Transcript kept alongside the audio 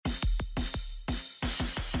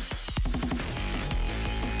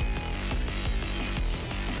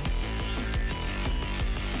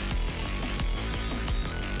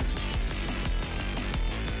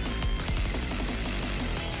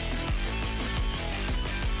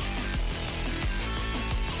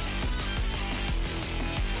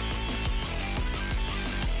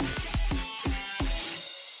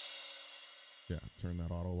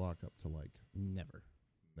like? Never.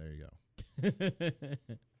 There you go.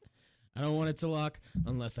 I don't want it to lock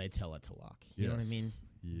unless I tell it to lock. You know what I mean?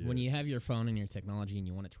 Yes. When you have your phone and your technology and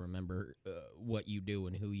you want it to remember what you do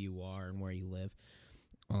and who you are and where you live,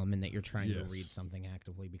 and that you're trying to read something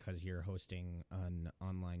actively because you're hosting an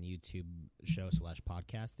online YouTube show /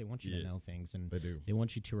 podcast, they want you to know things, and they do. They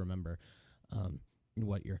want you to remember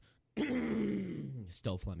what you're...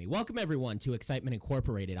 Still phlegmy. Welcome, everyone, to Excitement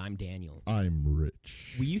Incorporated. I'm Daniel. I'm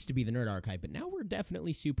Rich. We used to be the Nerd Archive, but now we're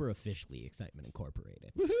definitely super officially Excitement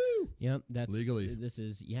Incorporated. Woohoo! Yep, that's legally. This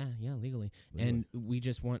is legally. And we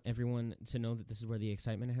just want everyone to know that this is where the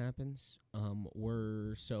excitement happens.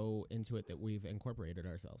 We're so into it that we've incorporated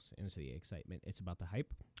ourselves into the excitement. It's about the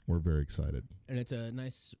hype. We're very excited. And it's a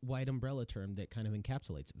nice wide umbrella term that kind of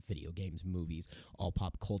encapsulates video games, movies, all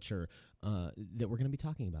pop culture that we're going to be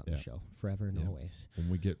talking about in the show forever and always. When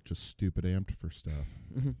we get just stupid amped for stuff,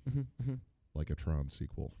 like a Tron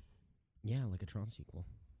sequel. Yeah, like a Tron sequel.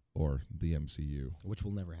 Or the MCU. Which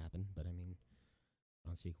will never happen, but I mean,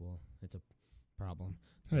 Tron sequel, it's a problem.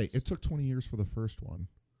 Hey, it took 20 years for the first one.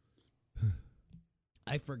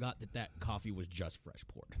 I forgot that coffee was just fresh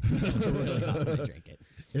poured. It was really hot when I drank it.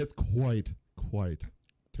 It's quite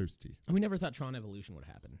toasty. We never thought Tron Evolution would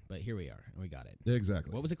happen, but here we are, and we got it.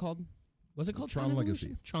 Exactly. What was it called? Was it called Tron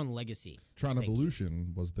Legacy? Tron Legacy. Tron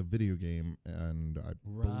Evolution was the video game, and I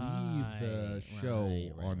believe the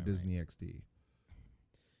show on Disney XD.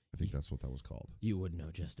 I think that's what that was called. You would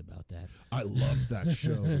know just about that. I loved that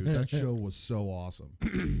show, dude. That show was so awesome.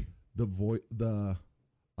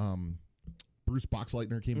 Bruce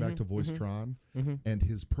Boxleitner came back to voice Tron, and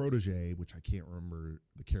his protege, which I can't remember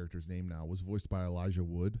the character's name now, was voiced by Elijah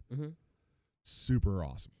Wood. Super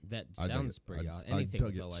awesome. That sounds pretty awesome. Anything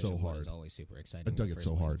with Elijah Wood is always super exciting. I dug it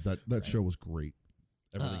so hard. That show was great.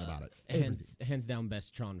 Everything about it. Hands down,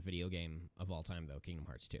 best Tron video game of all time, though, Kingdom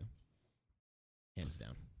Hearts 2. Hands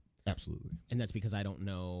down. Absolutely. And that's because I don't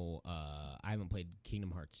know, I haven't played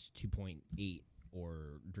Kingdom Hearts 2.8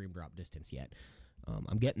 or Dream Drop Distance yet.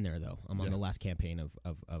 I'm getting there, though. I'm on the last campaign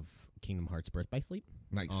of Kingdom Hearts Birth by Sleep.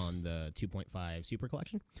 Nice. On the 2.5 Super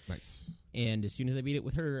Collection. Nice. And as soon as I beat it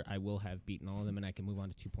with her, I will have beaten all of them, and I can move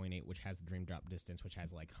on to 2.8, which has the Dream Drop Distance, which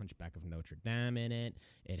has, like, Hunchback of Notre Dame in it.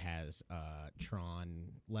 It has Tron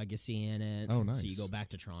Legacy in it. Oh, nice. So you go back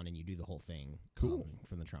to Tron, and you do the whole thing. Cool.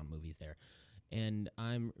 From the Tron movies there. And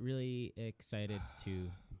I'm really excited to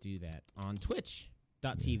do that on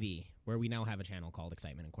Twitch.tv, where we now have a channel called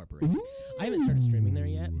Excitement Incorporated. Ooh. I haven't started streaming there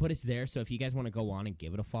yet, but it's there. So if you guys want to go on and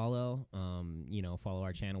give it a follow, follow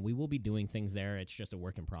our channel. We will be doing things there. It's just a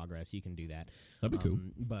work in progress. You can do that. That'd be cool.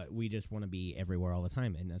 But we just want to be everywhere all the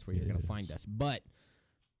time, and that's where you're going to find us. But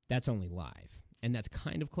that's only live, and that's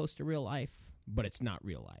kind of close to real life, but it's not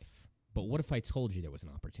real life. But what if I told you there was an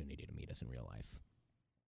opportunity to meet us in real life?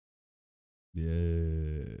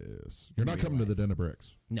 Yes. You're not coming to the Den of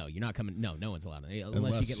Bricks. No, you're not coming. No one's allowed.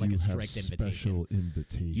 Unless you get like you a strict special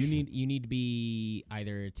invitation. You need to be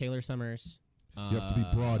either Taylor Summers. You have to be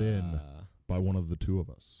brought in by one of the two of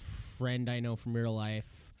us. Friend I know from real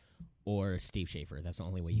life, or Steve Schaefer. That's the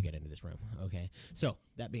only way you get into this room. Okay. So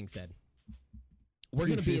that being said, we're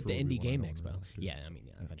going to be at the Indie Game Expo.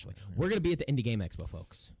 Eventually. We're going to be at the Indie Game Expo,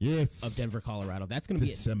 folks. Yes. Of Denver, Colorado. That's going to be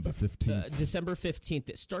December 15th. December 15th.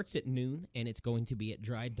 It starts at noon, and it's going to be at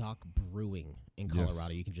Dry Dock Brewing in Colorado.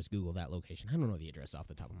 Yes. You can just Google that location. I don't know the address off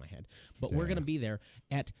the top of my head, but we're going to be there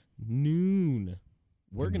at noon.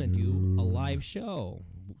 We're going to do a live show.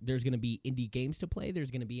 There's going to be indie games to play.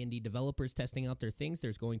 There's going to be indie developers testing out their things.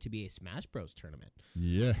 There's going to be a Smash Bros. Tournament.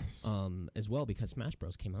 Yes. As well, because Smash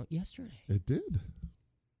Bros. Came out yesterday. It did.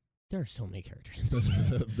 There are so many characters.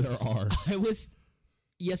 There are.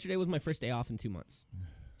 Yesterday was my first day off in 2 months.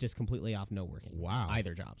 Just completely off, no working. Wow.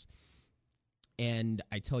 Either jobs. And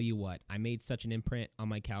I tell you what, I made such an imprint on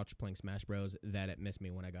my couch playing Smash Bros. That it missed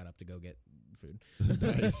me when I got up to go get food.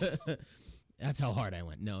 Nice. That's how hard I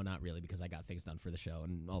went. No, not really, because I got things done for the show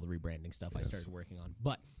and all the rebranding stuff I started working on.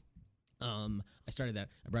 But I started that.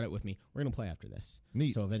 I brought it with me. We're going to play after this.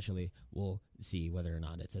 Neat. So eventually we'll see whether or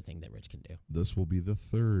not it's a thing that Rich can do. This will be the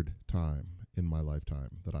third time in my lifetime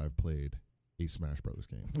that I've played a Smash Brothers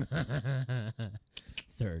game.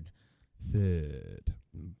 Third.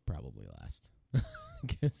 Probably last.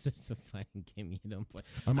 Because it's a fighting game you don't play.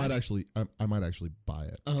 I might actually buy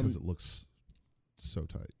it because it looks so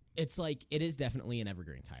tight. It's like, it is definitely an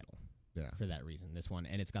evergreen title. for that reason, this one.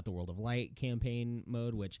 And it's got the World of Light campaign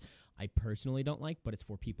mode, which I personally don't like, but it's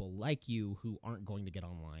for people like you who aren't going to get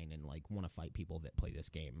online and like want to fight people that play this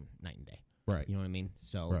game night and day. Right. You know what I mean?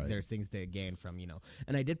 So there's things to gain from,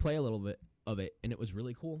 and I did play a little bit of it, and it was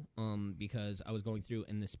really cool because I was going through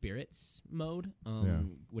in the spirits mode,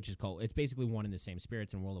 which is called, it's basically one and the same,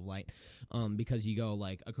 spirits and World of Light, because you go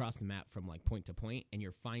like across the map from like point to point, and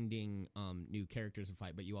you're finding new characters to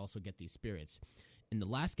fight, but you also get these spirits. In the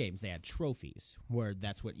last games, they had trophies, where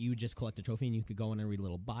that's what you just collect a trophy, and you could go in and read a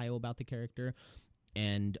little bio about the character,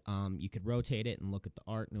 and you could rotate it and look at the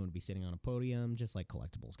art, and it would be sitting on a podium, just like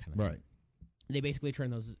collectibles kind of thing. Right. They basically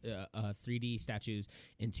turn those 3D statues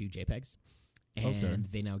into JPEGs, and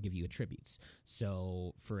they now give you attributes.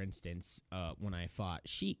 So, for instance, when I fought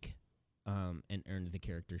Sheik and earned the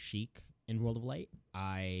character Sheik in World of Light,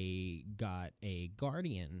 I got a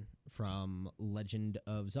Guardian from Legend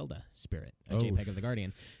of Zelda Spirit, a JPEG of the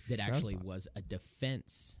Guardian that actually was a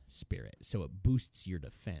defense spirit. So it boosts your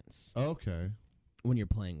defense. Okay. When you're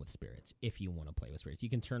playing with spirits, if you want to play with spirits. You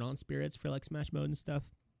can turn on spirits for like Smash mode and stuff.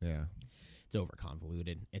 Yeah. It's over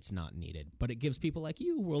convoluted. It's not needed, but it gives people like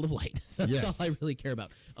you World of Light. So that's all I really care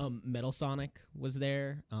about. Metal Sonic was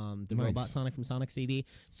there, the robot Sonic from Sonic CD.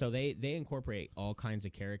 So they incorporate all kinds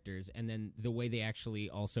of characters, and then the way they actually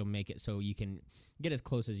also make it so you can get as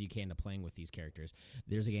close as you can to playing with these characters.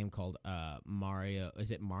 There's a game called Mario.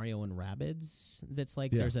 Is it Mario and Rabbids? That's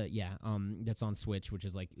like there's a that's on Switch, which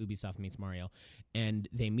is like Ubisoft meets Mario, and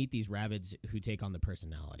they meet these Rabbids who take on the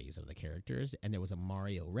personalities of the characters. And there was a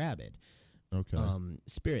Mario Rabbid.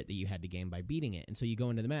 Spirit that you had to gain by beating it. And so you go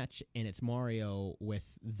into the match, and it's Mario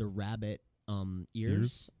with the rabbit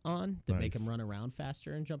ears on that make him run around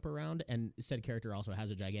faster and jump around. And said character also has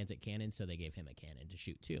a gigantic cannon, so they gave him a cannon to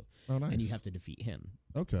shoot too. Oh, nice. And you have to defeat him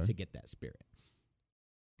to get that spirit.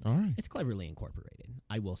 All right. It's cleverly incorporated,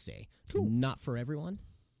 I will say. Cool. Not for everyone,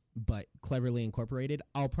 but cleverly incorporated.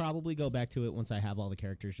 I'll probably go back to it once I have all the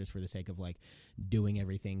characters, just for the sake of like doing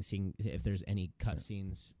everything, seeing if there's any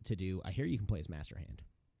cutscenes to do. I hear you can play as Master Hand.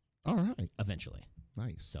 All right. Eventually.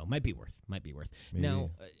 Nice. So might be worth. Maybe.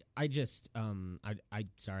 Now, I just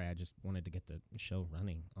I just wanted to get the show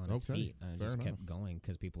running on its feet. I just kept going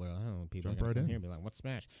because people are people Jump are going to come in here and be like, "What's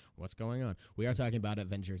Smash? What's going on?" We are talking about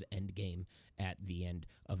Avengers Endgame at the end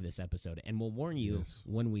of this episode, and we'll warn you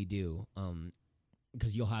when we do.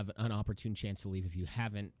 Because you'll have an opportune chance to leave if you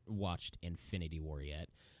haven't watched Infinity War yet.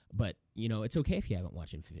 But, it's okay if you haven't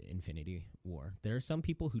watched Infinity War. There are some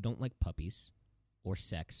people who don't like puppies or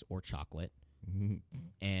sex or chocolate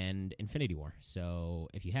and Infinity War. So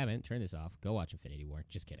if you haven't, turn this off. Go watch Infinity War.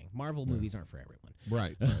 Just kidding. Marvel movies aren't for everyone.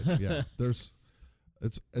 Right. Yeah.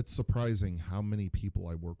 It's surprising how many people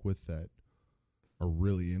I work with that are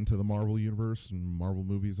really into the Marvel universe and Marvel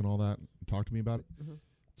movies and all that. Talk to me about it. Mm-hmm.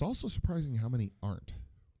 It's also surprising how many aren't.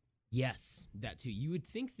 Yes, that too. You would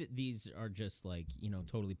think that these are just like,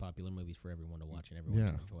 totally popular movies for everyone to watch and everyone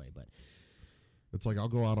to enjoy, but it's like I'll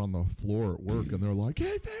go out on the floor at work and they're like,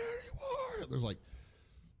 "Hey, there you are." There's like,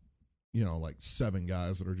 like 7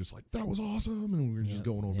 guys that are just like, "That was awesome," and we're just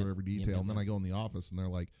going over every detail. And then I go in the office and they're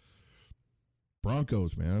like,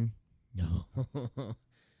 "Broncos, man." No.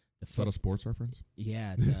 Is that a sports reference?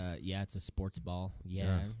 Yeah, it's a sports ball.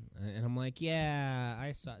 Yeah. And I'm like,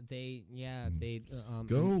 I saw they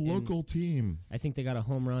go local team. I think they got a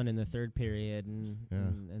home run in the 3rd period, and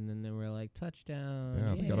then they were like, touchdown.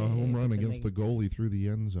 Yeah, they got a home run against the goalie through the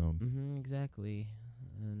end zone. Mm-hmm, exactly.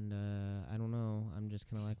 And I don't know. I'm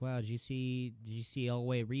just kind of like, wow. Did you see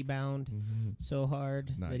Elway rebound so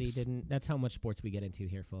hard that he didn't? That's how much sports we get into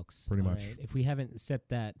here, folks. Pretty much. Right? If we haven't set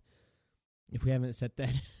that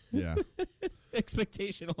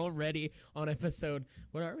expectation already on episode,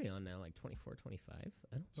 what are we on now? Like 24, 25? I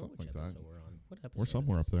don't know something which like episode that. we're on. What episode? We're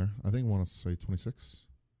somewhere up there. I think I want to say 26.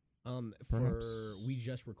 We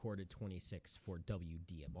just recorded 26 for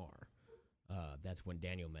WDMR. That's When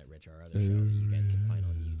Daniel Met Rich, our other show that you guys can find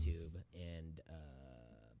on YouTube and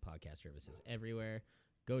podcast services everywhere.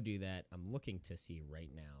 Go do that. I'm looking to see right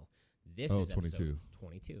now. This is episode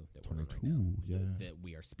 22 that we're on right now. That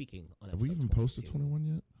we are speaking on. Have we even posted 21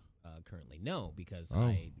 yet? Currently, no, because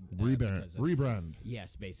rebrand.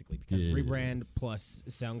 Yes, basically because rebrand plus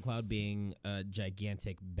SoundCloud being a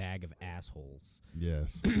gigantic bag of assholes.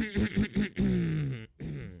 Yes.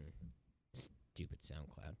 Stupid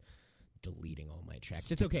SoundCloud. Deleting all my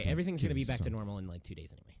tracks. It's okay. Everything's going to be back to normal in like 2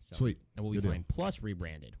 days anyway. So. Sweet. And we'll be fine. Plus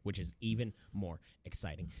rebranded, which is even more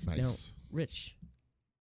exciting. Nice. Now, Rich,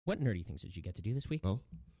 what nerdy things did you get to do this week?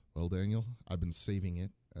 Well, Daniel, I've been saving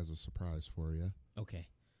it as a surprise for you. Okay.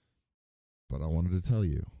 But I wanted to tell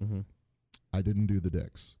you, I didn't do the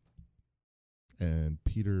dicks. And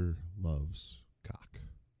Peter loves cock.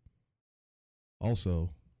 Also,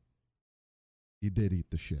 he did eat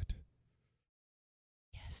the shit.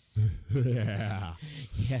 Yes. Yeah.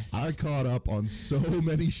 Yes. I caught up on so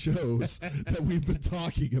many shows that we've been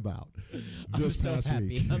talking about just I'm so past happy.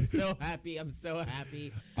 week. I'm so happy. I'm so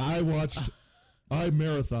happy. I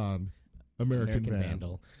marathon American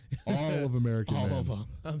Vandal. All of American All Vandal. of them.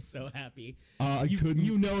 I'm so happy. I couldn't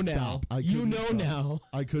You know stop. now. I You couldn't know stop. now.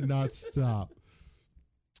 I could not stop.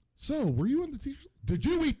 So, were you in the teacher? Did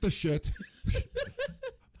you eat the shit?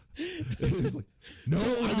 He's like, no,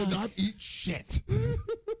 I did not eat shit.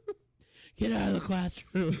 Get out of the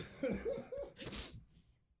classroom.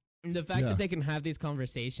 The fact that they can have these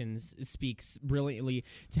conversations speaks brilliantly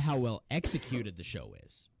to how well executed the show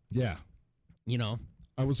is. Yeah. You know?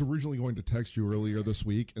 I was originally going to text you earlier this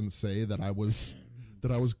week and say that I was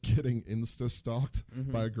getting Insta stalked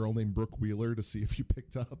by a girl named Brooke Wheeler to see if you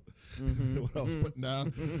picked up what I was putting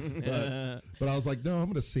down. But I was like, no, I'm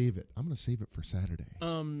going to save it. I'm going to save it for Saturday.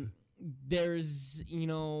 There's,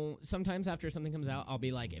 sometimes after something comes out, I'll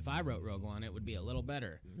be like, if I wrote Rogue One, it would be a little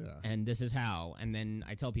better. Yeah. And this is how. And then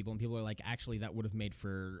I tell people, and people are like, actually, that would have made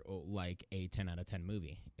for like a 10 out of 10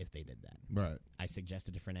 movie if they did that. Right. I suggest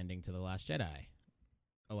a different ending to The Last Jedi.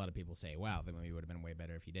 A lot of people say, wow, the movie would have been way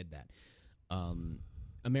better if you did that.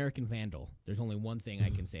 American Vandal, there's only one thing I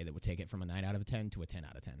can say that would take it from a 9 out of 10 to a 10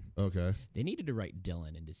 out of 10. Okay. They needed to write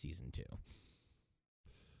Dylan into season 2.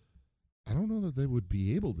 I don't know that they would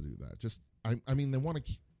be able to do that. Just, I mean, they want to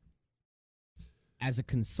keep... As a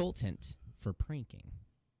consultant for pranking.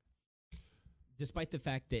 Despite the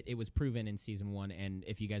fact that it was proven in season 1, and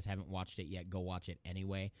if you guys haven't watched it yet, go watch it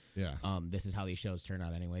anyway. Yeah. This is how these shows turn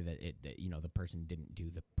out anyway, that the person didn't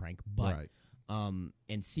do the prank. But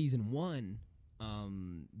in season 1,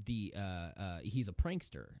 he's a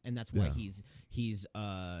prankster, and that's why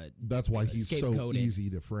that's why he's so easy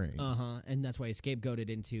to frame. And that's why he's scapegoated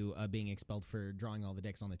into being expelled for drawing all the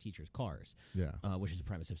dicks on the teachers' cars. Yeah. Which is the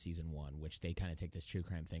premise of season 1, which they kind of take this true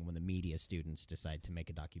crime thing when the media students decide to make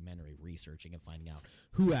a documentary researching and finding out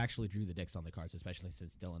who actually drew the dicks on the cars, especially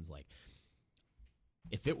since Dylan's like,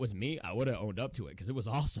 if it was me, I would have owned up to it because it was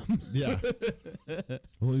awesome. Yeah.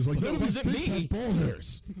 Well, he's like, none of these dicks have ball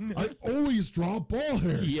hairs. I always draw ball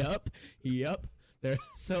hairs. Yep.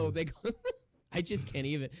 So they go. I just can't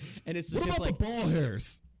even. And it's what just about like the ball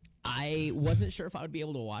hairs? I wasn't sure if I would be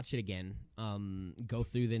able to watch it again, go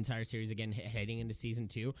through the entire series again, heading into season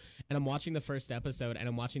 2. And I'm watching the first episode, and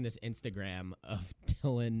I'm watching this Instagram of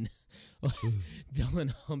Dylan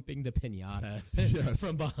humping the piñata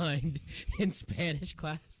from behind in Spanish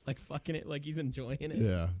class, like fucking it, like he's enjoying it.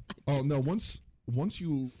 Yeah. Oh no! Once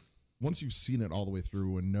you've seen it all the way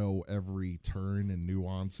through and know every turn and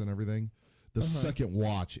nuance and everything, the second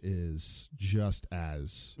watch is just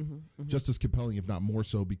as compelling, if not more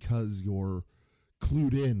so, because you're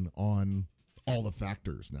clued in on all the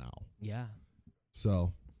factors now. Yeah.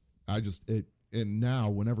 So, and now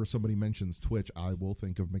whenever somebody mentions Twitch, I will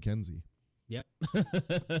think of Mackenzie. Yep.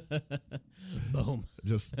 Boom.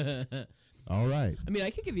 Just all right. I mean, I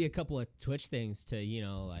could give you a couple of Twitch things to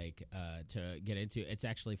to get into. It's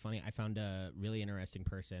actually funny. I found a really interesting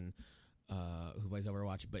person who plays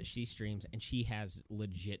Overwatch, but she streams and she has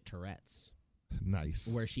legit Tourette's. Nice.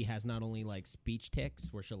 Where she has not only like speech tics,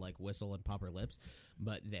 where she'll like whistle and pop her lips,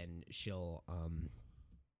 but then she'll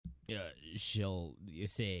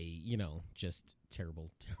say, just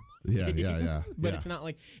terrible. Yeah. But it's not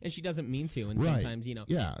like, and she doesn't mean to, and sometimes,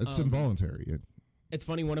 Yeah, it's involuntary. It's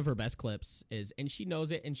funny, one of her best clips is, and she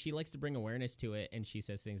knows it, and she likes to bring awareness to it, and she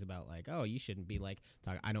says things about, like, oh, you shouldn't be, like,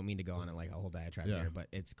 talking. I don't mean to go on it like a whole diatribe here, but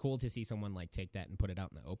it's cool to see someone, like, take that and put it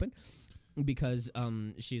out in the open. Because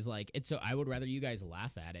she's like, it's so I would rather you guys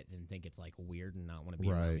laugh at it than think it's like weird and not want to be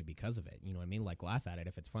around me because of it. You know what I mean? Like, laugh at it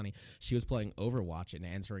if it's funny. She was playing Overwatch and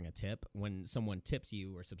answering a tip. When someone tips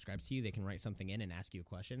you or subscribes to you, they can write something in and ask you a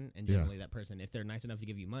question. And generally, that person, if they're nice enough to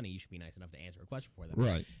give you money, you should be nice enough to answer a question for them.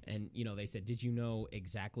 Right. And they said, "Did you know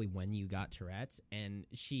exactly when you got Tourette's?" And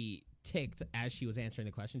she ticked as she was answering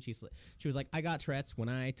the question. She was like, "I got Tourette's when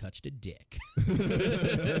I touched a dick."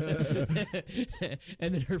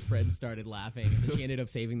 And then her friends started laughing, and she ended up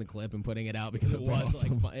saving the clip and putting it out because That's it was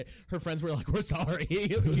awesome. like her friends were like, "We're sorry."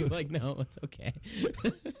 He's like, "No, it's okay."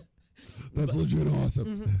 That's legit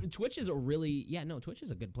awesome. Twitch is Twitch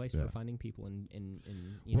is a good place for finding people in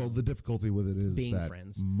the difficulty with it is being that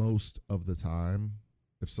friends. Most of the time,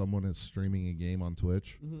 if someone is streaming a game on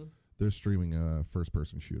Twitch, they're streaming a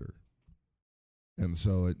first-person shooter. And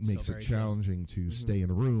so it makes it challenging to stay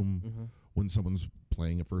in a room when someone's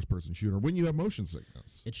playing a first-person shooter, when you have motion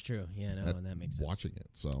sickness. It's true. Yeah, no, and that makes sense. Watching it,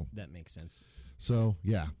 so. That makes sense. So,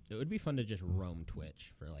 yeah. It would be fun to just roam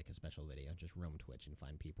Twitch for like a special video. Just roam Twitch and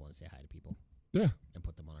find people and say hi to people. Yeah. And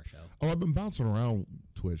put them on our show. Oh, I've been bouncing around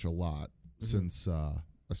Twitch a lot since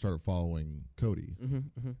I started following Cody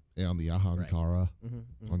and the Ahankara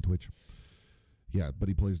on Twitch. Yeah, but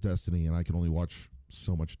he plays Destiny, and I can only watch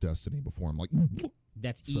so much Destiny before I'm like...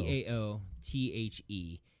 That's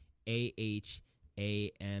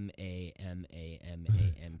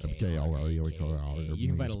EAOTHEAMAMAMAMAMK. You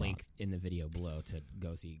can find a link in the video below to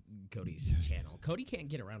go see Cody's channel. Cody can't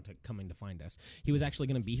get around to coming to find us. He was actually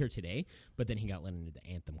going to be here today, but then he got let into the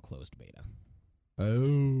Anthem closed beta.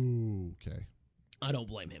 Oh, okay. I don't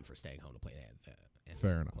blame him for staying home to play the Anthem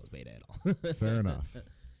Fair enough. closed beta at all. Fair enough.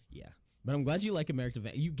 Yeah. But I'm glad you like American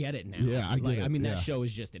Vandal. You get it now. Yeah, I get it. I mean, yeah. that show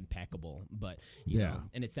is just impeccable. But, you know,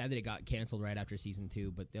 and it's sad that it got canceled right after season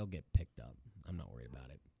 2, but they'll get picked up. I'm not worried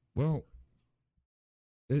about it. Well,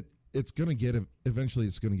 it's going to get, eventually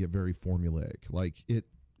it's going to get very formulaic. Like, it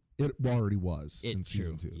already was in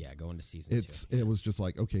season 2. Yeah, going to season 2. It was just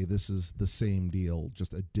like, okay, this is the same deal,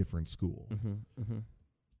 just a different school.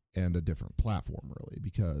 And a different platform, really.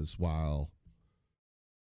 Because while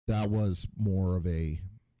that was more of a...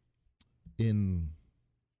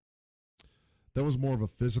 that was more of a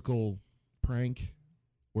physical prank,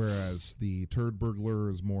 whereas the turd burglar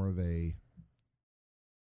is more of a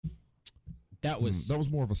that was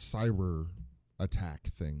more of a cyber attack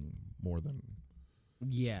thing more than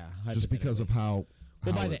just because of how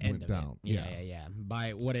by the it end went of down. Yeah.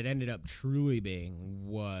 By what it ended up truly being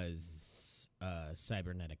was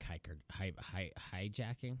cybernetic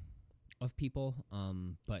hijacking of people,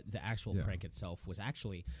 but the actual prank itself was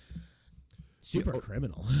actually super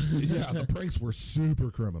criminal. Yeah, the pranks were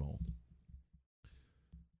super criminal.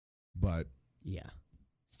 But yeah,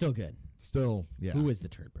 still good. Still, yeah. Who is the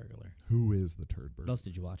turd burglar? Who is the turd burglar? What else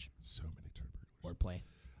did you watch? So many turd burglars. Or play?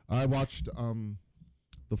 I watched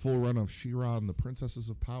the full run of She-Ra and the Princesses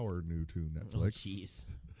of Power, new to Netflix. Oh, jeez.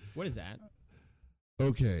 What is that?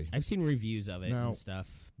 Okay. I've seen reviews of it and stuff.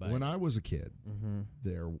 But when I was a kid,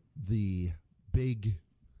 the big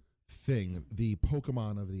thing, the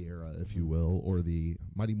Pokemon of the era, if you will, or the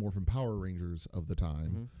Mighty Morphin Power Rangers of the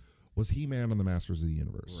time, was He-Man and the Masters of the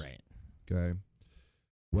Universe. Right. Okay.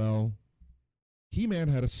 Well, He-Man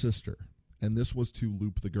had a sister, and this was to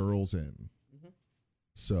loop the girls in.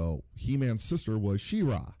 So He-Man's sister was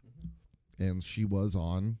She-Ra, and she was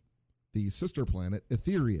on the sister planet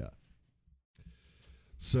Etheria.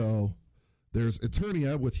 So there's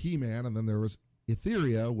Eternia with He-Man, and then there was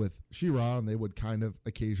Etheria with She-Ra, and they would kind of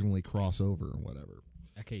occasionally cross over and whatever.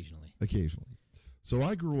 Occasionally. So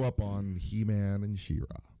I grew up on He-Man and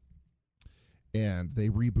She-Ra. And they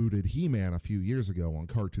rebooted He-Man a few years ago on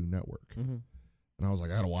Cartoon Network. And I was like,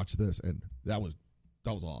 I gotta watch this. And that was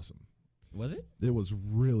awesome. Was it? It was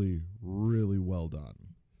really, really well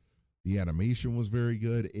done. The animation was very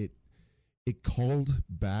good. It called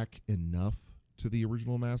back enough to the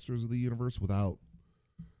original Masters of the Universe without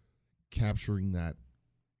capturing that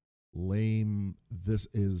lame, this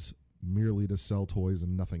is merely to sell toys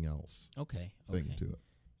and nothing else thing to it.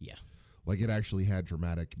 Yeah. Like, it actually had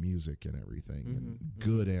dramatic music and everything and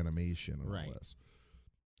good animation and all this.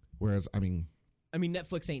 Whereas, I mean,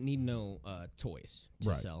 Netflix ain't need no toys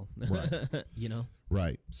to sell. Right. You know?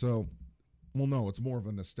 Right. So, well, no, it's more of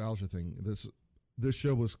a nostalgia thing. This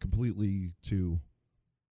show was completely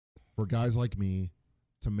for guys like me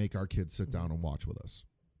to make our kids sit down and watch with us.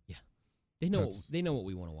 They know what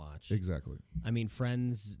we want to watch. Exactly. I mean,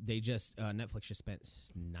 Friends, they just Netflix just spent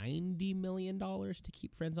 $90 million to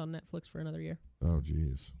keep Friends on Netflix for another year. Oh,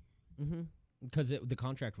 geez. Because the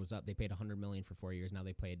contract was up. They paid $100 million for 4 years. Now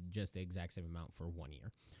they paid just the exact same amount for 1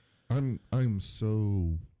 year. I'm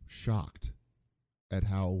so shocked at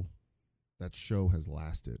how that show has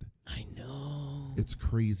lasted. I know. It's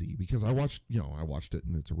crazy because I watched it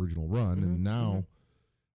in its original run, and now,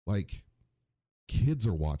 like, kids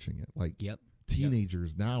are watching it. Like,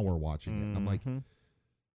 teenagers now are watching it. I'm like,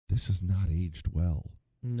 this is not aged well.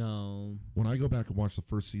 No. When I go back and watch the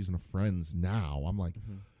first season of Friends now, I'm like,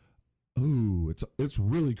 ooh, it's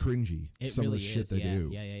really cringy. Some of the shit they do.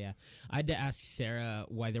 Yeah. I had to ask Sarah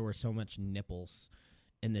why there were so much nipples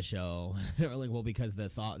in the show. Like, well, because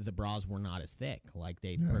the bras were not as thick. Like,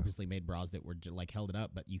 they purposely made bras that were like held it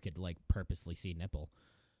up, but you could like purposely see nipple.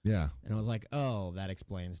 Yeah. And I was like, oh, that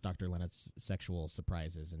explains Dr. Lennox's sexual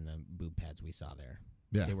surprises in the boob pads we saw there.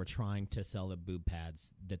 Yeah. They were trying to sell the boob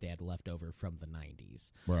pads that they had left over from the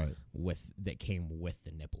 90s. Right. That came with the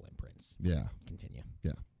nipple imprints. Yeah. Continue.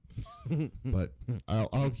 Yeah. But I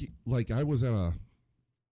was at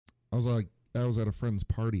I was at a friend's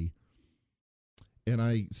party, and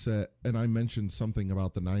I mentioned something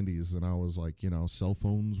about the 90s, and I was like, cell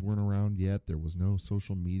phones weren't around yet. There was no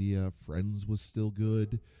social media. Friends was still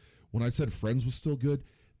good. When I said Friends was still good,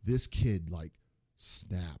 this kid like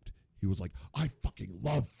snapped. He was like, I fucking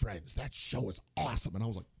love Friends. That show is awesome. And I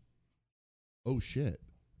was like, oh shit.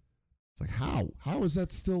 It's like, how is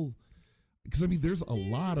that still? Because I mean, there's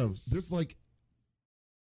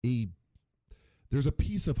a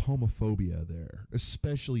piece of homophobia there,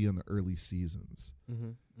 especially in the early seasons,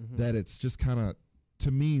 that it's just kind of, to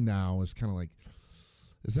me now, is kind of like,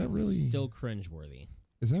 is that really still cringeworthy?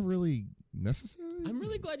 Is that really necessary? I'm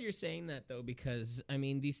really glad you're saying that, though, because, I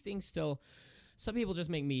mean, these things still, some people just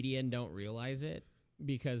make media and don't realize it,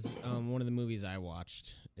 because one of the movies I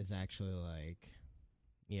watched is actually like,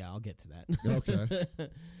 yeah, I'll get to that. Okay.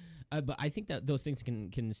 But I think that those things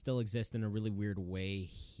can still exist in a really weird way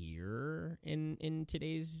here in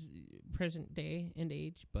today's present day and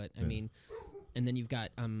age. But I mean, and then you've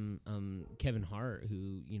got Kevin Hart,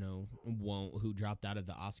 who who dropped out of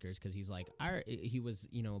the Oscars because he's like, he was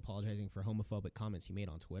apologizing for homophobic comments he made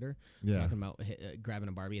on Twitter, talking about grabbing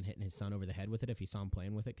a Barbie and hitting his son over the head with it if he saw him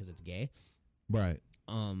playing with it because it's gay, right?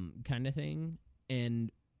 Kind of thing.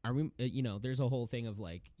 And are we, there's a whole thing of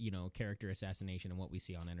like, character assassination and what we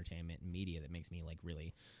see on entertainment and media that makes me like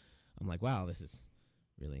really, I'm like, wow, this is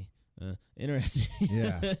really interesting.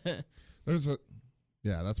 Yeah.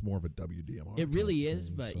 That's more of a WDMR. It really is,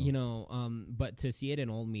 but but to see it in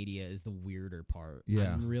old media is the weirder part.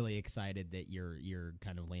 Yeah. I'm really excited that you're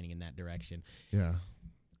kind of leaning in that direction. Yeah.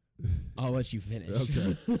 I'll let you finish.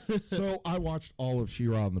 Okay. So I watched all of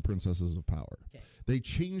She-Ra and the Princesses of Power. Okay. They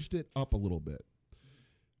changed it up a little bit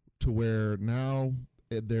to where now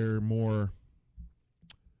they're more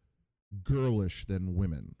girlish than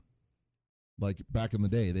women. Like back in the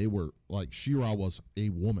day, they were like, She-Ra was a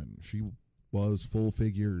woman. She was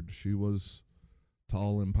full-figured. She was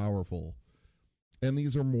tall and powerful. And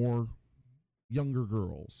these are more younger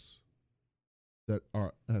girls that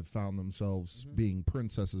have found themselves being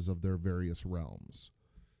princesses of their various realms.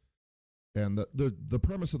 And the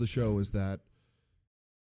premise of the show is that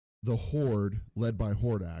the Horde, led by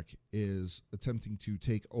Hordak, is attempting to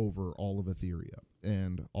take over all of Etheria.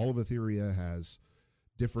 And all of Etheria has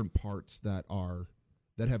different parts that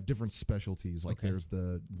have different specialties. Like there's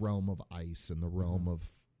the realm of ice and the realm of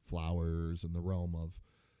flowers and the realm of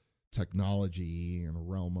technology and a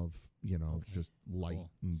realm of, just light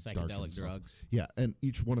and psychedelic drugs. Yeah, and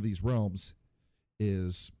each one of these realms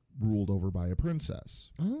is ruled over by a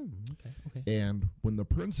princess. Oh, okay. And when the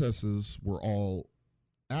princesses were all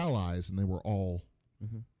allies and they were all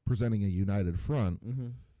presenting a united front,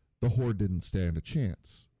 the Horde didn't stand a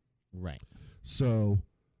chance. Right. So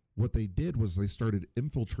what they did was they started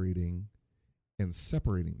infiltrating and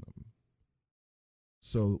separating them.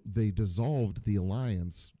 So they dissolved the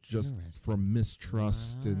alliance just from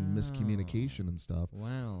mistrust and miscommunication and stuff.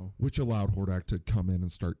 Wow. Which allowed Hordak to come in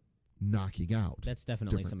and start knocking out. That's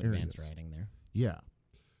definitely some advanced writing there. Yeah.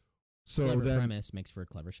 So clever then premise makes for a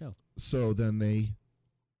clever show. So then the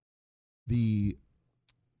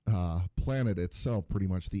planet itself, pretty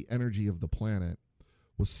much the energy of the planet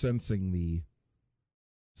was sensing the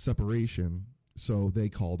separation, so they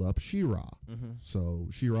called up She-Ra. So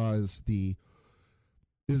She-Ra is the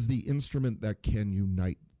instrument that can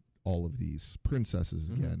unite all of these princesses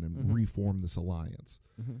again and reform this alliance,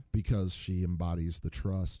 because she embodies the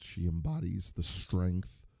trust, she embodies the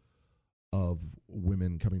strength of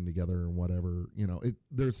women coming together and whatever.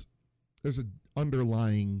 There's an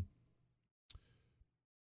underlying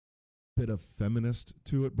bit of feminist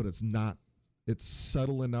to it, but it's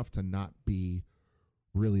subtle enough to not be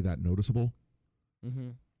really that noticeable.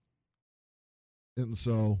 And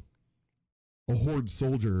so a Horde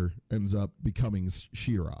soldier ends up becoming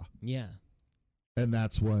She-Ra. Yeah. And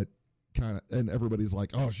that's what and everybody's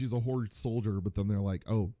like, oh, she's a Horde soldier, but then they're like,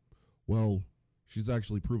 oh, well, she's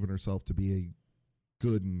actually proven herself to be a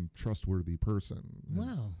good and trustworthy person.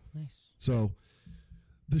 Wow, nice. So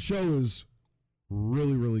the show is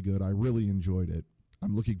really, really good. I really enjoyed it.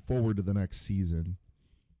 I'm looking forward to the next season.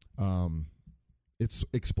 It's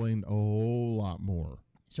explained a whole lot more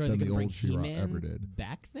than the old She-Ra ever did.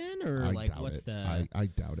 Back then, or I like doubt what's it. the? I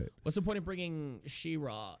doubt it. What's the point of bringing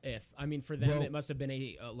She-Ra? If I mean, for them, it must have been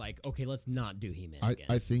a okay, let's not do He-Man again.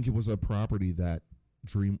 I think it was a property that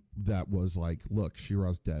was like, look,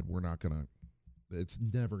 She-Ra's dead. We're not gonna. It's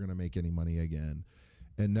never gonna make any money again.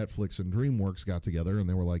 And Netflix and DreamWorks got together and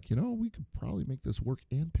they were like, we could probably make this work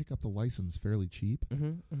and pick up the license fairly cheap.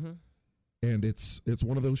 And it's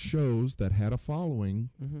one of those shows that had a following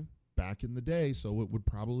back in the day, so it would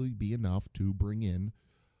probably be enough to bring in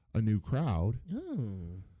a new crowd.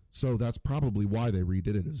 Oh. So that's probably why they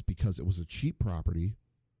redid it, is because it was a cheap property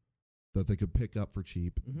that they could pick up for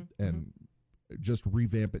cheap and just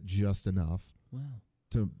revamp it just enough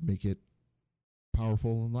to make it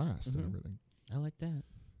powerful and last and everything. I like that.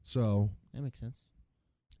 So that makes sense.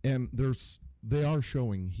 And they are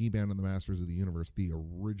showing He-Man and the Masters of the Universe, the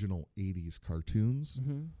original 80s cartoons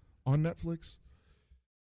on Netflix.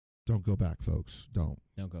 Don't go back, folks. Don't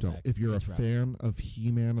go back. If you're a fan of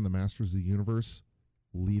He-Man and the Masters of the Universe,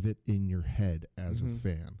 leave it in your head as a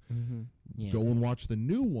fan. Yeah. Go and watch the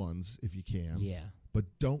new ones if you can. Yeah. But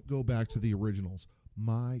don't go back to the originals.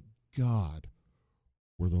 My God,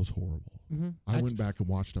 were those horrible. I went back and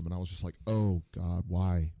watched them, and I was just like, oh, God,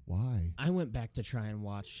 why? I went back to try and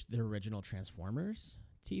watch the original Transformers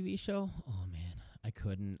TV show. Oh, man. I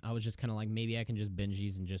couldn't. I was just kind of like, maybe I can just binge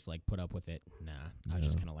these and just like put up with it. Nah. I was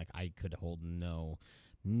just kind of like, I could hold no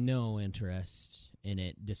interest in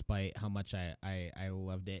it, despite how much I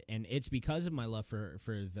loved it. And it's because of my love for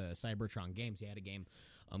the Cybertron games. He had a game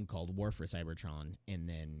called War for Cybertron, and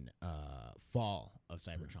then Fall of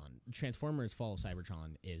Cybertron. Transformers Fall of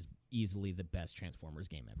Cybertron is easily the best Transformers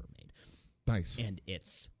game ever made. Nice. And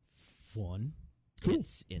it's fun. Cool.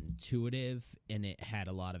 It's intuitive, and it had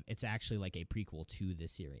a lot of... It's actually like a prequel to the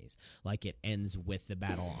series. Like, it ends with the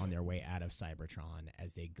battle on their way out of Cybertron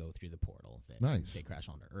as they go through the portal that they crash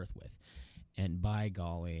onto Earth with. And by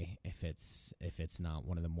golly, if it's not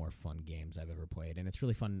one of the more fun games I've ever played, and it's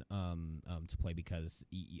really fun to play because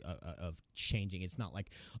of changing. It's not like,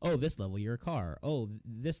 oh, this level you're a car, oh,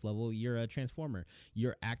 this level you're a transformer.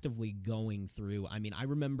 You're actively going through. I mean, I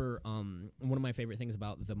remember one of my favorite things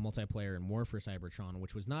about the multiplayer in War for Cybertron,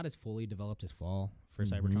 which was not as fully developed as Fall for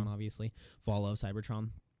Cybertron, obviously, Fall of Cybertron,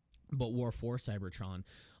 but War for Cybertron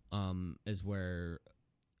is where,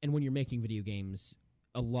 and when you're making video games,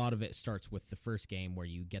 a lot of it starts with the first game where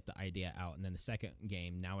you get the idea out, and then the second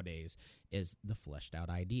game nowadays is the fleshed out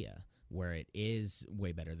idea, where it is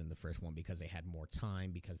way better than the first one because they had more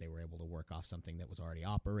time, because they were able to work off something that was already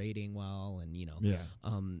operating well, and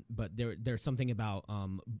but there's something about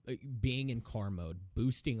being in car mode,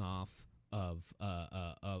 boosting off of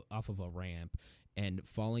a ramp and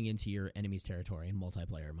falling into your enemy's territory in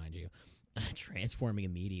multiplayer, mind you. Transforming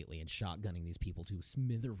immediately and shotgunning these people to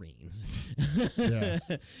smithereens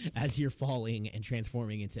as you're falling and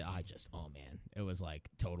transforming into oh man, it was like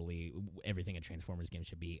totally everything a Transformers game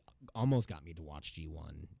should be. Almost got me to watch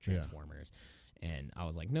G1 Transformers, and I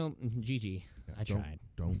was like, no, GG. I tried.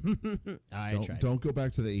 Don't go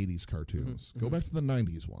back to the 80s cartoons. Go back to the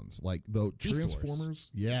 90s ones, like the Transformers.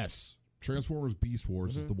 Wars. Yes, Transformers Beast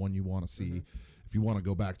Wars is the one you want to see if you want to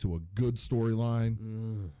go back to a good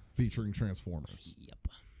storyline. Featuring Transformers. Yep.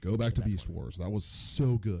 Go back to Beast Wars. That was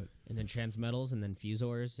so good. And then Transmetals, and then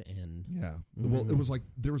Fusors, and... Yeah. Well, it was like,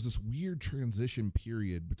 there was this weird transition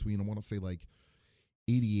period between, I want to say, like,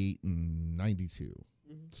 88 and 92.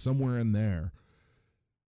 Somewhere in there.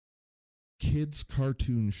 Kids'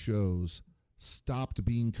 cartoon shows stopped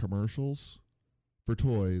being commercials for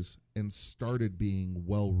toys and started being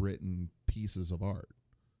well-written pieces of art.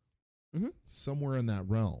 Somewhere in that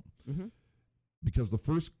realm. Because the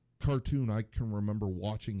first cartoon I can remember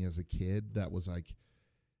watching as a kid that was like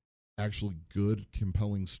actually good,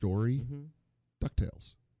 compelling story,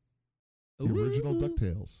 DuckTales. The original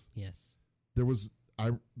DuckTales. Yes. There was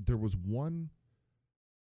one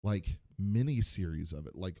like mini series of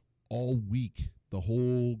it, like all week, the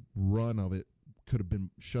whole run of it could have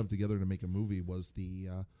been shoved together to make a movie, was the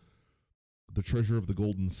Treasure of the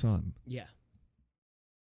Golden Sun. Yeah.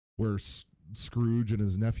 Where Scrooge and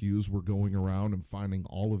his nephews were going around and finding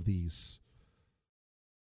all of these.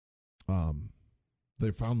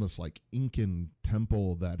 They found this like Incan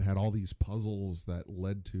temple that had all these puzzles that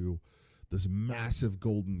led to this massive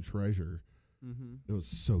golden treasure. It was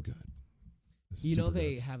so good.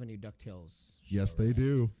 They have a new DuckTales show, yes, they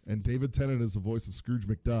do. And David Tennant is the voice of Scrooge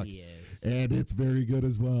McDuck. He is. And it's very good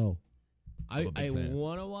as well. I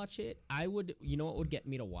want to watch it. I would. You know what would get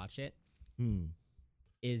me to watch it?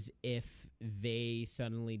 Is if they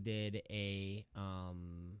suddenly did if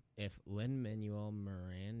Lin-Manuel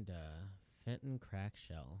Miranda, Fenton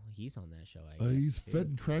Crackshell, he's on that show, I guess. He's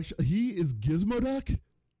Fenton Crackshell. He is Gizmoduck?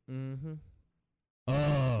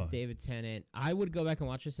 David Tennant. I would go back and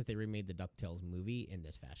watch this if they remade the DuckTales movie in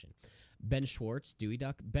this fashion. Ben Schwartz, Dewey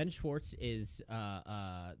Duck. Ben Schwartz is,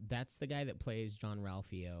 that's the guy that plays John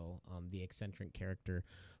Ralphio, the eccentric character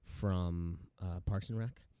from Parks and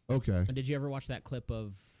Rec. Okay. Did you ever watch that clip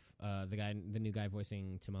of the new guy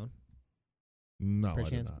voicing Timon? No, I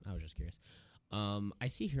did not. I was just curious. I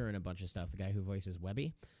see her in a bunch of stuff. The guy who voices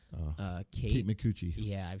Webby, Kate McCucci.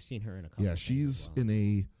 Yeah, I've seen her in a couple. Yeah, she's in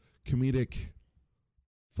a comedic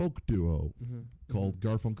folk duo called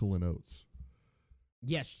Garfunkel and Oates.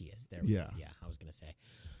 Yes, she is. There. Yeah. Yeah, I was gonna say.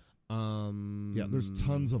 Yeah, there's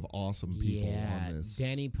tons of awesome people on this.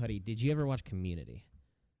 Danny Putty. Did you ever watch Community?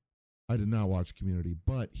 I did not watch Community,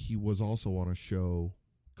 but he was also on a show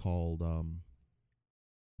called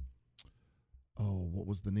what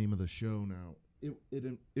was the name of the show now? It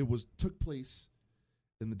took place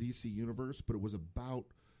in the DC universe, but it was about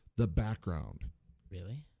the background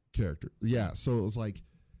Really? character. Yeah, so it was like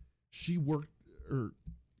he worked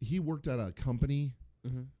at a company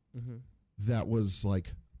that was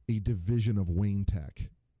like a division of Wayne Tech.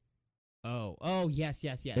 Oh, yes.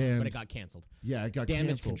 And But it got canceled. Yeah, it got Damage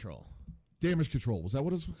canceled. Control. Damage Control. Was that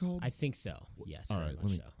what it's called? I think so. Yes. All very right,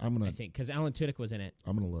 much so. I think because Alan Tudyk was in it.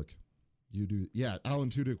 I'm gonna look. You do. Yeah, Alan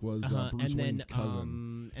Tudyk was Bruce Wayne's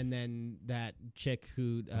cousin. And then that chick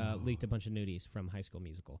who leaked a bunch of nudies from High School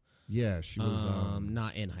Musical. Yeah, she was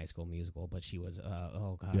not in High School Musical, but she was.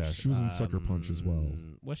 Oh gosh. Yeah, she was in Sucker Punch as well.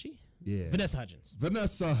 Was she? Yeah, Vanessa Hudgens.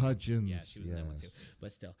 Vanessa Hudgens. Yeah, she was in that one too.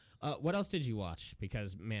 But still, what else did you watch?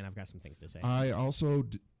 Because man, I've got some things to say. I also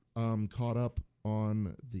caught up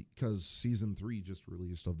on because season 3 just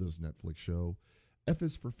released of this Netflix show. F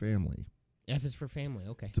is for Family. F is for Family.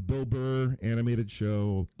 Okay. It's a Bill Burr animated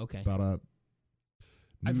show. Okay. About a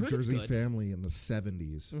I've New heard it's Jersey good. family in the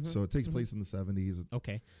 70s. So it takes place in the 70s.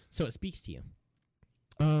 Okay. So it speaks to you.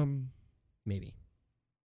 Maybe.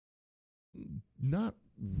 Not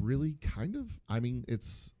really, kind of. I mean,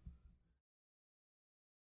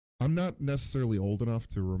 I'm not necessarily old enough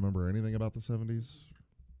to remember anything about the 70s.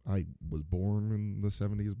 I was born in the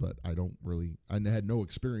 70s, but I had no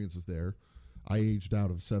experiences there. I aged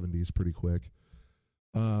out of 70s pretty quick.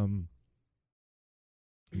 But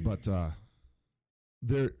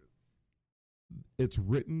it's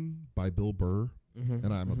written by Bill Burr,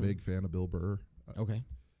 and I'm a big fan of Bill Burr. Okay.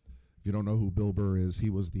 If you don't know who Bill Burr is, he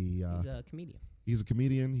was he's a comedian. He's a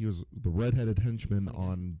comedian. He was the redheaded henchman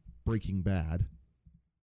on Breaking Bad.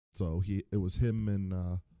 So it was him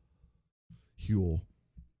and Huel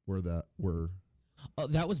were. Oh,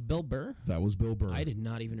 that was Bill Burr? That was Bill Burr. I did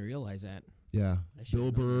not even realize that. Yeah,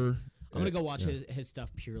 Bill Burr. I'm going to go watch his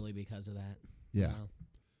stuff purely because of that. Yeah. Wow.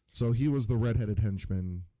 So he was the redheaded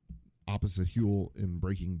henchman opposite Huel in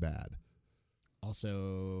Breaking Bad.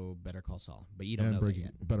 Also, Better Call Saul, but you don't know that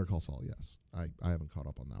yet. Better Call Saul, yes. I haven't caught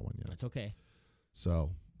up on that one yet. That's okay.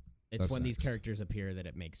 So it's when these characters appear that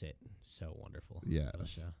it makes it so wonderful. Yes. Of a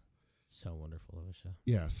show. So wonderful of a show.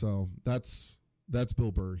 Yeah, so that's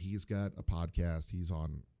Bill Burr. He's got a podcast. He's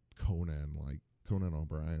on Conan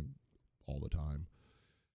O'Brien all the time.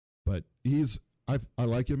 But I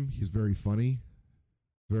like him. He's very funny,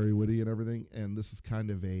 very witty and everything. And this is kind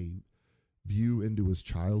of a view into his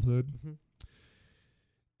childhood.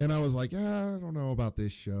 And I was like, I don't know about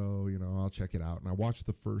this show. I'll check it out. And I watched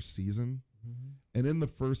the first season. And in the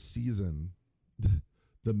first season,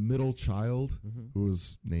 the middle child, who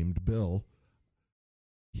was named Bill,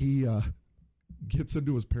 he gets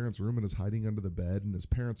into his parents' room and is hiding under the bed, and his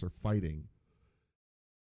parents are fighting.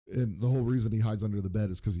 And the whole reason he hides under the bed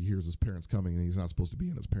is because he hears his parents coming, and he's not supposed to be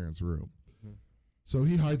in his parents' room. So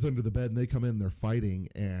he hides under the bed, and they come in, they're fighting,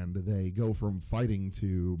 and they go from fighting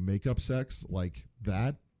to makeup sex like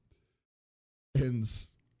that. And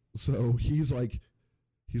so he's like,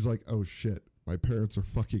 oh shit, my parents are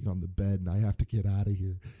fucking on the bed, and I have to get out of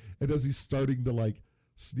here. And as he's starting to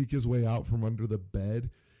sneak his way out from under the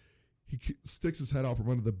bed, he sticks his head out from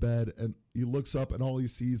under the bed, and he looks up, and all he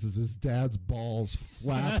sees is his dad's balls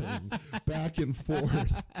flapping back and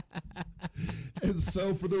forth. And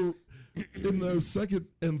so in the second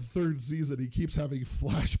and third season, he keeps having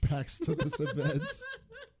flashbacks to this event.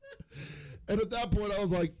 And at that point, I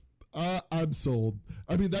was like, I'm sold.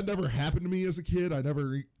 I mean, that never happened to me as a kid. I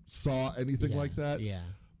never saw anything like that. Yeah.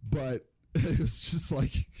 But it was just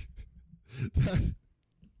like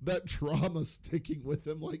that trauma sticking with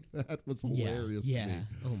him like that was hilarious to me.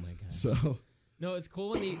 Oh my god. So no, it's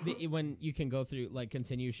cool when you can go through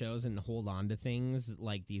continue shows and hold on to things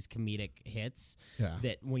like these comedic hits. Yeah.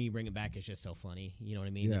 That when you bring it back, it's just so funny. You know what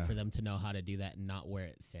I mean? Yeah. And for them to know how to do that and not wear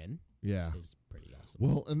it thin. Yeah. Is pretty awesome.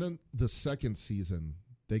 Well, and then the second season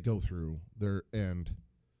they go through there, and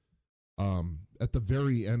at the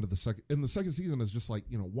very end of the second season is just like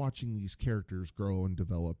watching these characters grow and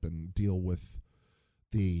develop and deal with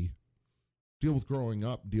growing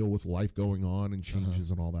up, deal with life going on and changes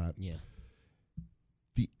and all that. Yeah.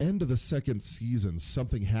 The end of the second season,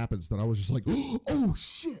 something happens that I was just like, oh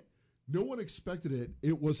shit! No one expected it.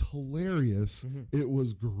 It was hilarious. It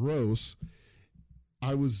was gross.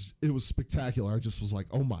 It was spectacular. I just was like,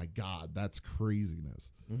 oh my god, that's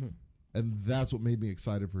craziness. And that's what made me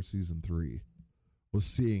excited for season 3, was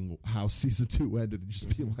seeing how season 2 ended and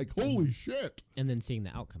just being like, holy shit. And then seeing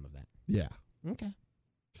the outcome of that. Yeah. Okay.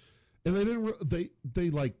 And they didn't, they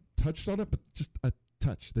like touched on it, but just a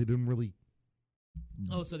touch. They didn't really.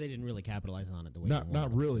 Oh, so they didn't really capitalize on it the way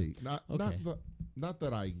Not really. Okay. Not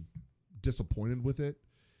that I'm disappointed with it.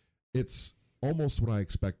 It's almost what I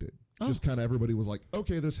expected. Oh. Just kind of everybody was like,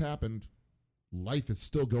 okay, this happened. Life is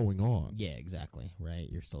still going on. Yeah, exactly. Right.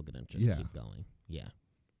 You're still going to just keep going. Yeah.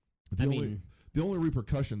 The only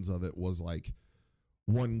repercussions of it was like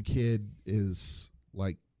one kid is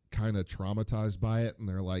like kind of traumatized by it, and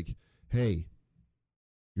they're like, hey,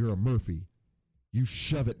 you're a Murphy. You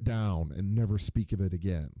shove it down and never speak of it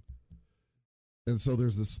again. And so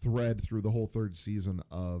there's this thread through the whole 3rd season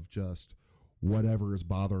of just whatever is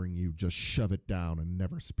bothering you, just shove it down and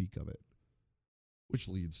never speak of it, which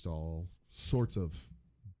leads to all sorts of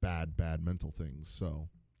bad mental things. So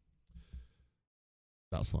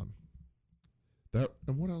that was fun.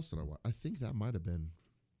 And what else did I watch? I think that might have been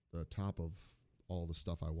the top of all the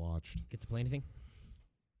stuff I watched. Get to play anything?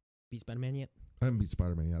 Beat Spider-Man yet? I haven't beat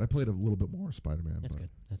Spider-Man yet. I played a little bit more Spider-Man.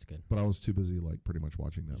 That's good. But I was too busy, like, pretty much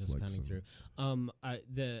watching Netflix. Just pounding through.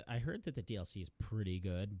 I heard that the DLC is pretty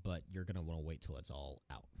good, but you're gonna want to wait till it's all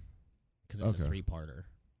out because it's a 3-parter.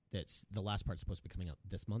 That's the last part's supposed to be coming out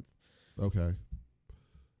this month. Okay.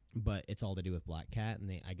 But it's all to do with Black Cat,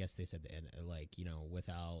 and I guess they said that, like, you know,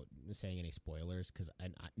 without saying any spoilers, because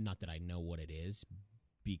not that I know what it is,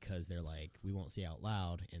 because they're like, we won't say out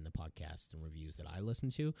loud in the podcast and reviews that I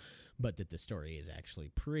listen to, but that the story is actually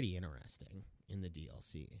pretty interesting in the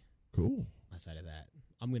DLC. Cool. Aside of that,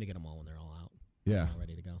 I'm going to get them all when they're all out. Yeah. All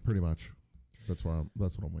ready to go. Pretty much. That's what I'm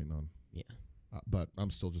waiting on. Yeah. But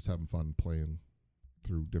I'm still just having fun playing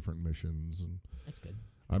through different missions, and that's good.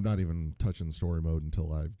 I'm not even touching story mode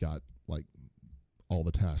until I've got like all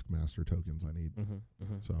the Taskmaster tokens I need. No,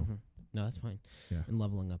 that's fine. Yeah. And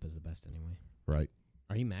leveling up is the best anyway. Right.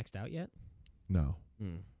 Are you maxed out yet? No.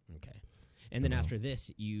 Okay. And then after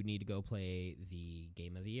this, you need to go play the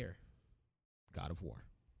game of the year, God of War.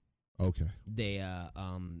 Okay.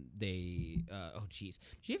 Oh geez.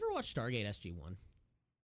 Did you ever watch Stargate SG-1?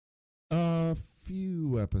 A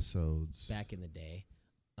few episodes back in the day.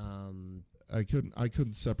 I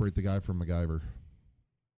couldn't separate the guy from MacGyver.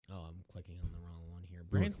 Oh, I'm clicking on the wrong one here.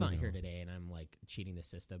 Brand's not here today, and I'm like cheating the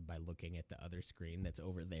system by looking at the other screen that's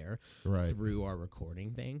over there through our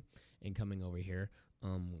recording thing and coming over here.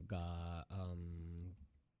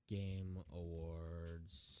 Game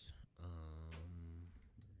Awards.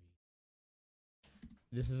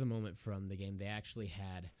 This is a moment from the game. They actually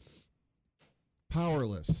had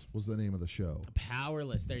Powerless was the name of the show.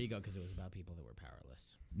 Powerless. There you go, because it was about people that were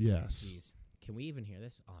powerless. Yes. Jeez. Can we even hear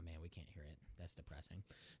this? Oh, man, we can't hear it. That's depressing.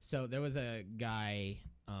 So there was a guy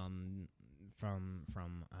from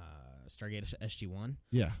Stargate SG-1.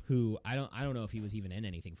 Yeah. Who I don't know if he was even in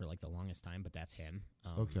anything for like the longest time, but that's him.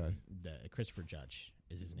 Okay. The Christopher Judge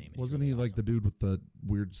is his name. Wasn't he like the dude with the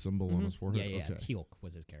weird symbol on his forehead? Yeah. Okay. Teal'c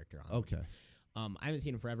was his character on. Okay. I haven't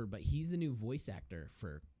seen him forever, but he's the new voice actor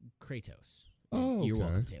for Kratos. Oh, okay. You're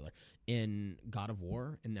welcome, Taylor. In God of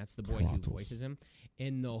War, and that's the boy who voices him.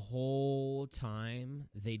 And the whole time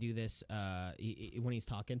they do this, when he's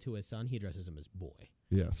talking to his son, he addresses him as boy.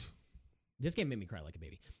 Yes. This game made me cry like a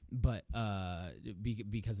baby, but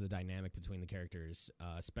because of the dynamic between the characters,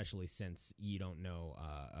 especially since you don't know,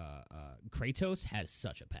 Kratos has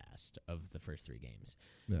such a past of the first 3 games.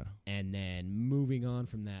 Yeah. And then moving on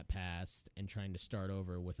from that past and trying to start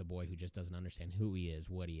over with a boy who just doesn't understand who he is,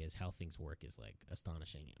 what he is, how things work is like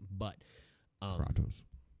astonishing. But Kratos.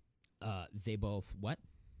 They both what?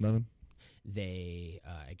 Nothing. They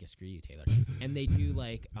I guess screw you, Taylor. And they do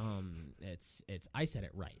like it's I said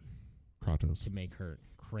it right. Kratos. To make her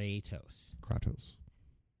Kratos.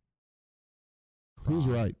 Who's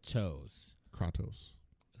right? Kratos.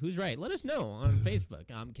 Who's right? Let us know on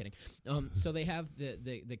Facebook. I'm kidding. So they have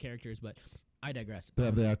the characters, but I digress. They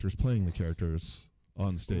have the actors playing the characters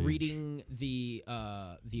on stage. Reading the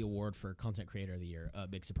award for Content Creator of the Year.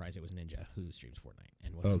 Big surprise, it was Ninja, who streams Fortnite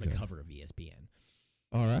and was on the cover of ESPN.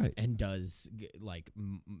 All right. And does like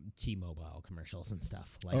T-Mobile commercials and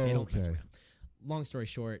stuff. Like they don't mess around. Long story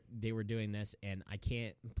short, they were doing this, and I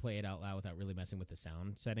can't play it out loud without really messing with the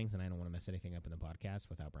sound settings, and I don't want to mess anything up in the podcast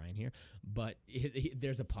without Brian here. But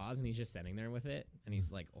there's a pause, and he's just sitting there with it, and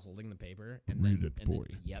he's like holding the paper. And read it, boy.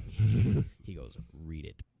 Yep. He goes, read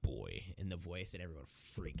it, boy, in the voice, and everyone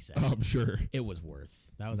freaks out. I'm sure. It was worth.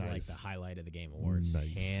 That was like the highlight of the Game Awards,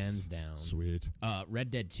 hands down. Sweet. Red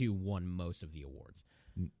Dead 2 won most of the awards.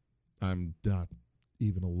 I'm not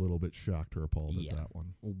even a little bit shocked or appalled at that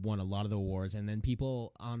one. Won a lot of the awards, and then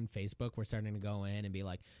people on Facebook were starting to go in and be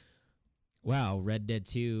like, wow, Red Dead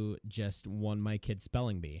 2 just won my kid's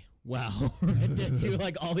spelling bee. Wow, Red Dead 2,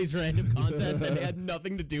 like all these random contests that had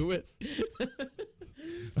nothing to do with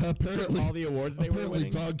apparently all the awards they were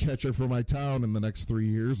winning. Dog catcher for my town in the next 3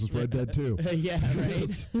 years is Red Dead 2. Yeah,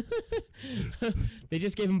 right. They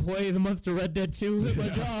just gave Employee of the Month to Red Dead 2 at my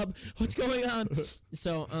job. What's going on?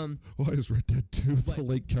 So, why is Red Dead 2 the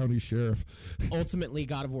Lake County Sheriff? Ultimately,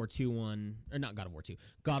 God of War 2 won, or not God of War 2,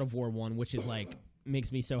 God of War 1, which is like,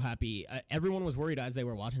 makes me so happy. Everyone was worried as they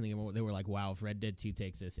were watching the game. They were like, wow, if Red Dead 2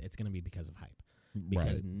 takes this, it's going to be because of hype.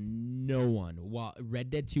 Because no one, Red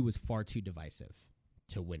Dead 2 was far too divisive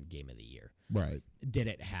to win Game of the Year. Right. Did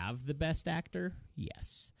it have the best actor?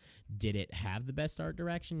 Yes. Did it have the best art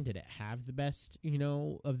direction? Did it have the best,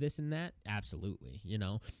 of this and that? Absolutely,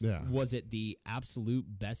 Yeah. Was it the absolute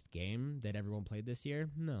best game that everyone played this year?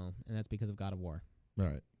 No, and that's because of God of War.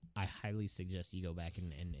 Right. I highly suggest you go back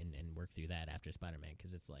and work through that after Spider-Man,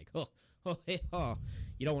 because it's like, you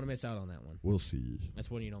don't want to miss out on that one. We'll see.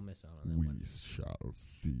 That's when you don't miss out on that one. We shall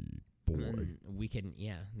see, boy. And we can,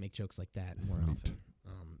 make jokes like that more often.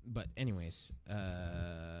 But anyways,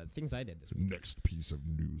 things I did this week. Next piece of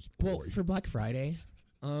news, boy. Well, for Black Friday,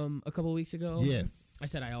 a couple of weeks ago, yes, I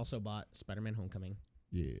said I also bought Spider-Man Homecoming.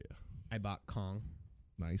 Yeah. I bought Kong.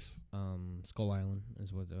 Nice. Skull Island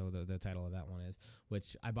is what the title of that one is,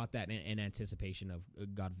 which I bought that in anticipation of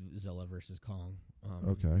Godzilla versus Kong.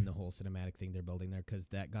 Okay. And the whole cinematic thing they're building there, because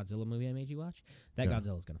that Godzilla movie I made you watch,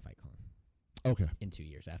 Godzilla's going to fight Kong. Okay. In 2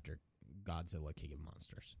 years after Godzilla King of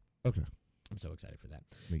Monsters. Okay. I'm so excited for that.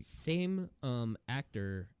 Neat. Same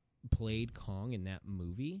actor played Kong in that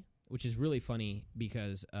movie, which is really funny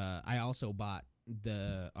because I also bought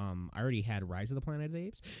I already had Rise of the Planet of the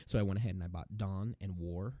Apes, so I went ahead and I bought Dawn and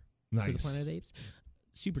War for the Planet of the Apes.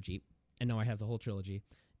 Super cheap, and now I have the whole trilogy,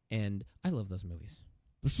 and I love those movies.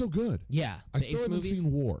 They're so good. Yeah. I still haven't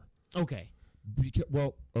seen War. Okay.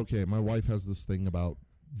 My wife has this thing about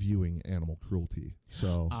viewing animal cruelty,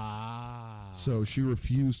 so she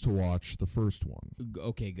refused to watch the first one.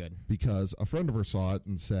 Okay, good. Because a friend of her saw it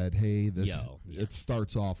and said, "Hey, it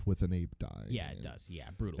starts off with an ape dying." Yeah, it does.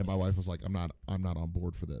 Yeah, brutal. And my wife was like, "I'm not on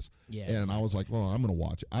board for this." Yeah, and I was like, "Well, I'm gonna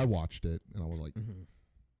watch it." I watched it, and I was like,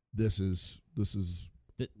 "This is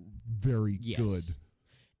very good."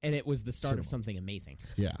 And it was the start of something amazing.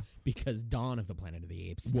 Yeah. Because Dawn of the Planet of the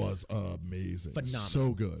Apes was amazing. Phenomenal.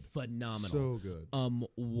 So good. Phenomenal. So good.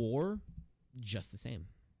 War, just the same.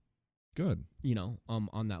 Good.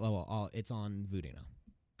 On that level, it's on Vudu now.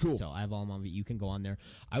 Cool. So I have all on. You can go on there.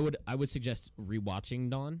 I would suggest rewatching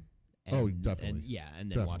Dawn. Definitely.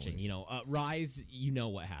 And then watching. Rise.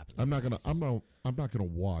 What happens. I'm not gonna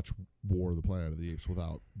watch War of the Planet of the Apes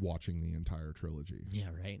without watching the entire trilogy. Yeah,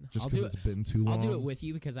 right. Just because it's been too long. I'll do it with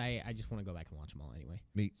you because I just want to go back and watch them all anyway.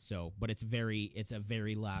 Neat. So, but it's a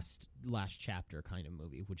very last chapter kind of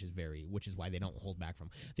movie, which is why they don't hold back from.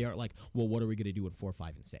 They are like, well, what are we gonna do in 4,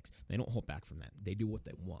 5, and 6? They don't hold back from that. They do what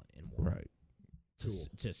they want in War. Right.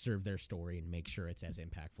 To serve their story and make sure it's as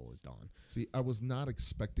impactful as Dawn. See, I was not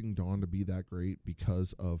expecting Dawn to be that great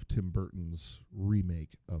because of Tim Burton's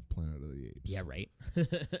remake of Planet of the Apes. Yeah, right.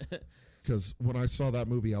 Because when I saw that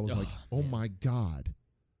movie, I was like, oh my God,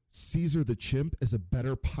 Caesar the Chimp is a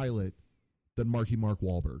better pilot than Mark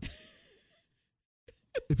Wahlberg.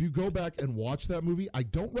 If you go back and watch that movie, I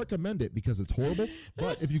don't recommend it because it's horrible,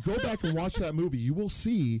 but if you go back and watch that movie, you will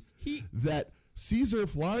see that Caesar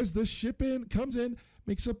flies the ship in, comes in,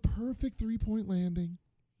 makes a perfect 3-point landing,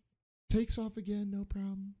 takes off again, no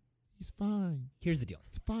problem. He's fine. Here's the deal.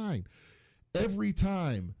 It's fine. Every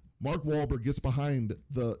time Mark Wahlberg gets behind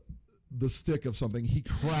the stick of something, he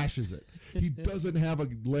crashes it. He doesn't have a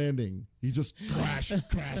landing. He just crash.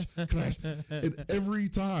 And every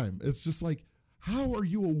time, it's just like, how are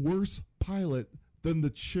you a worse pilot than the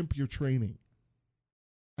chimp you're training?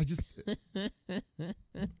 I just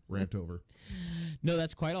rant over. No,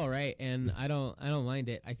 that's quite all right, and I don't mind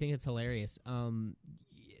it. I think it's hilarious.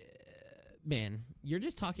 Man, you're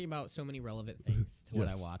just talking about so many relevant things to what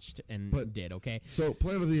I watched and did. Okay, so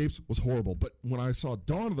Planet of the Apes was horrible, but when I saw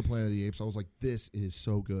Dawn of the Planet of the Apes, I was like, "This is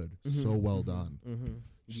so good, so well done,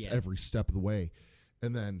 just every step of the way."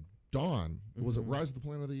 And then Dawn, was it Rise of the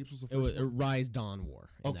Planet of the Apes was the first one? Rise, Dawn, War.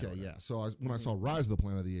 Okay, yeah. So when I saw Rise of the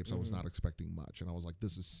Planet of the Apes, I was not expecting much, and I was like,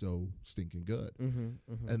 this is so stinking good.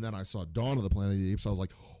 And then I saw Dawn of the Planet of the Apes, I was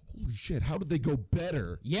like, holy shit, how did they go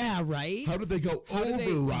better? Yeah, right? How did they go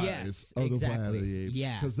over Rise of the Planet of the Apes?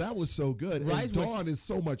 Yeah. Because that was so good. And Dawn is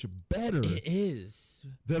so much better it is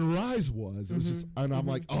than Rise was. It was just, and I'm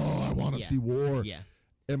like, oh, I want to see War. Yeah.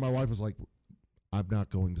 And my wife was like, I'm not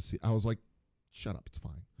going to see. I was like, shut up, it's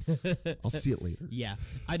fine. I'll see it later. Yeah,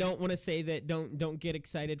 I don't want to say that. Don't get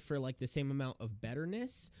excited for like the same amount of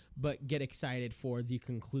betterness, but get excited for the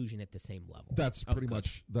conclusion at the same level. That's pretty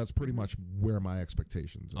much where my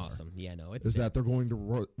expectations are. Awesome. Yeah, no, is that they're going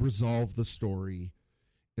to resolve the story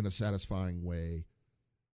in a satisfying way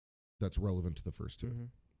that's relevant to the first two. Mm-hmm.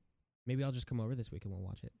 Maybe I'll just come over this week and we'll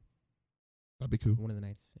watch it. That'd be cool. One of the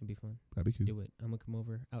nights. It'd be fun. That'd be cool. Do it. I'm going to come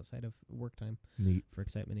over outside of work time. Neat. For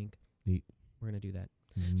Excitement Inc. Neat. We're going to do that.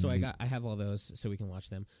 So I have all those so we can watch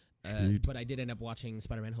them. But I did end up watching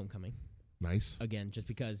Spider-Man Homecoming. Nice. Again, just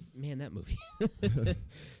because, man, that movie.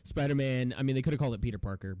 Spider-Man, I mean, they could have called it Peter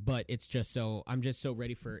Parker, but it's just so, I'm just so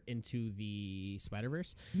ready for Into the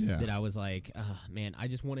Spider-Verse that I was like, man, I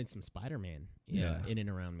just wanted some Spider-Man in and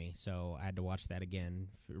around me. So I had to watch that again,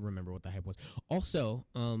 remember what the hype was. Also,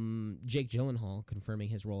 Jake Gyllenhaal confirming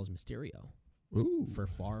his role as Mysterio. Ooh. For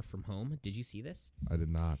Far From Home. Did you see this? I did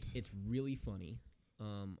not. It's really funny.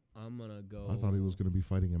 I'm going to go. I thought he was going to be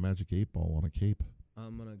fighting a magic 8-ball on a cape.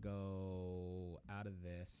 I'm going to go out of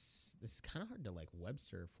this. This is kind of hard to like web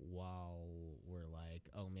surf while we're like,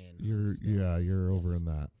 oh man. You're over in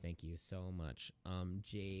that. Thank you so much.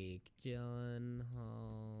 Jake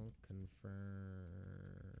Gyllenhaal confirms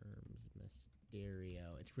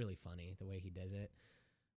Mysterio. It's really funny the way he does it.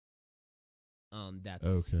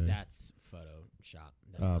 That's Photoshop.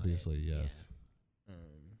 That's obviously, yes. Yeah.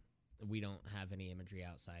 We don't have any imagery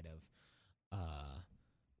outside of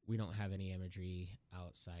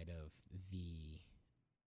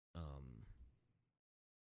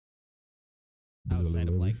outside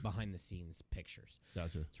of like behind the scenes pictures.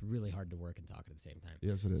 Gotcha. It's really hard to work and talk at the same time.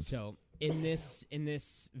 Yes, it is. So in this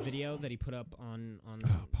video that he put up on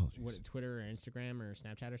Twitter or Instagram or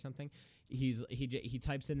Snapchat or something, he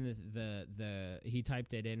types in he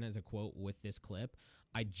typed it in as a quote with this clip.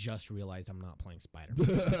 I just realized I'm not playing Spider-Man.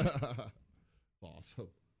 Awesome.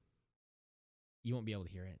 You won't be able to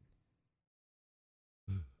hear it.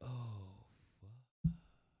 Oh, fuck.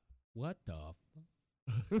 What the fuck?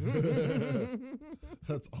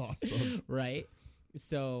 That's awesome. Right?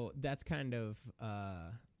 So that's kind of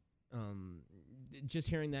just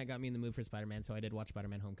hearing that got me in the mood for Spider-Man. So I did watch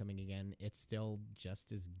Spider-Man Homecoming again. It's still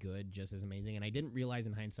just as good, just as amazing. And I didn't realize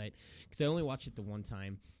in hindsight, because I only watched it the one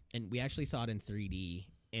time, and we actually saw it in 3D,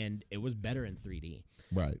 and it was better in 3D.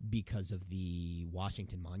 Right. Because of the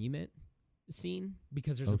Washington Monument scene,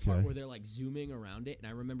 because there's a part where they're like zooming around it, and I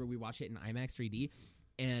remember we watched it in IMAX 3D,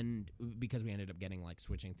 and because we ended up getting like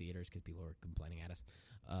switching theaters because people were complaining at us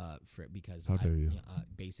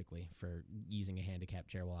basically for using a handicap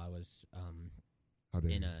chair while I was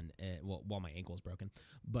while my ankle was broken.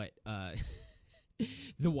 But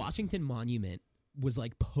the Washington Monument was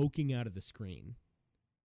like poking out of the screen.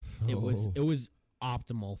 It was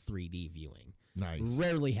optimal 3D viewing. Nice.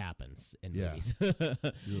 Rarely happens in movies.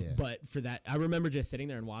 But for that, I remember just sitting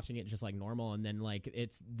there and watching it just like normal, and then like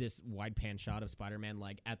it's this wide pan shot of Spider-Man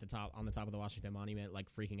like on the top of the Washington Monument, like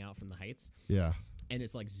freaking out from the heights. Yeah. And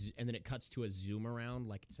it's like, and then it cuts to a zoom around,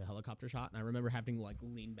 like it's a helicopter shot, and I remember having to like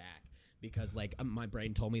lean back because like my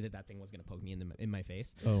brain told me that thing was gonna poke me in my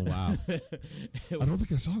face. Oh wow! I don't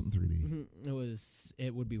think I saw it in 3D.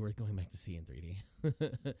 It would be worth going back to see in 3D.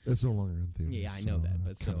 It's no longer in theaters. Yeah, I know that,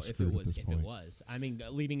 but still, if it was, I mean,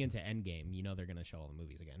 leading into Endgame, you know they're gonna show all the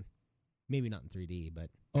movies again. Maybe not in 3D,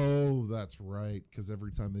 but oh, that's right. Because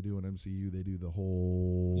every time they do an MCU, they do the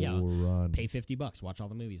whole run. Pay $50, watch all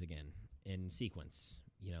the movies again in sequence.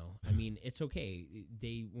 You know, I mean, it's okay.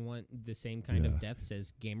 They want the same kind of deaths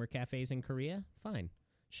as gamer cafes in Korea. Fine,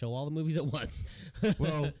 show all the movies at once.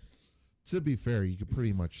 Well, to be fair, you could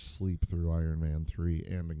pretty much sleep through Iron Man 3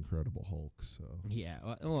 and Incredible Hulk. So yeah,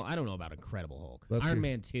 well, I don't know about Incredible Hulk. Iron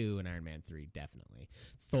Man 2 and Iron Man 3 definitely.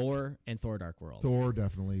 Thor and Thor: Dark World. Thor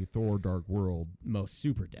definitely. Thor: Dark World. Most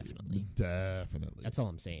super definitely. Definitely. That's all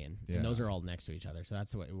I'm saying. Yeah. And those are all next to each other, so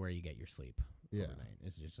that's where you get your sleep. Yeah, overnight.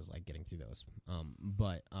 It's just like getting through those.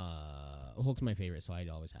 But Hulk's my favorite, so I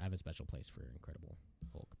always have a special place for Incredible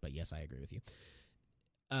Hulk. But yes, I agree with you.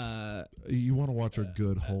 You want to watch a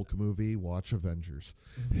good Hulk movie? Watch Avengers.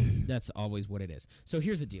 That's always what it is. So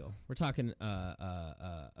here's the deal: we're talking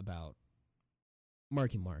about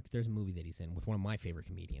Marky Mark. There's a movie that he's in with one of my favorite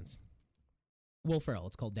comedians, Will Ferrell.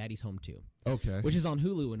 It's called Daddy's Home 2. Okay. Which is on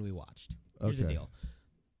Hulu, and we watched. Here's the deal: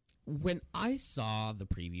 when I saw the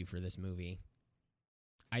preview for this movie,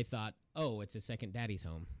 I thought, oh, it's a second Daddy's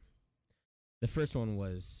Home. The first one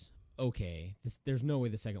was okay. There's no way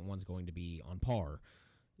the second one's going to be on par,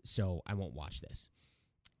 so I won't watch this.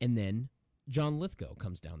 And then John Lithgow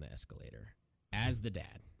comes down the escalator as the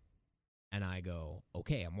dad, and I go,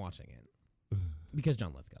 okay, I'm watching it because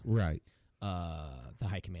John Lithgow. Right. the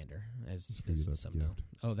High Commander, as some know.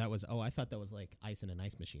 Oh, that was. Oh, I thought that was like ice in an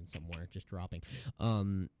ice machine somewhere, just dropping.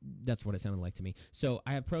 That's what it sounded like to me. So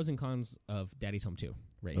I have pros and cons of Daddy's Home 2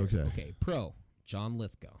 right here. Okay. Pro, John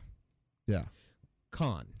Lithgow. Yeah.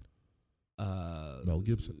 Con. Mel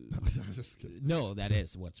Gibson. Just kidding. No, that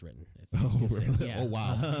is what's written. It's Really? Yeah. Oh,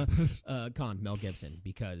 wow. Con, Mel Gibson,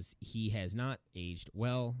 because he has not aged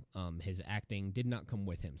well. His acting did not come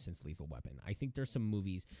with him since Lethal Weapon. I think there's some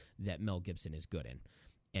movies that Mel Gibson is good in,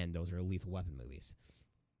 and those are Lethal Weapon movies.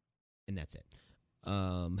 And that's it.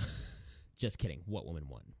 Just kidding. What Woman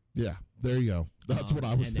Won. Yeah, there you go. That's what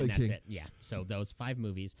I was thinking. That's it. Yeah. So those 5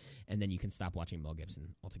 movies, and then you can stop watching Mel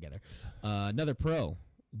Gibson altogether. Another pro,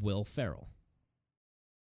 Will Ferrell.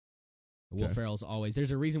 Will Ferrell's always...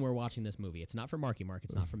 There's a reason we're watching this movie. It's not for Marky Mark.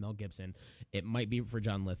 It's not for Mel Gibson. It might be for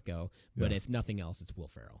John Lithgow, but if nothing else, it's Will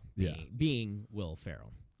Ferrell. Being Will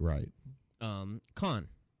Ferrell. Right. Con.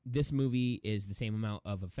 This movie is the same amount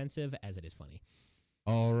of offensive as it is funny.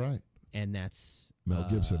 All right. And that's... Mel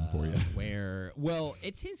Gibson for you. Well,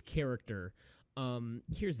 it's his character.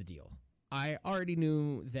 Here's the deal. I already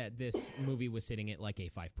knew that this movie was sitting at like a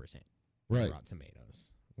 5% right. Rotten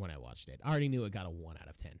Tomatoes when I watched it. I already knew it got a 1 out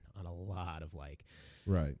of 10 on a lot of like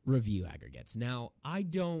review aggregates. Now, I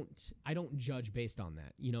don't judge based on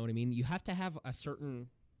that. You know what I mean? You have to have a certain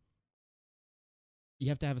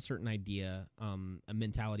idea, a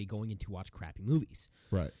mentality going into watch crappy movies.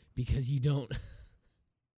 Right. Because you don't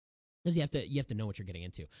because you have to know what you're getting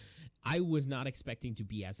into. I was not expecting to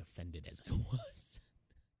be as offended as I was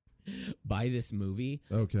by this movie.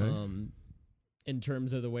 Okay. In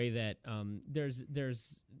terms of the way that there's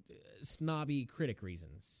snobby critic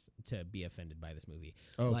reasons to be offended by this movie.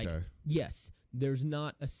 Okay. Like, yes, there's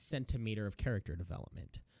not a centimeter of character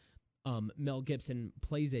development. Mel Gibson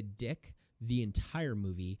plays a dick the entire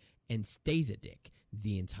movie and stays a dick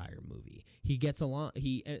the entire movie. He gets along.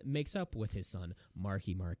 He makes up with his son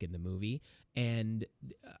Marky Mark in the movie, and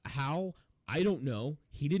how, I don't know.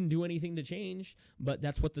 He didn't do anything to change, but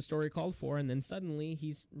that's what the story called for. And then suddenly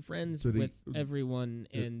he's friends with everyone,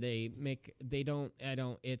 and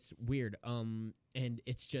it's weird. And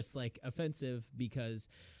it's just like offensive because,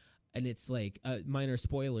 and it's like minor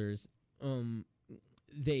spoilers. One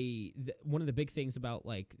of the big things about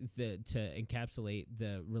like to encapsulate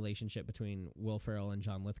the relationship between Will Ferrell and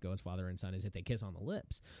John Lithgow as father and son is that they kiss on the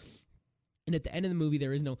lips. And at the end of the movie,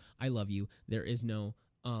 there is no "I love you." There is no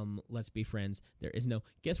let's be friends. There is no,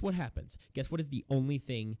 guess what happens? Guess what is the only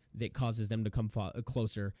thing that causes them to come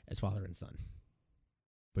closer as father and son?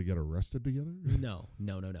 They get arrested together? No.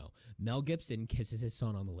 Mel Gibson kisses his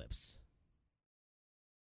son on the lips.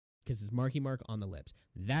 Kisses Marky Mark on the lips.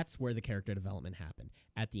 That's where the character development happened.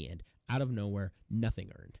 At the end, out of nowhere,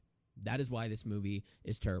 nothing earned. That is why this movie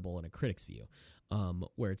is terrible in a critic's view.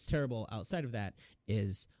 Where it's terrible outside of that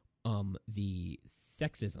is the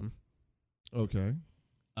sexism. Okay.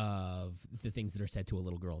 Of the things that are said to a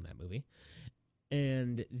little girl in that movie,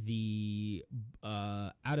 and the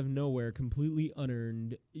out of nowhere, completely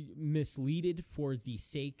unearned, misleaded for the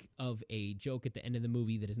sake of a joke at the end of the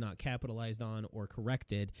movie that is not capitalized on or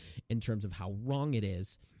corrected in terms of how wrong it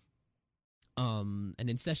is, an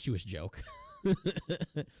incestuous joke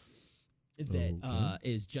that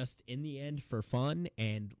is just in the end for fun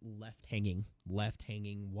and left hanging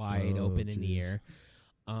wide open in the air.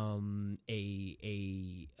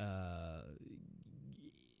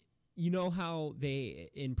 You know how they,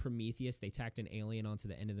 in Prometheus, they tacked an alien onto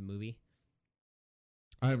the end of the movie?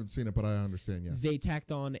 I haven't seen it, but I understand, yes. They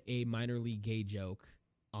tacked on a minorly gay joke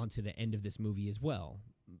onto the end of this movie as well,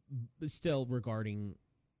 still regarding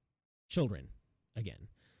children, again.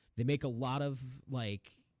 They make a lot of, like,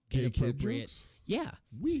 gay inappropriate... kid jokes? Yeah.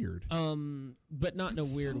 Weird. But not in a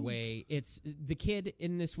weird way. It's the kid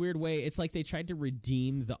in this weird way. It's like they tried to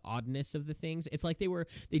redeem the oddness of the things. It's like they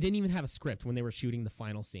didn't even have a script when they were shooting the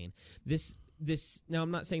final scene. Now,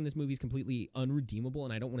 I'm not saying this movie is completely unredeemable,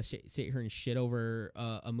 and I don't want to sit here and shit over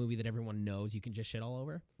a movie that everyone knows you can just shit all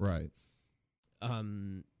over. Right.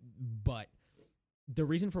 But the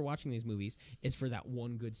reason for watching these movies is for that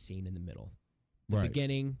one good scene in the middle. The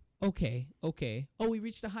beginning... Okay. Oh, we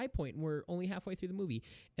reached a high point and we're only halfway through the movie.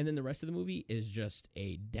 And then the rest of the movie is just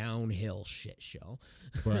a downhill shit show.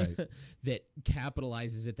 Right. That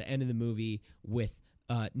capitalizes at the end of the movie with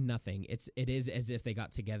nothing. It is as if they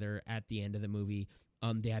got together at the end of the movie.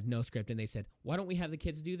 They had no script and they said, why don't we have the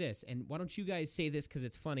kids do this? And why don't you guys say this because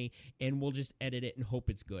it's funny and we'll just edit it and hope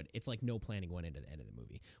it's good. It's like no planning went into the end of the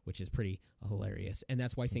movie, which is pretty hilarious. And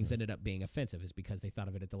that's why things ended up being offensive, is because they thought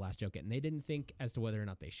of it at the last joke and they didn't think as to whether or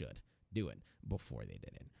not they should do it before they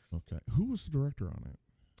did it. Okay. Who was the director on it?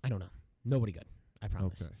 I don't know. Nobody good, I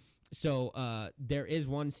promise. Okay. There is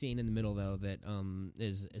one scene in the middle though that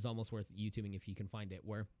is almost worth YouTubing if you can find it,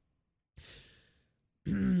 where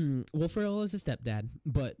Will Ferrell is a stepdad,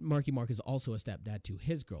 but Marky Mark is also a stepdad to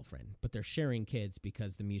his girlfriend, but they're sharing kids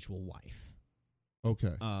because the mutual wife.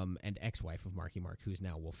 Okay. And ex-wife of Marky Mark, who's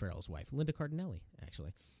now Will Ferrell's wife, Linda Cardinelli,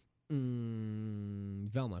 actually.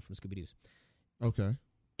 Velma from Scooby-Doo's. Okay.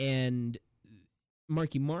 And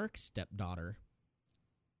Marky Mark's stepdaughter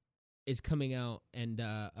is coming out, and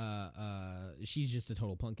she's just a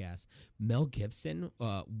total punk ass. Mel Gibson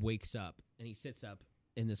wakes up, and he sits up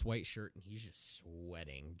in this white shirt, and he's just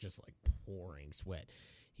sweating, just like pouring sweat.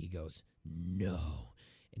 He goes, "No,"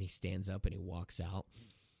 and he stands up and he walks out,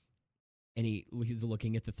 and he's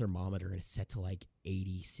looking at the thermometer, and it's set to like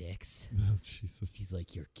 86. Oh, Jesus. He's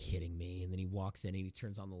like, "You're kidding me." And then he walks in and he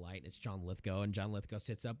turns on the light, and it's John Lithgow, and John Lithgow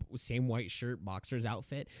sits up with same white shirt, boxer's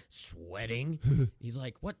outfit, sweating. He's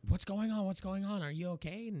like, what's going on? What's going on? Are you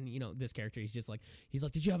okay? And this character, he's like,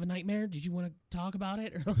 "Did you have a nightmare? Did you want to talk about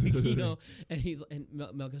it?" Or like, and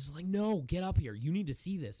Mel Gibson's like, "No, get up here. You need to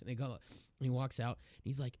see this." And he walks out, and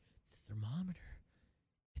he's like, "The thermometer,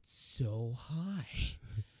 it's so high."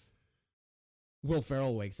 Will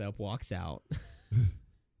Ferrell wakes up, walks out,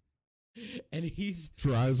 and he's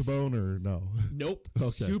dry as a bone, or no? Nope.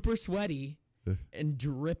 Okay. Super sweaty and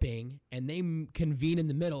dripping, and they convene in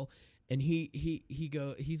the middle, and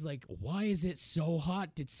he's like, "Why is it so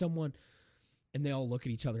hot? Did someone?" And they all look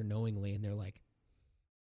at each other knowingly, and they're like,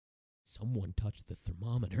 "Someone touched the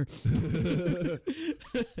thermometer."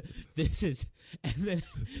 And then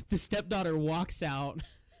the stepdaughter walks out.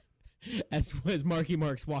 As Marky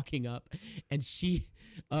Mark's walking up, and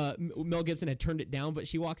Mel Gibson had turned it down, but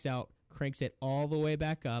she walks out, cranks it all the way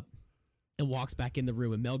back up, and walks back in the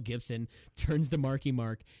room. And Mel Gibson turns to Marky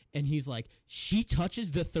Mark, and he's like, "She touches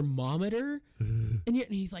the thermometer?" And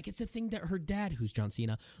he's like, "It's a thing that her dad, who's John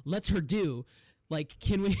Cena, lets her do. Like,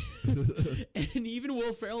 can we?" And even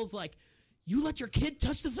Will Ferrell's like, "You let your kid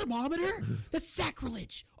touch the thermometer? That's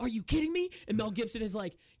sacrilege. Are you kidding me?" And Mel Gibson is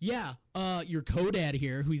like, "Yeah, your co-dad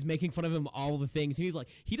here, who's making fun of him all the things." And he's like,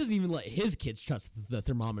 he doesn't even let his kids touch the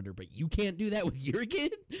thermometer, but you can't do that with your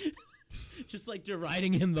kid? Just like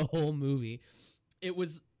deriding him the whole movie.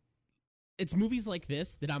 It's movies like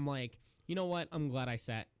this that I'm like, you know what? I'm glad I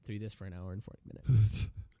sat through this for an hour and 40 minutes.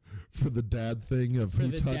 For the dad thing of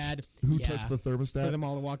who touched the thermostat? For them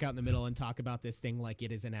all to walk out in the middle and talk about this thing like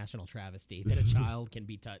it is a national travesty, that a child can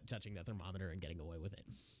be touching the thermometer and getting away with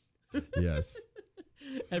it. Yes.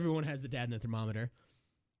 Everyone has the dad and the thermometer.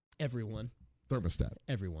 Everyone. Thermostat.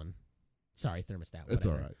 Everyone. Sorry, thermostat. Whatever. It's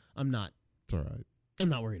all right. It's all right. I'm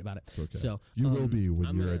not worried about it. It's okay. So you will be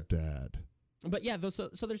when you're a dad. But yeah, so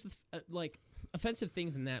there's like offensive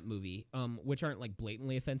things in that movie, which aren't like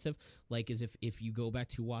blatantly offensive. Like, as if you go back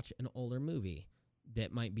to watch an older movie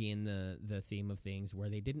that might be in the theme of things where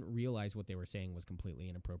they didn't realize what they were saying was completely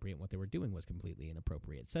inappropriate and what they were doing was completely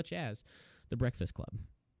inappropriate, such as The Breakfast Club.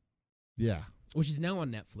 Yeah. Which is now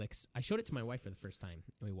on Netflix. I showed it to my wife for the first time,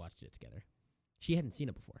 and we watched it together. She hadn't seen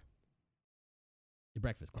it before. The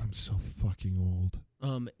Breakfast Club. I'm so fucking old.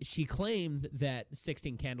 She claimed that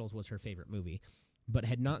 16 Candles was her favorite movie, but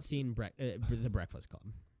had not seen The Breakfast Club.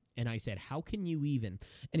 And I said, how can you even?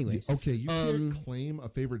 Anyways. Okay, you can't claim a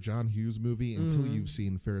favorite John Hughes movie until you've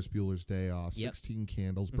seen Ferris Bueller's Day Off, 16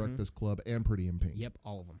 Candles, Breakfast Club, and Pretty in Pink. Yep,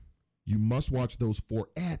 all of them. You must watch those four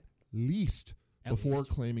at least before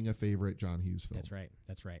claiming a favorite John Hughes film.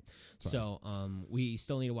 That's right. So we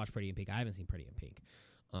still need to watch Pretty in Pink. I haven't seen Pretty in Pink.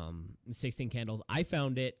 16 Candles, I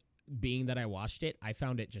found it, being that I watched it, I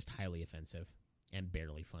found it just highly offensive and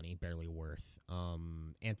barely funny, barely worth.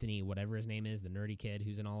 Anthony, whatever his name is, the nerdy kid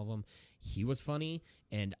who's in all of them, he was funny,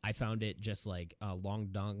 and I found it just like long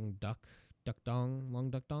duck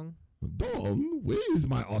dong. Dong, where's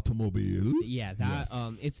my automobile? Yeah, that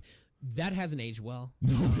that hasn't aged well.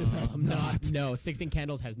 No, it has not. No, 16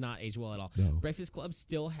 Candles has not aged well at all. No. Breakfast Club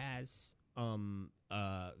still has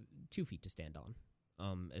 2 feet to stand on.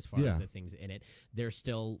 As far as the things in it, there's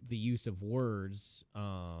still the use of words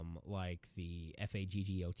like the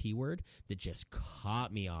FAGGOT word that just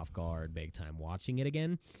caught me off guard big time watching it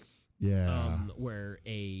again. Yeah, where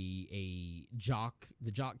the jock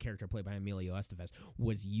character played by Emilio Estevez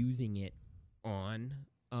was using it on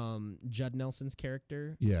Judd Nelson's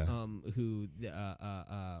character. Yeah. Who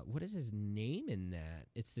what is his name in that?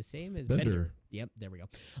 It's the same as Bender. Yep, there we go.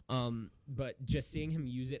 But just seeing him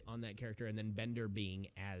use it on that character, and then Bender being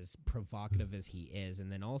as provocative as he is, and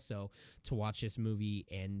then also to watch this movie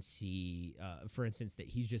and see, for instance, that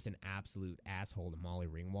he's just an absolute asshole to Molly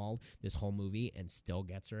Ringwald this whole movie and still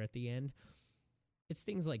gets her at the end. It's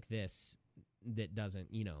things like this that doesn't,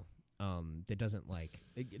 that doesn't like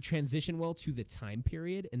transition well to the time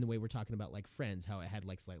period in the way we're talking about like Friends, how it had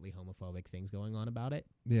like slightly homophobic things going on about it.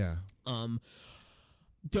 Yeah.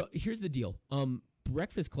 Here's the deal.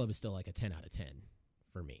 Breakfast Club is still like a 10 out of 10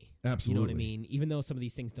 for me. Absolutely. You know what I mean? Even though some of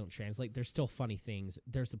these things don't translate, there's still funny things.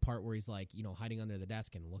 There's the part where he's like, you know, hiding under the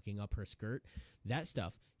desk and looking up her skirt. That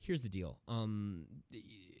stuff. Here's the deal.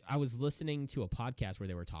 I was listening to a podcast where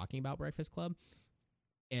they were talking about Breakfast Club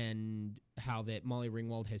and how that Molly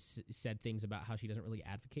Ringwald has said things about how she doesn't really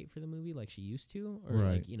advocate for the movie like she used to, or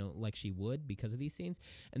right. like, you know, like she would because of these scenes.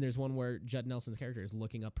 And there's one where Judd Nelson's character is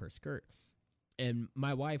looking up her skirt. And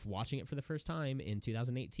my wife, watching it for the first time in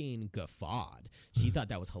 2018, guffawed. She thought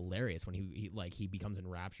that was hilarious when he becomes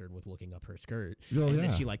enraptured with looking up her skirt. Oh, and yeah.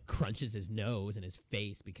 then she like crunches his nose and his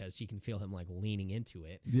face because she can feel him like leaning into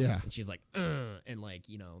it. Yeah. And she's like, and like,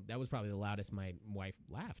 you know, that was probably the loudest my wife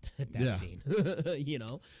laughed at that scene. You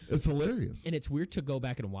know? It's hilarious. And it's weird to go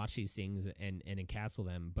back and watch these things and encapsulate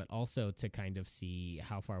them, but also to kind of see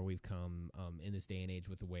how far we've come in this day and age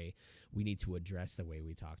with the way we need to address the way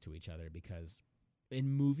we talk to each other, because in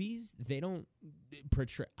movies, they don't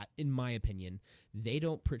portray, in my opinion, they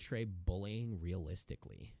don't portray bullying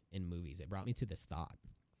realistically in movies. It brought me to this thought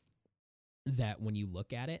that when you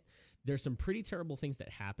look at it, there's some pretty terrible things that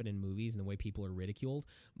happen in movies and the way people are ridiculed,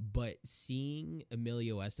 but seeing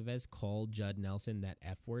Emilio Estevez call Judd Nelson that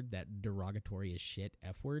F word, that derogatory as shit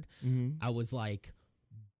F word, I was like,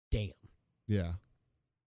 damn. Yeah.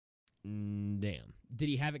 Damn. Did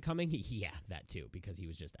he have it coming? Yeah, that too, because he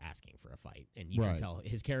was just asking for a fight. And you right. can tell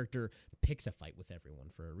his character picks a fight with everyone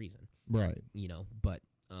for a reason. Right. You know, but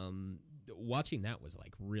watching that was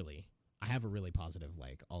like really, I have a really positive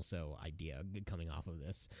like also idea coming off of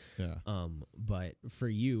this. Yeah. But for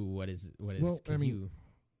you, what is well, I mean,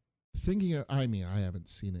 I haven't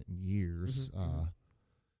seen it in years,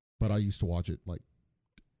 but I used to watch it like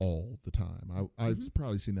all the time. I've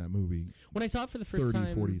probably seen that movie when I saw it for the first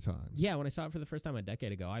 30, 40 times. Yeah, when I saw it for the first time a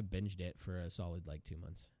decade ago, I binged it for a solid like 2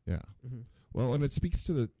 months. Yeah. Well, and it speaks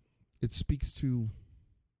to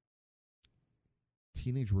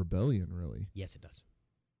teenage rebellion, really. Yes, it does.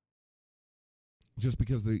 Just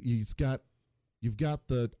because you've got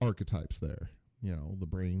the archetypes there. You know, the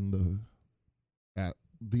brain,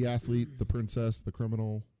 the athlete, the princess, the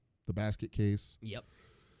criminal, the basket case. Yep.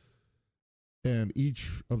 And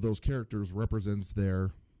each of those characters represents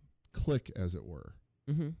their clique, as it were.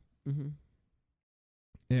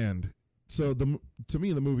 And so, to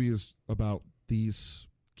me, the movie is about these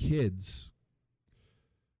kids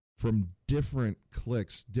from different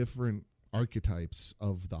cliques, different archetypes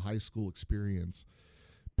of the high school experience,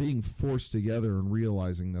 being forced together and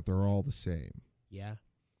realizing that they're all the same. Yeah.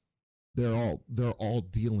 They're all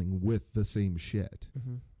dealing with the same shit,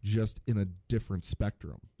 just in a different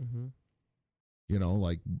spectrum. You know,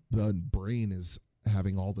 like the brain is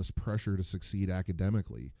having all this pressure to succeed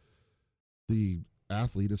academically. The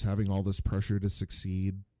athlete is having all this pressure to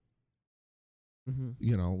succeed,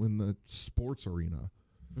 you know, in the sports arena.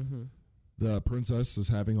 The princess is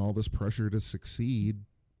having all this pressure to succeed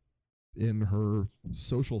in her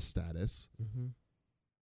social status.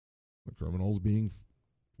 The criminal is being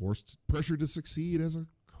pressured to succeed as a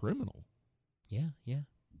criminal. Yeah, yeah.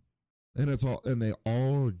 And they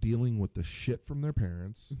all are dealing with the shit from their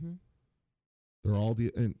parents. They're all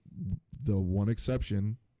and the one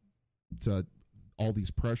exception to all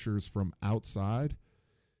these pressures from outside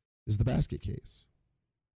is the basket case.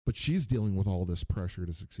 But she's dealing with all this pressure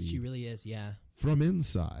to succeed. She really is, yeah. From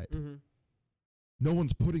inside. No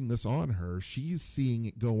one's putting this on her. She's seeing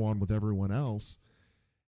it go on with everyone else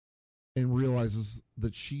and realizes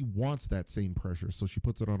that she wants that same pressure, so she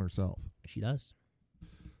puts it on herself. She does.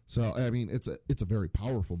 So, I mean, it's a very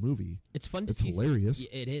powerful movie. It's fun to see. It's hilarious.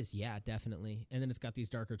 It is, yeah, definitely. And then it's got these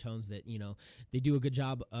darker tones that, you know, they do a good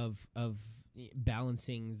job of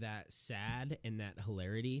balancing that sad and that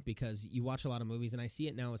hilarity, because you watch a lot of movies, and I see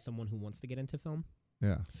it now as someone who wants to get into film.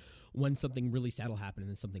 Yeah. When something really sad will happen and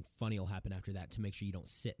then something funny will happen after that, to make sure you don't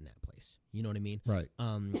sit in that place. You know what I mean? Right.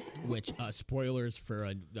 Which, spoilers for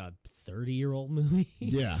a 30-year-old movie.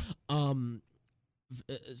 Yeah.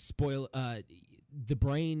 The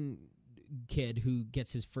brain kid who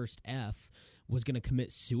gets his first F was going to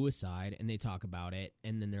commit suicide, and they talk about it,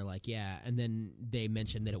 and then they're like, yeah, and then they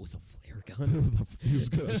mentioned that it was a flare gun. He was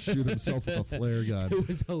going to shoot himself with a flare gun. It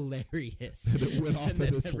was hilarious. And it went off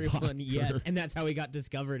in his locker. Yes, and that's how he got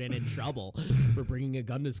discovered and in trouble for bringing a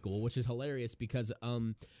gun to school, which is hilarious, because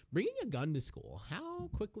bringing a gun to school, how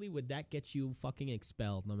quickly would that get you fucking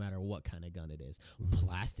expelled, no matter what kind of gun it is?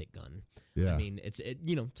 Plastic gun. Yeah. I mean,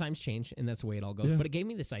 you know, times change, and that's the way it all goes. Yeah. But it gave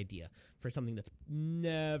me this idea for something that's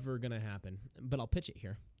never going to happen. But I'll pitch it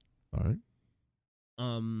here. All right.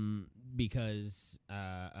 Because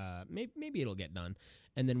maybe it'll get done,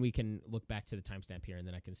 and then we can look back to the timestamp here, and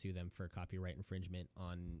then I can sue them for copyright infringement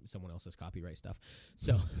on someone else's copyright stuff.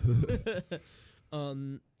 So,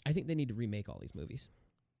 I think they need to remake all these movies.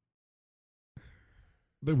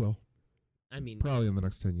 They will. I mean, probably in the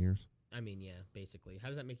next 10 years. I mean, yeah, basically. How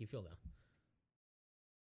does that make you feel, though?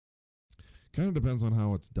 Kind of depends on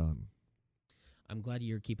how it's done. I'm glad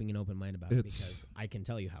you're keeping an open mind about it, because I can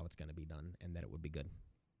tell you how it's going to be done and that it would be good.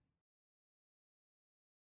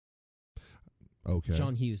 Okay.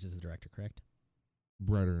 John Hughes is the director, correct?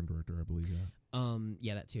 Writer and director, I believe, yeah.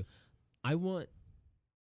 Yeah, that too. I want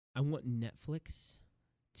Netflix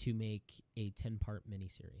to make a 10-part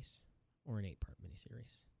miniseries or an 8-part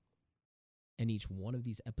miniseries. And each one of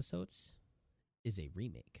these episodes is a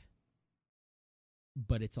remake.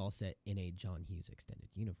 But it's all set in a John Hughes extended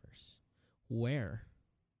universe, where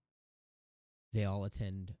they all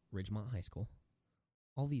attend Ridgemont High School.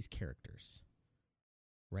 All these characters,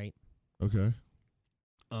 right? Okay.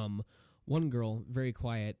 One girl, very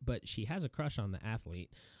quiet, but she has a crush on the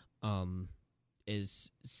athlete,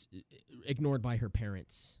 is ignored by her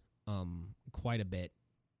parents quite a bit,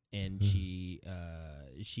 and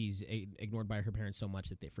she's ignored by her parents so much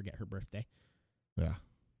that they forget her birthday. Yeah.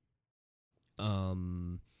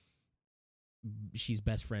 She's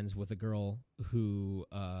best friends with a girl who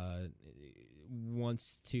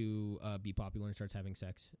wants to be popular and starts having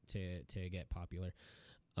sex to get popular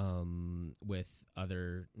with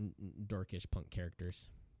other dorkish punk characters.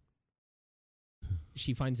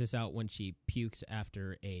 She finds this out when she pukes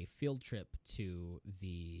after a field trip to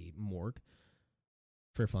the morgue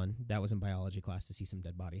for fun. That was in biology class to see some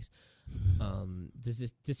dead bodies.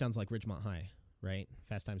 This sounds like Ridgemont High, right?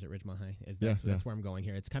 Fast Times at Ridgemont High. That's where I'm going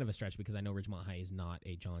here. It's kind of a stretch because I know Ridgemont High is not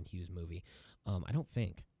a John Hughes movie. I don't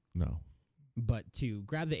think. No. But to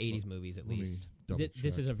grab the 80s movies at least,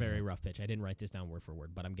 this is a very rough pitch. I didn't write this down word for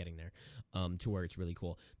word, but I'm getting there to where it's really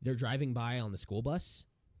cool. They're driving by on the school bus.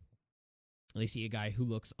 They see a guy who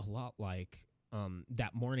looks a lot like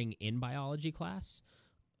that morning in biology class.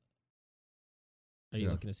 Are you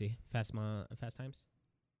looking to see Fast Times?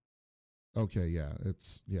 Okay, yeah.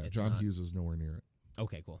 It's John Hughes is nowhere near it.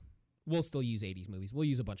 Okay, cool. We'll still use 80s movies. We'll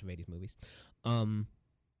use a bunch of 80s movies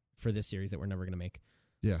for this series that we're never going to make.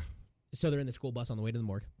 Yeah. So they're in the school bus on the way to the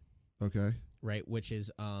morgue. Okay. Right, which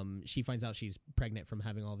is she finds out she's pregnant from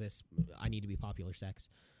having all this I need to be popular sex.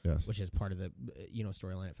 Yes. Which is part of the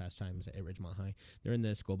storyline at Fast Times at Ridgemont High. They're in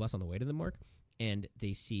the school bus on the way to the morgue, and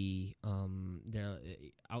they see they're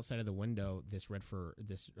outside of the window this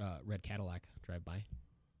red Cadillac drive by.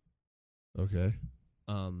 Okay.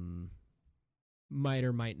 Might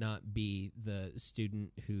or might not be the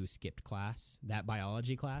student who skipped class, that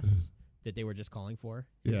biology class that they were just calling for.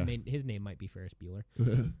 His name might be Ferris Bueller.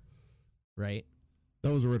 Right?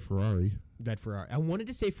 That was a red Ferrari. Red Ferrari. I wanted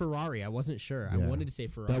to say Ferrari. I wasn't sure. Yeah. I wanted to say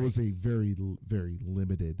Ferrari. That was a very, very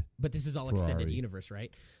limited. But this is all Ferrari. extended universe,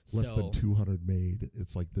 right? Less than 200 made.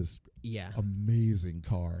 It's like this amazing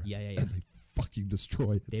car. Yeah. And they fucking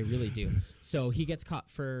destroy it. They really do. So he gets caught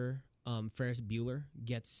for Ferris Bueller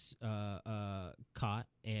gets caught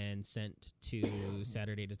and sent to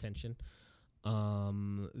Saturday detention.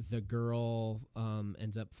 The girl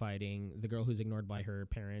ends up fighting. The girl who's ignored by her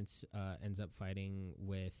parents ends up fighting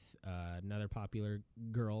with another popular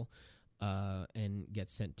girl and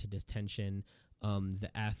gets sent to detention. The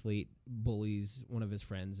athlete bullies one of his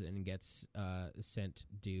friends and gets sent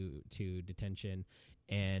to detention.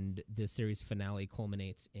 And the series finale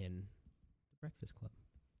culminates in The Breakfast Club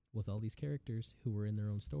with all these characters who were in their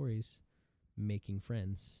own stories making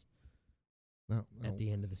friends at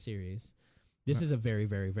the end of the series. This is a very,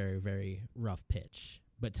 very, very, very rough pitch.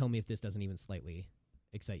 But tell me if this doesn't even slightly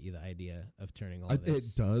excite you, the idea of turning all of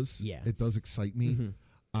this. It does. Yeah. It does excite me. Mm-hmm.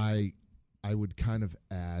 I would kind of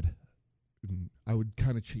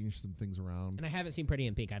change some things around. And I haven't seen Pretty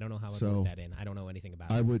in Pink. I don't know how I would work that in. I don't know anything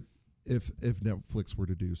about it. I would, if Netflix were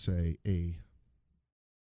to do, say, a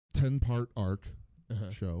 10-part arc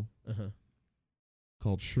show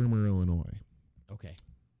called Shermer, Illinois. Okay.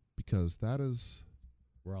 Because that is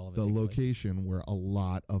where all of the location where a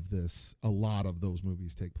lot of those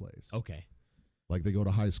movies take place. Okay. Like they go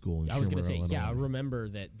to high school in Shermer, Illinois. I was going to say, I remember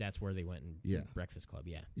that's where they went in Breakfast Club,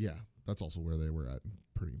 yeah. Yeah, that's also where they were at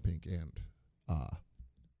Pretty in Pink and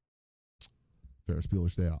Ferris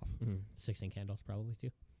Bueller's Day Off. 16 Candles probably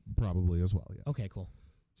too? Probably as well, yeah. Okay, cool.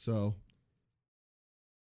 So,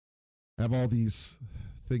 have all these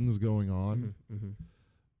things going on,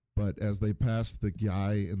 but as they pass the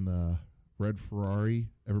guy in the red Ferrari,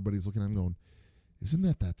 everybody's looking at him going, isn't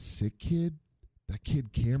that sick kid that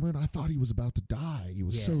kid Cameron, I thought he was about to die. He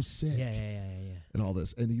was so sick. Yeah. And all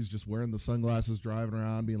this. And he's just wearing the sunglasses, driving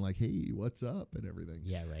around, being like, hey, what's up? And everything.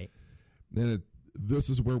 Yeah, right. Then this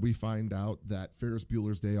is where we find out that Ferris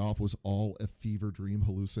Bueller's Day Off was all a fever dream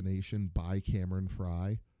hallucination by Cameron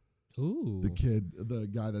Fry. Ooh. The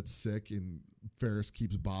guy that's sick, and Ferris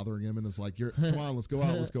keeps bothering him and is like, come on, let's go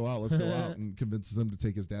out, and convinces him to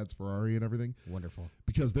take his dad's Ferrari and everything. Wonderful.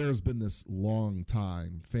 Because there's been this long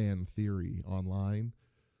time fan theory online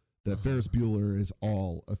that Ferris Bueller is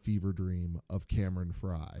all a fever dream of Cameron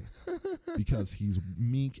Fry because he's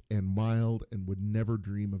meek and mild and would never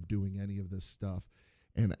dream of doing any of this stuff.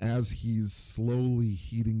 And as he's slowly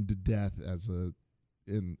heating to death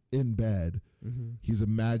in bed, he's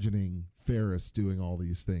imagining Ferris doing all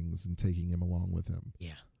these things and taking him along with him.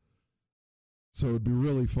 Yeah. So it'd be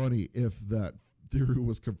really funny if that theory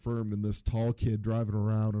was confirmed and this tall kid driving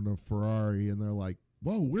around in a Ferrari, and they're like,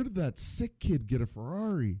 whoa, where did that sick kid get a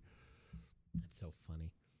Ferrari? That's so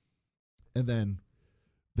funny. And then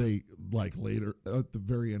they, like, later, at the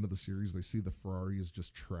very end of the series, they see the Ferrari is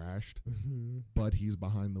just trashed, but he's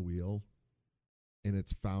behind the wheel. And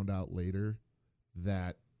it's found out later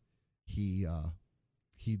that he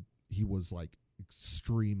was, like,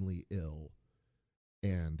 extremely ill,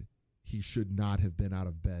 and he should not have been out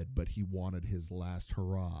of bed, but he wanted his last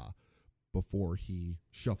hurrah before he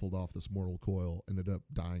shuffled off this mortal coil and ended up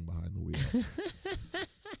dying behind the wheel.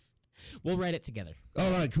 We'll write it together.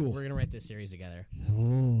 All right, cool. We're going to write this series together.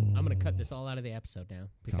 Oh. I'm going to cut this all out of the episode now.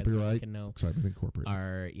 Because Copyright, we can know Excitement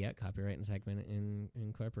Incorporated. Copyright and Segment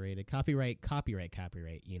Incorporated.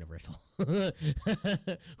 Copyright, Universal.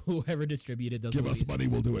 Whoever distributed those Give movies us money,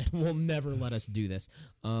 we'll do it. will never let us do this.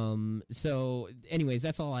 So, anyways,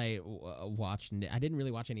 that's all I watched. I didn't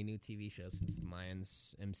really watch any new TV shows since the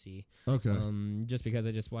Mayans MC. Okay. Just because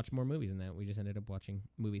I just watched more movies than that. We just ended up watching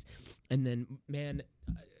movies. And then, man,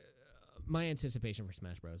 my anticipation for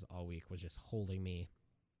Smash Bros. All week was just holding me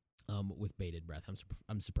with bated breath.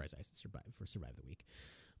 I'm surprised I survived the week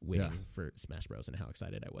waiting for Smash Bros. And how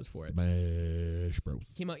excited I was for it. Smash Bros.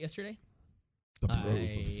 Came out yesterday. The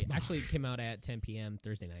Bros of Smash. Actually came out at 10 p.m.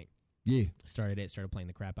 Thursday night. Yeah. Started playing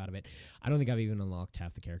the crap out of it. I don't think I've even unlocked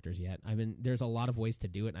half the characters yet. There's a lot of ways to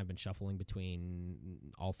do it, and I've been shuffling between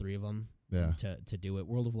all three of them to do it.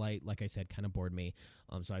 World of Light, like I said, kind of bored me,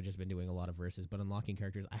 so I've just been doing a lot of verses. But unlocking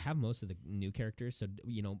characters, I have most of the new characters, so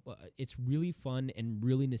it's really fun and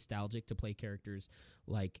really nostalgic to play characters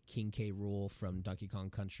like King K. Rool from Donkey Kong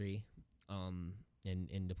Country, and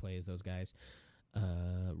to play as those guys.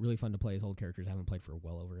 Really fun to play as old characters I haven't played for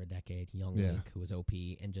well over a decade. Young Link, who was OP,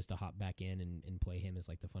 and just to hop back in and play him is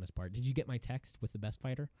like the funnest part. Did you get my text with the best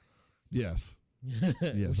fighter? Yes. Yes,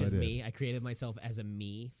 Which is I did. me. I created myself as a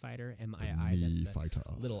Mii fighter, M-I-I. That's the fighter.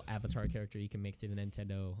 little avatar character you can make through the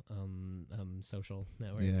Nintendo social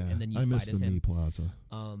network. Yeah, and then you I fight missed as the him. Mii Plaza.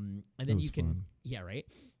 And then you can, fun. yeah, right.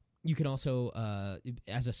 You can also,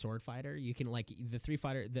 as a sword fighter, you can like the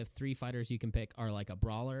three fighters you can pick are like a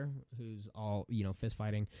brawler who's all fist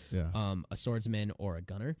fighting, a swordsman or a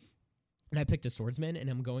gunner. And I picked a swordsman, and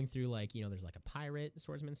I'm going through like there's like a pirate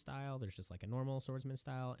swordsman style, there's just like a normal swordsman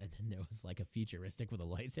style, and then there was like a futuristic with a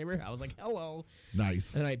lightsaber. I was like, hello,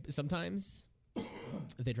 nice. And I sometimes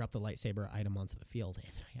they drop the lightsaber item onto the field,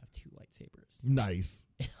 and I have two lightsabers. Nice.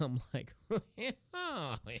 And I'm like, hope I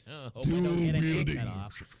don't get a hand cut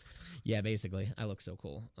off. Yeah, basically, I look so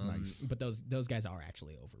cool. Nice. But those guys are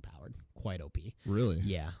actually overpowered, quite OP. Really?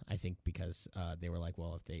 Yeah, I think because they were like,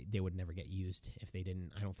 well, if they would never get used if they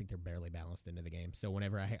didn't. I don't think they're barely balanced into the game. So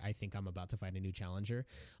whenever I think I'm about to fight a new challenger,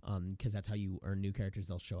 because that's how you earn new characters.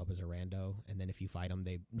 They'll show up as a rando, and then if you fight them,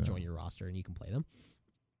 they join your roster and you can play them.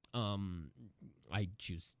 I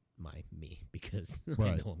choose me because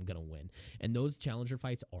I know I'm gonna win, and those challenger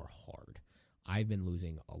fights are hard. I've been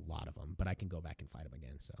losing a lot of them, but I can go back and fight them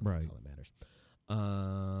again, so that's all that matters.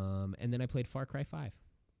 And then I played Far Cry 5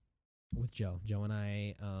 with Joe. Joe and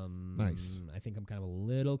I, nice. I think I'm kind of a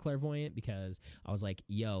little clairvoyant because I was like,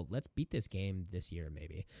 yo, let's beat this game this year,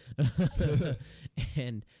 maybe.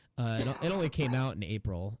 And it only came out in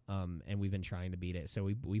April, and we've been trying to beat it. So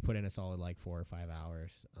we put in a solid like 4 or 5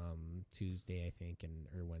 hours, Tuesday, I think,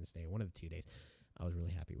 or Wednesday, one of the 2 days. I was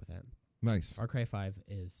really happy with that. Nice. Far Cry 5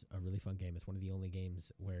 is a really fun game. It's one of the only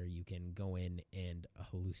games where you can go in and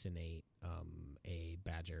hallucinate a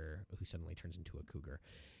badger who suddenly turns into a cougar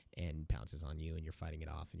and pounces on you, and you're fighting it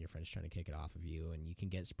off, and your friend's trying to kick it off of you, and you can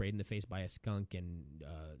get sprayed in the face by a skunk and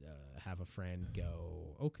have a friend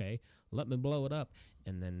go, okay, let me blow it up,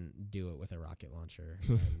 and then do it with a rocket launcher.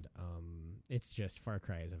 And it's just, Far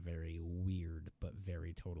Cry is a very weird but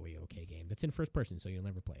very totally okay game. That's in first person, so you'll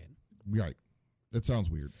never play it. Right. It sounds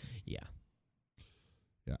weird. Yeah.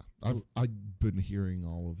 Yeah, I've been hearing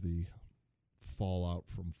all of the fallout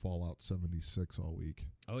from Fallout 76 all week.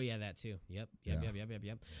 Oh yeah, that too. Yep.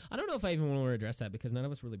 I don't know if I even want to address that because none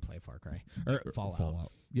of us really play Far Cry or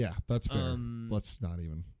Fallout. Yeah, that's fair. Let's not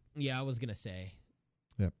even. Yeah, I was gonna say.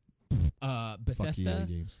 Yep. Bethesda. Fuck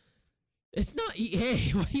EA games. It's not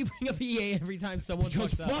EA. Why do you bring up EA every time someone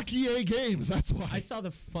Because fucks up? fuck EA games. That's why. I saw the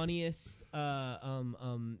funniest.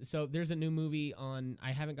 So there's a new movie on.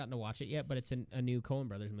 I haven't gotten to watch it yet, but it's a new Coen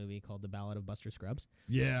Brothers movie called The Ballad of Buster Scruggs.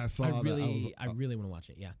 Yeah, I saw that. I really want to watch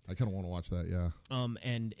it. Yeah. I kind of want to watch that. Yeah.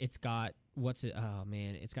 And it's got Oh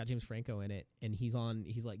man, it's got James Franco in it, and he's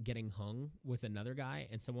like getting hung with another guy,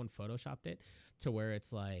 and someone photoshopped it to where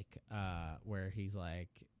it's like, where he's like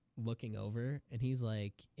looking over, and he's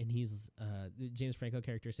the James Franco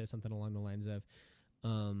character says something along the lines of,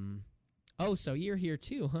 oh, so you're here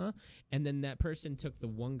too, huh? And then that person took the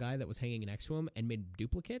one guy that was hanging next to him and made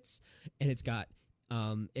duplicates, and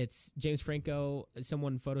it's James Franco.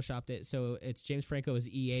 Someone photoshopped it, so it's James Franco as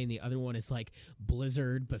EA, and the other one is like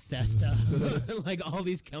Blizzard, Bethesda, like all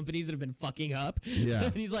these companies that have been fucking up. Yeah,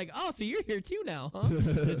 and he's like, oh, so you're here too now, huh?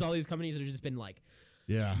 And it's all these companies that have just been like,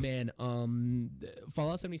 yeah, man.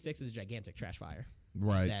 Fallout 76 is a gigantic trash fire.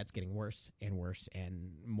 Right. That's getting worse and worse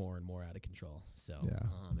and more out of control. So yeah.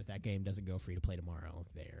 If that game doesn't go free to play tomorrow,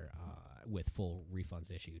 they're with full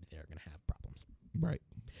refunds issued, they're going to have problems. Right.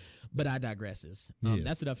 But I digresses. Yes.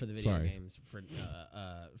 That's enough for the video games for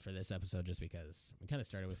this episode, just because we kind of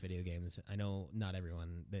started with video games. I know not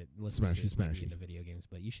everyone that listens to this might be into video games,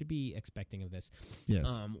 but you should be expecting of this. Yes.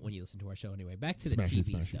 When you listen to our show anyway. Back to the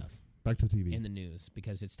TV stuff. Back to TV. In the news,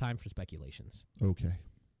 because it's time for speculations. Okay.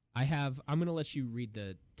 I'm going to let you read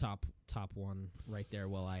the top one right there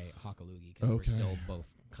while I hawk a loogie, because we're still both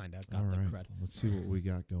kind of got the crud. Let's see what we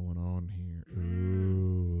got going on here.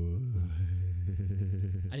 Ooh.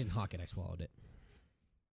 I didn't hawk it, I swallowed it.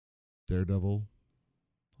 Daredevil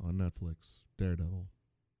on Netflix. Daredevil.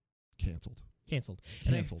 Canceled.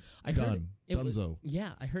 And I Done. Dunzo.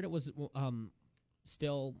 I heard it was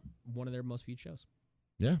still one of their most viewed shows.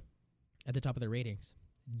 Yeah. At the top of their ratings.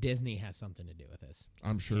 Disney has something to do with this.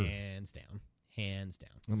 I'm sure. Hands down.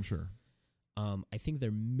 I'm sure. I think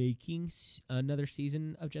they're making another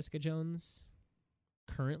season of Jessica Jones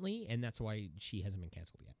currently, and that's why she hasn't been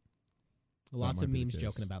canceled yet. Lots of memes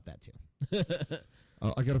joking about that too.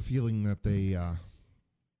 I got a feeling that they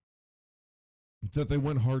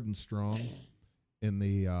went hard and strong in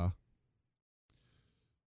the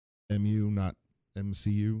MU, not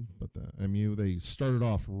MCU, but the MU. They started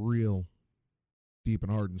off real deep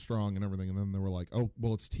and hard and strong and everything, and then they were like, oh,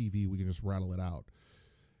 well, it's TV, we can just rattle it out.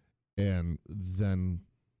 And then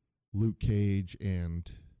Luke Cage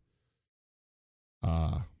and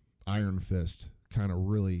Iron Fist kind of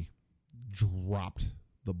really dropped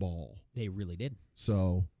the ball. They really did.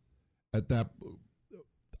 So at that,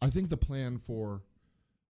 I think the plan for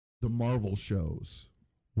the Marvel shows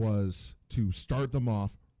was to start them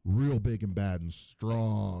off real big and bad and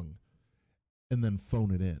strong, and then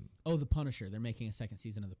phone it in. Oh, The Punisher. They're making a second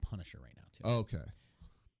season of The Punisher right now, too. Okay.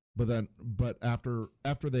 But after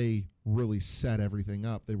they really set everything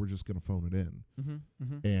up, they were just going to phone it in.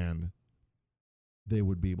 And they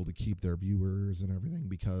would be able to keep their viewers and everything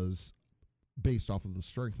because based off of the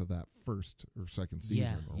strength of that first or second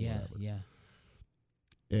season or whatever. Yeah.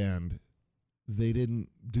 And they didn't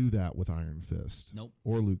do that with Iron Fist. Nope.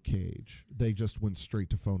 Or Luke Cage. They just went straight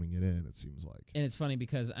to phoning it in, it seems like. And it's funny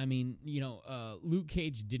because, I mean, Luke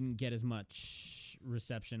Cage didn't get as much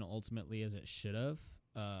reception ultimately as it should have.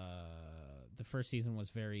 The first season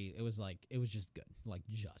was it was just good. Like,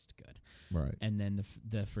 just good. Right. And then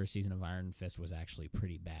the first season of Iron Fist was actually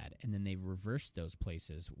pretty bad. And then they reversed those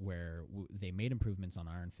places where they made improvements on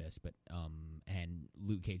Iron Fist, but and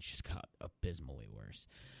Luke Cage just got abysmally worse.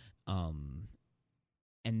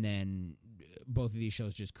 And then both of these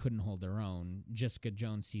shows just couldn't hold their own. Jessica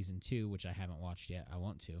Jones season 2, which I haven't watched yet, I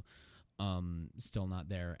want to, still not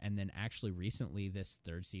there. And then actually recently, this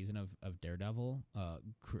third season of Daredevil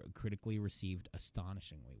critically received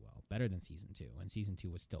astonishingly well, better than season 2. And season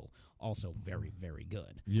 2 was still also very, very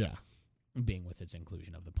good. Yeah. Being with its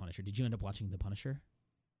inclusion of The Punisher. Did you end up watching The Punisher?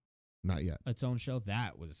 Not yet. Its own show?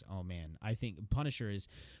 That was, oh man. I think Punisher is,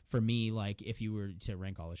 for me, like, if you were to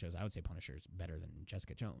rank all the shows, I would say Punisher is better than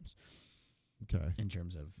Jessica Jones. Okay. In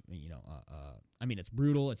terms of, I mean, it's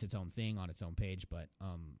brutal. It's its own thing on its own page. But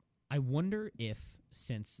I wonder if,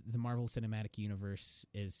 since the Marvel Cinematic Universe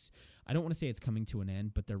is, I don't want to say it's coming to an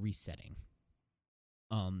end, but they're resetting.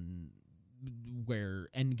 where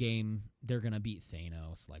Endgame, they're going to beat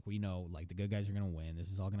Thanos. Like, we know, like, the good guys are going to win.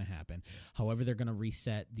 This is all going to happen. However, they're going to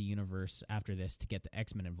reset the universe after this to get the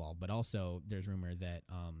X-Men involved. But also, there's rumor that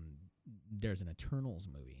there's an Eternals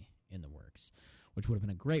movie in the works, which would have been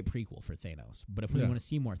a great prequel for Thanos. But if we want to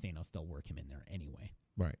see more Thanos, they'll work him in there anyway.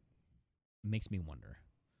 Right. Makes me wonder.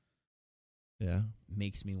 Yeah.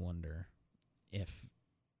 Makes me wonder if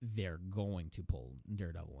they're going to pull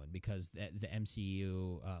Daredevil in, because the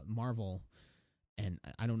MCU, Marvel, and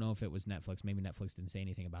I don't know if it was Netflix. Maybe Netflix didn't say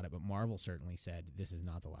anything about it, but Marvel certainly said this is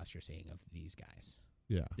not the last you're seeing of these guys.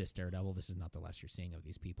 Yeah. This Daredevil, this is not the last you're seeing of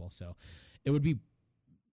these people. So it would be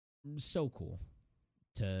so cool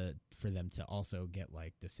for them to also get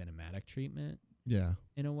like the cinematic treatment. Yeah.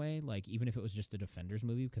 In a way, like even if it was just a Defenders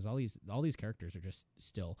movie, because all these characters are just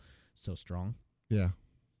still so strong. Yeah.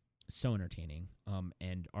 So entertaining,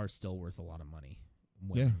 and are still worth a lot of money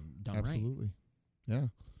when done absolutely. right. Yeah.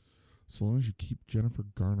 So long as you keep Jennifer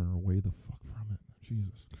Garner away the fuck from it.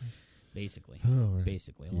 Jesus Christ. Basically. Right.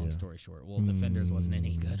 Basically, long story short. Well, Defenders wasn't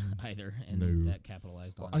any good either, and that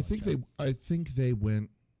capitalized on I think they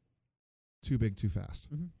went too big too fast.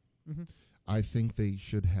 Mm-hmm. Mm-hmm. I think they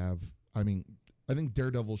should have, I think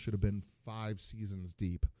Daredevil should have been 5 seasons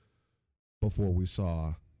deep before we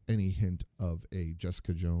saw any hint of a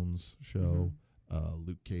Jessica Jones show,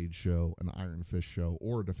 Luke Cage show, an Iron Fist show,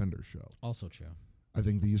 or a Defender show. Also true. I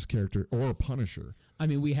think these characters, or a Punisher. I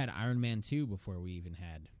mean, we had Iron Man 2 before we even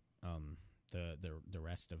had the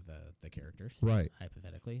rest of the characters. Right.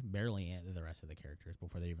 Hypothetically. Barely the rest of the characters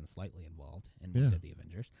before they're even slightly involved, and we did the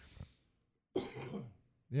Avengers.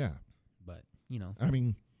 Yeah. But, you know. I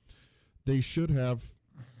mean, they should have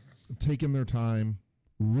taken their time,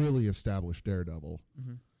 really established Daredevil,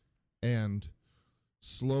 and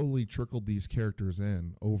slowly trickled these characters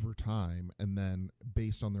in over time, and then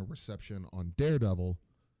based on their reception on Daredevil,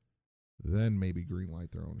 then maybe greenlight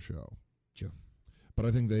their own show. Sure. But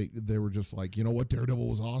I think they were just like, you know what, Daredevil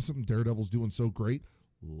was awesome. Daredevil's doing so great.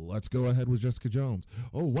 Let's go ahead with Jessica Jones.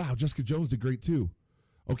 Oh, wow, Jessica Jones did great too.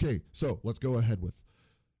 Okay, so let's go ahead with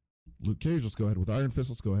Luke Cage. Let's go ahead with Iron Fist.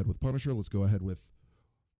 Let's go ahead with Punisher. Let's go ahead with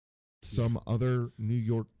some other New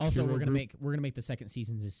York. Also, we're gonna make the second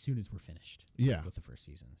seasons as soon as we're finished. Yeah. With the first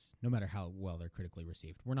seasons, no matter how well they're critically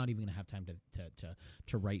received, we're not even gonna have time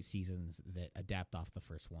to write seasons that adapt off the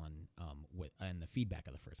first one, and the feedback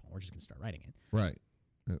of the first one. We're just gonna start writing it. Right.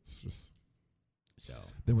 It's just so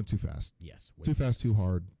they went too fast. Yes. Too fast, too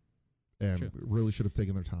hard, and really should have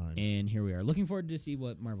taken their time. And here we are, looking forward to see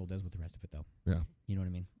what Marvel does with the rest of it, though. Yeah. You know what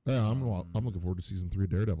I mean? Yeah, I'm looking forward to season 3 of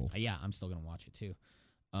Daredevil. Yeah, I'm still gonna watch it too.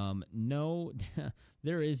 No,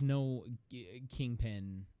 there is no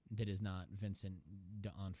Kingpin that is not Vincent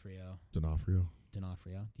D'Onofrio. D'Onofrio. God,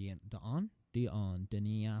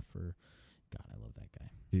 I love that guy.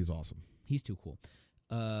 He's awesome. He's too cool.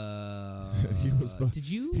 He was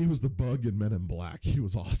the bug in Men in Black. He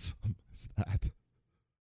was awesome. Is that?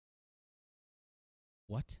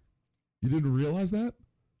 What? You didn't realize that?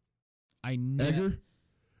 Edgar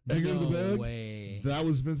the Bug? Way. That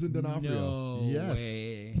was Vincent D'Onofrio. No yes.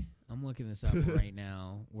 way. I'm looking this up right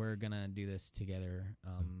now. We're gonna do this together.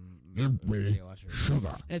 Sugar.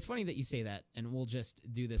 And it's funny that you say that, and we'll just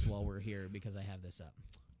do this while we're here because I have this up.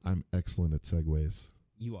 I'm excellent at segues.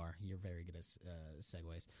 You are. You're very good at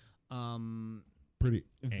segues. Pretty.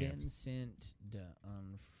 Vincent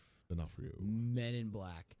D'Onofrio. Men in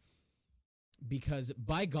Black. Because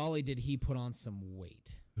by golly, did he put on some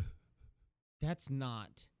weight? That's no.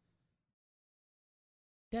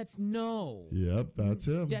 Yep, that's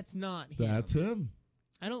him. That's not him. That's him.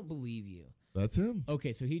 I don't believe you. That's him.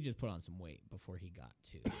 Okay, so he just put on some weight before he got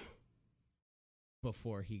to.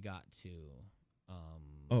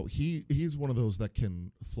 He's one of those that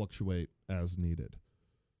can fluctuate as needed.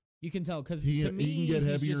 You can tell because he to me, can get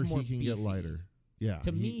he's heavier, just more he can beefy. get lighter. Yeah.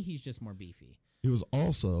 To me, he's just more beefy. He was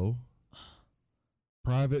also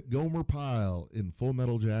Private Gomer Pyle in Full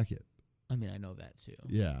Metal Jacket. I mean, I know that too.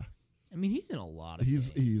 Yeah. I mean, he's in a lot of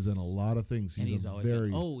things. He's in a lot of things. He's always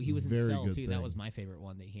good. Oh, he was in Cell too. Thing. That was my favorite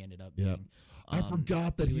one that he ended up being. I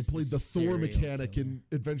forgot that he played the Thor mechanic killer. in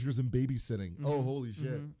Adventures in Babysitting. Mm-hmm, Oh, holy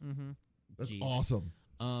shit. That's awesome.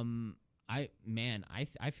 I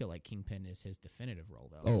feel like Kingpin is his definitive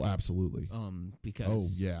role though. Oh, absolutely.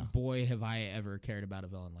 Because boy, have I ever cared about a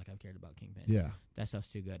villain like I've cared about Kingpin. Yeah. That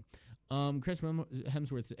stuff's too good. Chris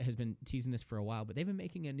Hemsworth has been teasing this for a while, but they've been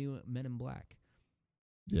making a new Men in Black.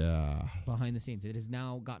 Yeah. Behind the scenes. It has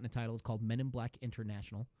now gotten a title. It's called Men in Black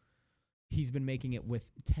International. He's been making it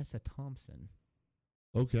with Tessa Thompson.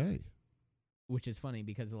 Okay. Which is funny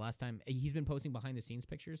because the last time he's been posting behind the scenes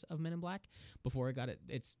pictures of Men in Black before it got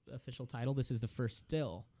its official title. This is the first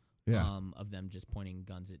still Yeah. Of them just pointing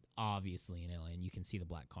guns at obviously an alien. You can see the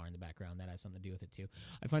black car in the background. That has something to do with it too.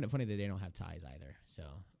 I find it funny that they don't have ties either. So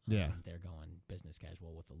they're going business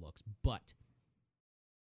casual with the looks. But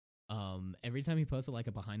every time he posted like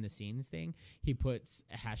a behind the scenes thing, he puts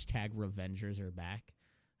hashtag Revengers are back.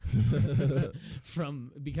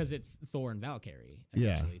 Because it's Thor and Valkyrie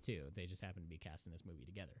essentially too. They just happen to be cast in this movie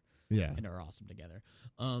together. Yeah. And are awesome together.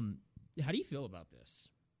 How do you feel about this?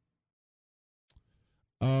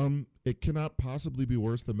 It cannot possibly be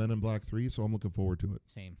worse than Men in Black 3, so I'm looking forward to it.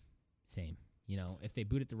 Same. You know, if they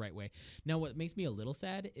boot it the right way. Now, what makes me a little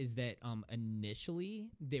sad is that initially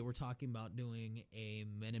they were talking about doing a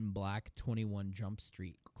Men in Black 21 Jump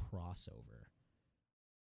Street crossover.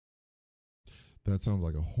 That sounds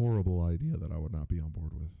like a horrible idea that I would not be on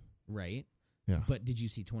board with. Right? Yeah. But did you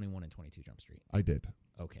see 21 and 22 Jump Street? I did.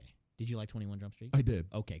 Okay. Did you like 21 Jump Street? I did.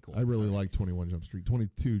 Okay, cool. I really liked 21 Jump Street.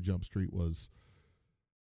 22 Jump Street was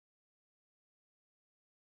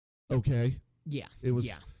okay. Yeah. It was.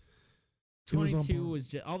 Yeah. It was 22 was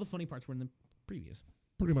just, all the funny parts were in the previews.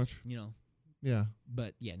 Pretty much. You know. Yeah.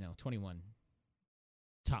 But yeah, no, 21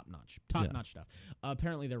 top notch stuff.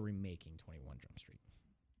 Apparently they're remaking 21 Jump Street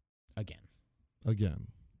again.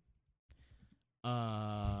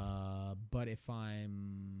 But if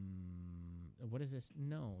what is this?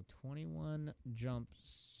 No, 21 Jump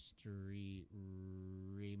Street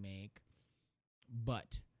remake.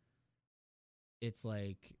 But it's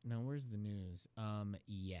like, no, where's the news?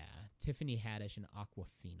 Yeah, Tiffany Haddish and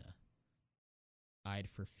Aquafina eyed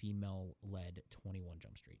for female-led 21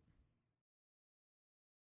 Jump Street.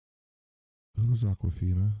 Who's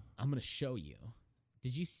Aquafina? I'm gonna show you.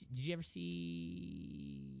 Did you ever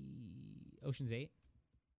see Ocean's 8?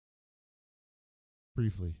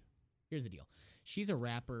 Briefly. Here's the deal. She's a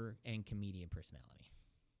rapper and comedian personality.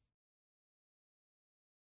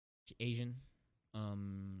 She's Asian.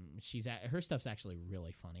 Her stuff's actually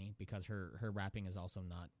really funny because her rapping is also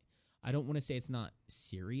not. I don't want to say it's not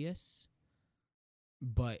serious,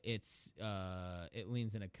 but it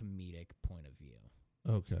leans in a comedic point of view.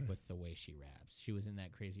 Okay. With the way she raps. She was in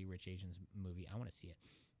that Crazy Rich Asians movie. I want to see it.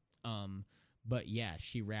 But yeah,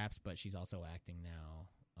 she raps, but she's also acting now.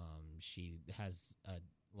 She has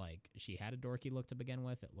she had a dorky look to begin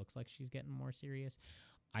with. It looks like she's getting more serious.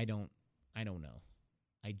 I don't know.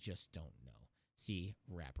 I just don't know. See,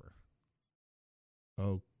 rapper.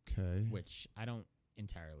 Okay. Which I don't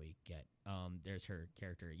entirely get. There's her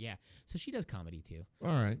character. Yeah. So she does comedy too. All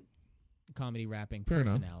right. Comedy, rapping, Fair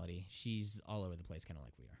personality. Enough. She's all over the place, kind of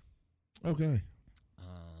like we are. Okay.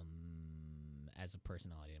 As a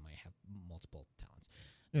personality, I might have multiple talents.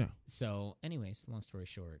 Yeah. So, anyways, long story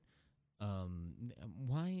short,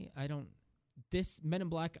 why I don't this Men in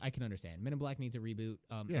Black I can understand. Men in Black needs a reboot.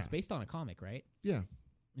 It's based on a comic, right? Yeah.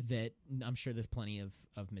 That I'm sure there's plenty of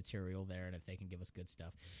material there, and if they can give us good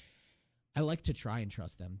stuff. I like to try and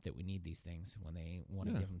trust them that we need these things when they want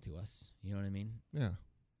to give them to us. You know what I mean? Yeah.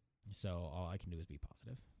 So all I can do is be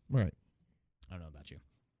positive. Right. I don't know about you.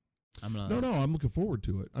 No, I'm looking forward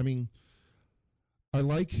to it. I mean, I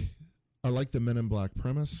like the Men in Black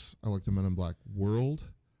premise. I like the Men in Black world.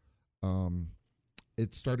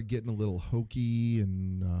 It started getting a little hokey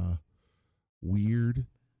and weird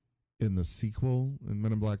in the sequel in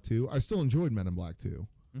Men in Black 2. I still enjoyed Men in Black 2.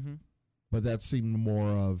 Mm-hmm. But that seemed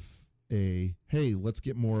more of a, hey, let's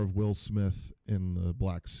get more of Will Smith in the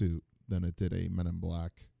black suit than it did a Men in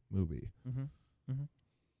Black movie. Mm-hmm.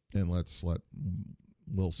 Mm-hmm. And let's let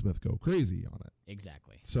Will Smith go crazy on it.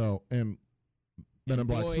 Exactly. So, and Men in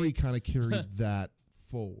Black 3 kind of carried that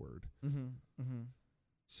forward. Mm-hmm. Mm-hmm.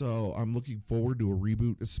 So I'm looking forward to a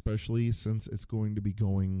reboot, especially since it's going to be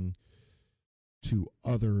going to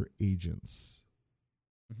other agents.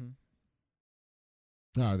 Mm-hmm.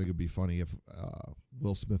 I think it'd be funny if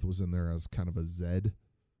Will Smith was in there as kind of a Zed.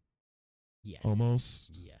 Yes. Almost.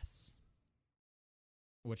 Yes.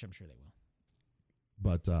 Which I'm sure they will.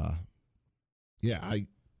 But yeah, I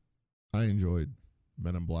enjoyed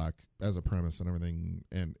Men in Black as a premise and everything,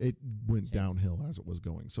 and it went downhill as it was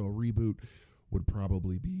going. So a reboot would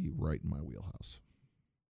probably be right in my wheelhouse.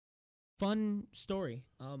 Fun story.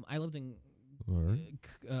 I lived in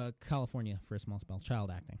California for a small spell,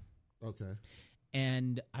 child acting. Okay.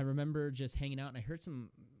 And I remember just hanging out, and I heard some.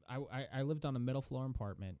 I lived on a middle floor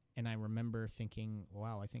apartment, and I remember thinking,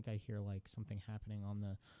 "Wow, I think I hear like something happening on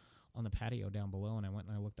the patio down below." And I went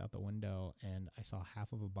and I looked out the window, and I saw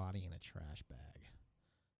half of a body in a trash bag,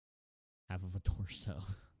 half of a torso,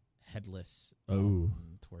 headless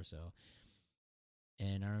torso.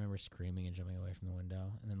 And I remember screaming and jumping away from the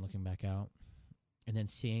window, and then looking back out, and then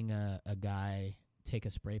seeing a guy take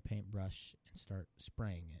a spray paint brush and start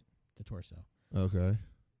spraying it, the torso. Okay.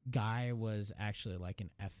 guy was actually like an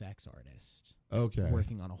FX artist Okay.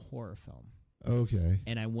 working on a horror film. Okay.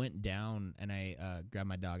 And I went down and I grabbed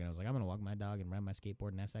my dog and I was like, I'm gonna walk my dog and ride my skateboard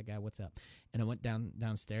and ask that guy what's up. And I went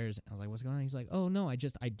downstairs and I was like, what's going on? He's like, oh no, I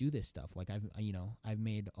do this stuff. Like I've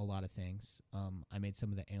made a lot of things. I made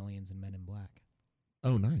some of the aliens and Men in Black.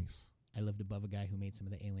 Oh, nice. I lived above a guy who made some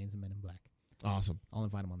of the aliens and Men in Black. Awesome. I'll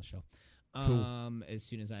invite him on the show. Cool. As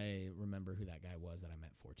soon as I remember who that guy was that I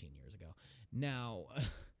met 14 years ago. Now,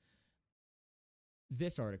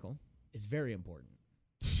 this article is very important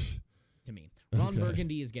to me. Ron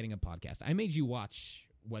Burgundy is getting a podcast. I made you watch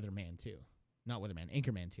Weatherman 2. Not Weatherman,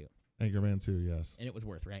 Anchorman 2. Anchorman 2, yes. And it was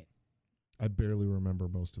worth, right? I barely remember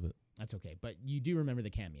most of it. That's okay. But you do remember the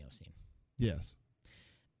cameo scene. Yes.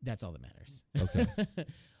 That's all that matters. Okay.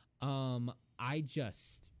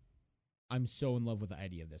 I'm so in love with the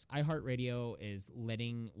idea of this. iHeartRadio is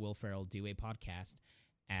letting Will Ferrell do a podcast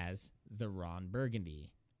as the Ron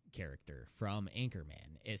Burgundy character from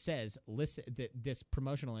Anchorman. It says, listen, this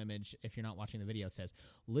promotional image, if you're not watching the video, says,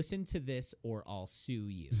 listen to this or I'll sue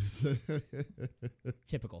you.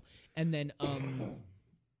 Typical. And then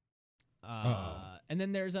and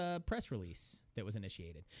then there's a press release that was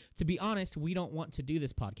initiated. To be honest, we don't want to do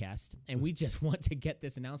this podcast, and we just want to get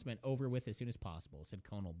this announcement over with as soon as possible, said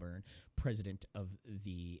Conal Byrne, president of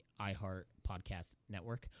the iHeart Podcast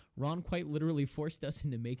Network. Ron quite literally forced us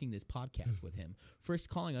into making this podcast with him, first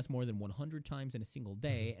calling us more than 100 times in a single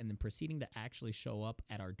day, and then proceeding to actually show up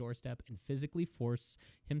at our doorstep and physically force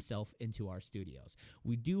himself into our studios.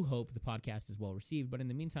 We do hope the podcast is well received, but in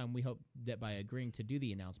the meantime, we hope that by agreeing to do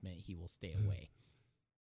the announcement, he will stay away.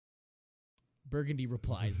 Burgundy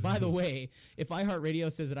replies, by the way, if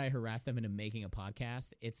iHeartRadio says that I harassed them into making a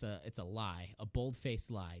podcast, it's a lie, a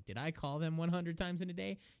bold-faced lie. Did I call them 100 times in a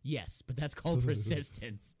day? Yes, but that's called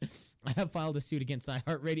persistence. I have filed a suit against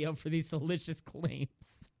iHeartRadio for these salacious claims.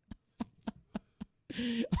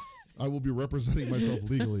 I will be representing myself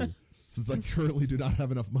legally since I currently do not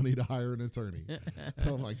have enough money to hire an attorney.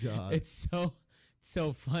 Oh, my God. It's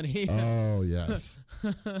so funny. Oh, yes.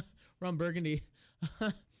 Ron Burgundy...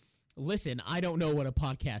 Listen, I don't know what a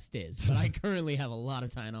podcast is, but I currently have a lot of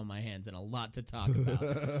time on my hands and a lot to talk about.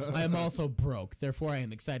 I am also broke, therefore I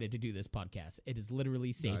am excited to do this podcast. It is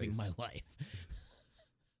literally saving my life.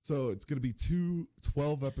 So it's going to be 2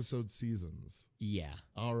 12-episode seasons. Yeah.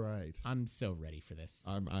 All right. I'm so ready for this.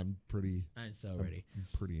 I'm ready. I'm pretty amped.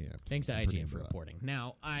 Thanks to IGN for reporting.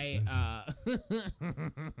 Now, I'm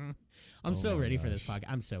so ready for this podcast.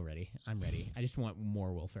 I'm so ready. I'm ready. I just want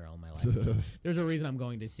more Will Ferrell in my life. There's a reason I'm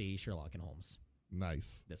going to see Sherlock and Holmes.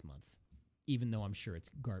 Nice. This month. Even though I'm sure it's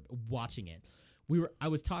garbage. Watching it. I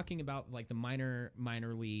was talking about like the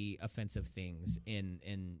minorly offensive things in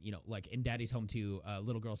like in Daddy's Home 2,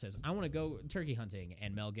 little girl says, I want to go turkey hunting,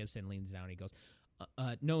 and Mel Gibson leans down and he goes,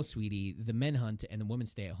 no, sweetie, the men hunt and the women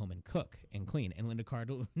stay at home and cook and clean. And Linda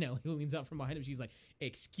Cardinale leans out from behind him. She's like,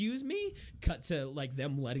 excuse me? Cut to like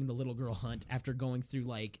them letting the little girl hunt after going through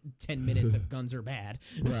like 10 minutes of guns are bad.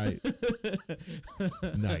 Right.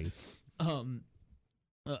 Nice.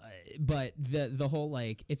 But the whole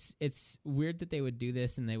like it's weird that they would do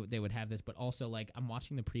this and they would have this, but also like I'm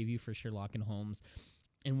watching the preview for Sherlock and Holmes,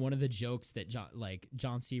 and one of the jokes that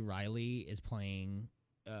John C. Reilly is playing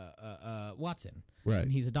Watson, right?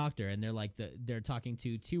 And he's a doctor, and they're talking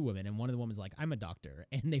to two women, and one of the women's like, I'm a doctor,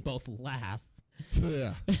 and they both laugh.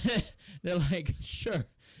 Yeah. They're like, sure,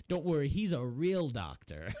 don't worry, he's a real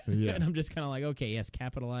doctor. Yeah. And I'm just kind of like, okay, yes,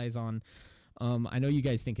 capitalize on. I know you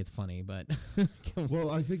guys think it's funny, but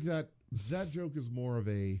well, I think that joke is more of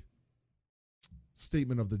a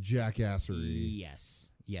statement of the jackassery.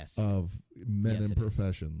 Yes. Of men in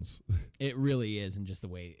professions. It really is, and just the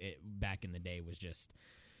way it back in the day was just,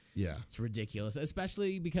 yeah, it's ridiculous.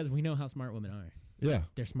 Especially because we know how smart women are. Yeah,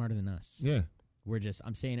 they're smarter than us. Yeah.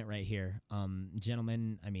 I'm saying it right here.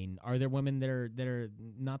 Gentlemen, I mean, are there women that are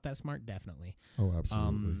not that smart? Definitely. Oh,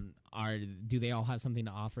 absolutely. Do they all have something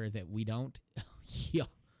to offer that we don't? Yeah,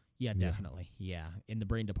 definitely. Yeah. In the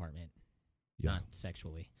brain department. Yeah. Not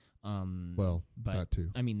sexually. But that too.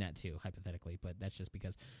 I mean, that too, hypothetically, but that's just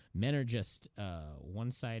because men are just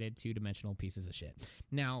one-sided, two-dimensional pieces of shit.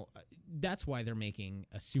 Now, that's why they're making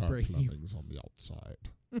a super... Our plumbing's on the outside.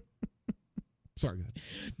 Sorry, go ahead.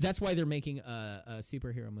 That's why they're making a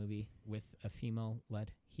superhero movie with a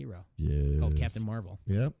female-led hero. Yes. It's called Captain Marvel.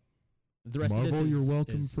 Yep. The rest Marvel, of this you're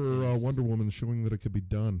welcome for Wonder Woman showing that it could be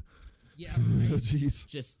done. Yeah, right. Jeez.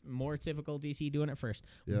 Just more typical DC doing it first.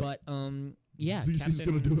 Yep. But, yeah. DC's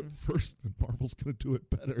going to do it first, and Marvel's going to do it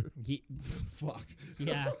better. Yeah, Fuck.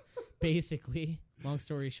 yeah, basically. Long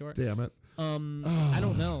story short. Damn it. I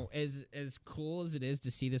don't know. As cool as it is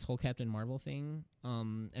to see this whole Captain Marvel thing,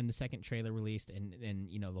 and the second trailer released, and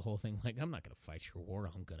the whole thing, like, I'm not gonna fight your war,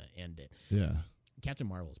 I'm gonna end it. Yeah. Captain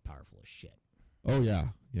Marvel is powerful as shit. Oh yeah,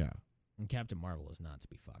 yeah. And Captain Marvel is not to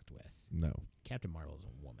be fucked with. No. Captain Marvel is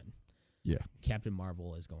a woman. Yeah. Captain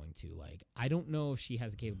Marvel is going to, like, I don't know if she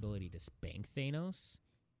has the capability to spank Thanos,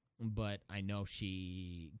 but I know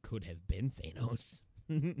she could have been Thanos.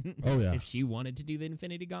 Oh yeah. If she wanted to do the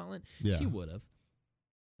Infinity Gauntlet, yeah. she would have.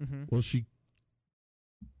 Mm-hmm. Well,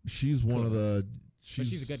 she's one of the. But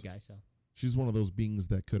she's a good guy, so she's one of those beings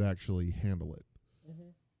that could actually handle it. Mm-hmm.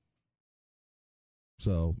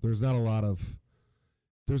 So there's not a lot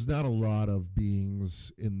of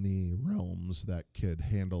beings in the realms that could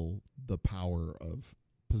handle the power of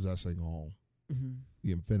possessing all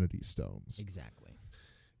the Infinity Stones. Exactly.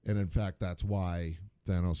 And in fact, that's why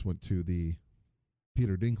Thanos went to the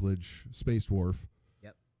Peter Dinklage Space Dwarf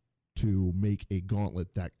to make a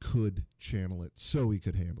gauntlet that could channel it so he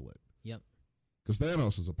could handle it. Yep. Because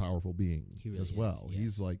Thanos is a powerful being as well. Yes.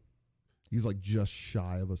 He's like just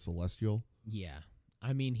shy of a celestial. Yeah.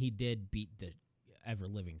 I mean, he did beat the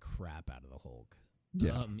ever-living crap out of the Hulk.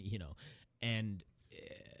 Yeah. And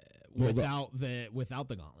without the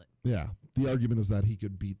gauntlet. Yeah. The argument is that he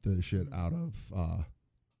could beat the shit out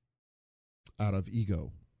of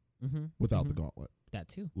Ego without the gauntlet. That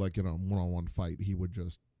too. Like in a one-on-one fight, he would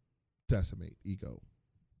just decimate Ego.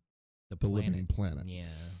 The living planet. Yeah.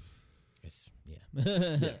 It's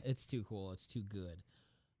too cool. It's too good.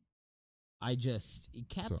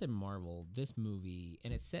 Captain Marvel, this movie,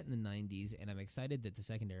 and it's set in the 90s, and I'm excited that the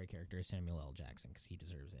secondary character is Samuel L. Jackson because he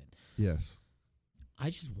deserves it. Yes. I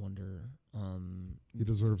just wonder. He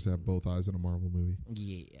deserves to have both eyes in a Marvel movie.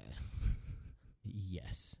 Yeah.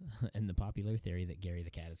 Yes. And the popular theory that Gary the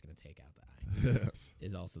Cat is going to take out the eye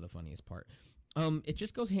is also the funniest part. It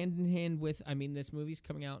just goes hand in hand with, this movie's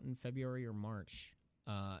coming out in February or March,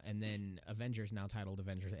 and then Avengers, now titled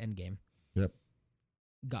Avengers Endgame. Yep.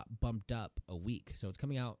 Got bumped up a week, so it's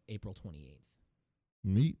coming out April 28th.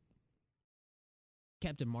 Neat.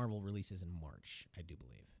 Captain Marvel releases in March, I do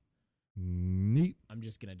believe. Neat. I'm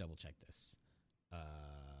just gonna double check this.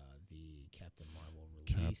 The Captain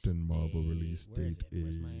Marvel release date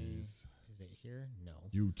is. Is it here? No.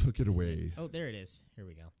 You took it away. Oh, there it is. Here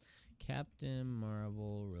we go. Captain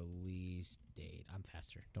Marvel release date. I'm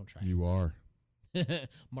faster. Don't try. You are.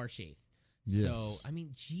 March 8th. Yes. So,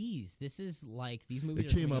 geez, this is like these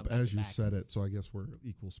movies. It came up as you said it, so I guess we're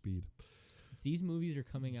equal speed. These movies are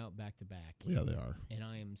coming out back to back. Yeah, they are. And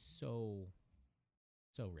I am so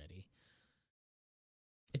ready.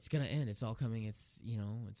 It's gonna end. It's all coming. It's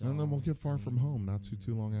and then we'll get Far From Home not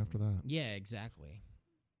too long after that. Yeah, exactly.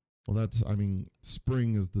 Well,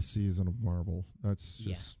 spring is the season of Marvel. That's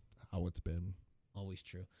just how it's been. Always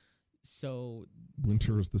true. So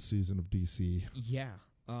winter is the season of DC. Yeah.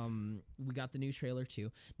 We got the new trailer too.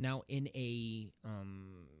 Now in a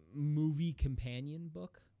movie companion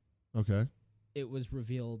book. Okay. It was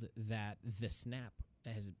revealed that the Snap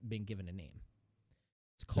has been given a name.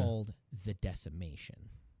 It's called the Decimation.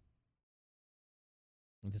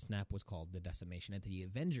 The Snap was called the Decimation, and the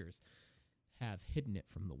Avengers have hidden it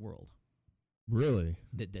from the world. Really?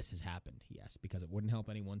 That this has happened, yes, because it wouldn't help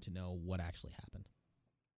anyone to know what actually happened.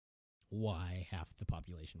 Why half the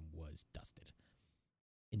population was dusted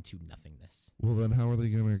into nothingness. Well, then how are they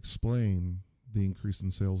going to explain the increase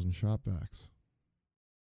in sales and shop vacs?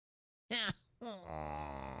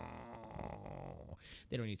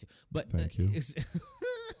 They don't need to. But thank you. Thank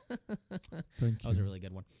you. That was a really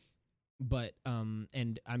good one. But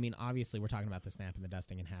and obviously we're talking about the Snap and the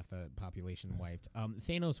dusting and half the population wiped.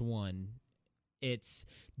 Thanos won. It's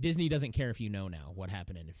Disney doesn't care if you know now what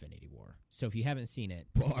happened in Infinity War. So if you haven't seen it,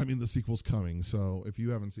 well, the sequel's coming. So if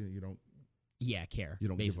you haven't seen it, you don't. Yeah, care. You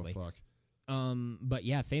don't basically. give a fuck. But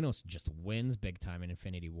yeah, Thanos just wins big time in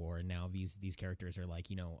Infinity War, and now these characters are like,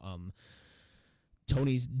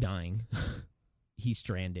 Tony's dying. He's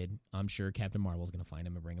stranded. I'm sure Captain Marvel's going to find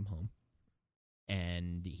him and bring him home.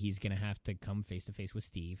 And he's going to have to come face to face with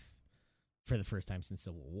Steve for the first time since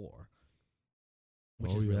Civil War,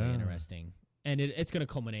 which is really interesting. And it's going to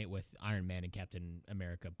culminate with Iron Man and Captain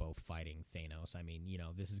America both fighting Thanos.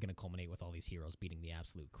 This is going to culminate with all these heroes beating the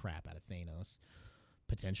absolute crap out of Thanos.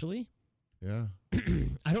 Potentially. Yeah.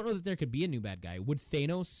 I don't know that there could be a new bad guy. Would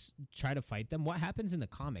Thanos try to fight them? What happens in the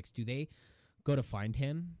comics? Do they go to find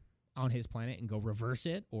him on his planet and go reverse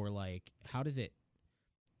it? Or, how does it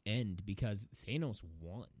end? Because Thanos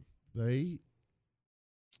won.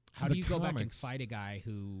 How do you go back and fight a guy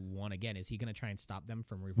who won again? Is he going to try and stop them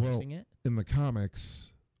from reversing it? In the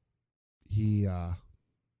comics, he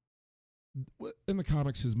in the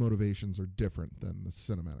comics, his motivations are different than the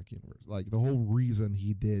cinematic universe. Like, the whole reason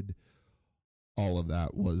he did all of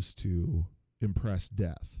that was to impress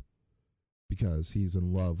Death, because he's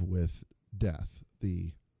in love with Death,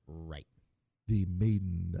 the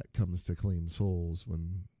maiden that comes to claim souls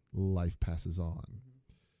when life passes on.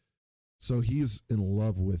 So he's in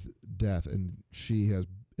love with Death, and she has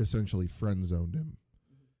essentially friend-zoned him.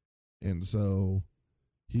 And so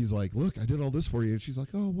he's like, look, I did all this for you. And she's like,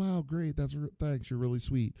 oh, wow, great. Thanks. You're really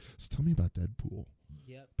sweet. So tell me about Deadpool.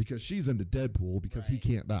 Yep. Because she's into Deadpool because he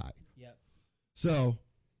can't die. Yep. So,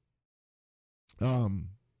 it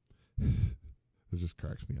just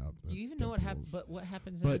cracks me up. Do you even know what happens? But what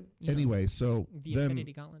happens? But anyway, so the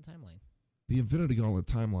Infinity Gauntlet timeline. The Infinity Gauntlet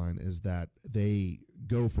timeline is that they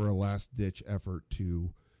go for a last-ditch effort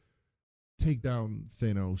to take down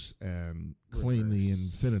Thanos and claim the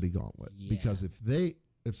Infinity Gauntlet. Yeah. Because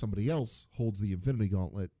if somebody else holds the Infinity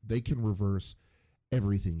Gauntlet, they can reverse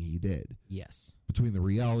everything he did. Yes. Between the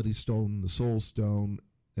Reality Stone, the Soul Stone,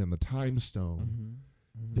 and the Time Stone,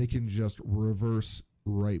 they can just reverse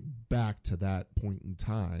right back to that point in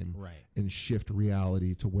time, and shift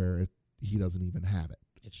reality to where he doesn't even have it.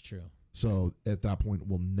 It's true. So at that point, it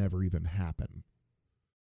will never even happen.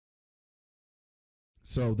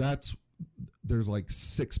 So there's like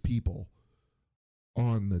 6 people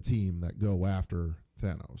on the team that go after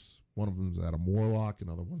Thanos. One of them is Adam Warlock.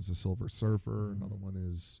 Another one's the Silver Surfer. Another one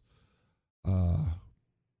is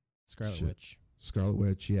Scarlet Witch. Scarlet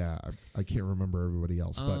Witch, yeah. I can't remember everybody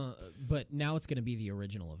else. But now it's going to be the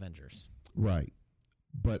original Avengers. Right.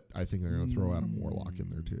 But I think they're going to throw Adam Warlock in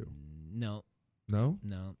there too. No. No?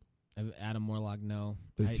 No. Adam Warlock, no.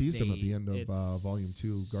 They teased him at the end of Volume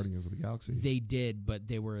 2, Guardians of the Galaxy. They did, but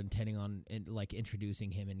they were intending on introducing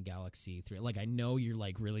him in Galaxy 3. Like, I know you're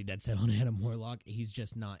really dead set on Adam Warlock. He's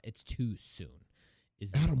just not. It's too soon.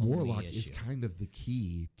 Adam Warlock is kind of the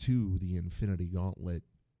key to the Infinity Gauntlet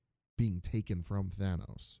being taken from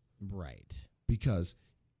Thanos. Right. Because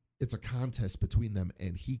it's a contest between them,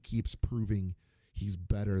 and he keeps proving he's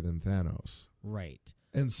better than Thanos. Right.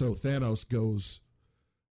 And so Thanos goes,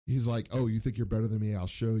 he's like, oh, you think you're better than me? I'll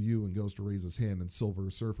show you, and goes to raise his hand, and Silver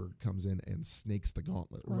Surfer comes in and snakes the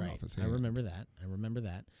gauntlet right off his hand. I remember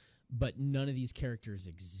that. But none of these characters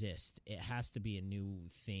exist. It has to be a new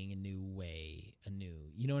thing, a new way,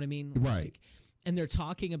 you know what I mean? Right. And they're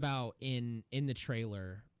talking about in the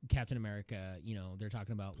trailer, Captain America, they're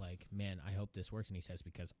talking about man, I hope this works. And he says,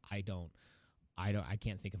 because I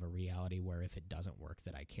can't think of a reality where if it doesn't work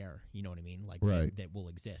that I care. You know what I mean? That will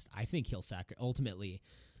exist. I think he'll ultimately,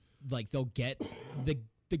 they'll get the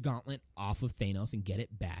gauntlet off of Thanos and get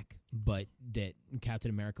it back, but that Captain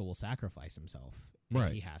America will sacrifice himself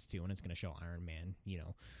if he has to, and it's going to show Iron Man,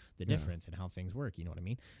 the difference and how things work. You know what I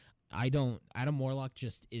mean? Adam Warlock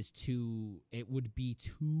just is it would be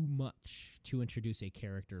too much to introduce a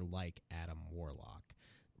character like Adam Warlock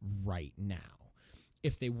right now.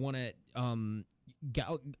 If they want to,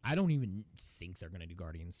 I don't even think they're going to do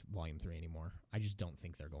Guardians Volume 3 anymore. I just don't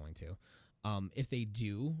think they're going to. If they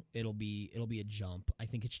do, it'll be a jump. I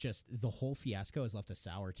think it's just the whole fiasco has left a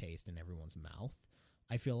sour taste in everyone's mouth.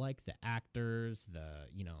 I feel like the actors,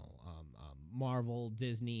 Marvel,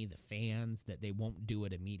 Disney, the fans, that they won't do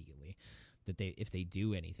it immediately. If they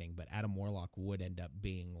do anything, but Adam Warlock would end up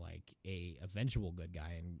being a eventual good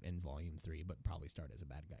guy in Volume 3, but probably start as a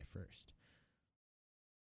bad guy first.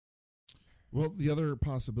 Well, the other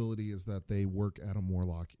possibility is that they work Adam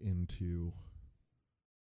Warlock into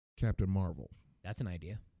Captain Marvel. That's an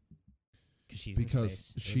idea.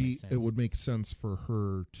 Because it would make sense for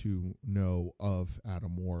her to know of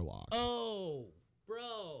Adam Warlock. Oh,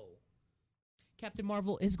 bro. Captain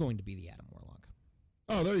Marvel is going to be the Adam Warlock.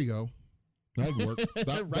 Oh, there you go. That would work.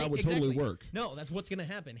 That would totally work. No, that's what's going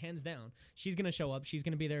to happen, hands down. She's going to show up. She's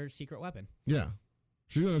going to be their secret weapon. Yeah.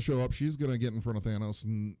 She's going to show up. She's going to get in front of Thanos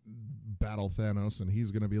and battle Thanos, and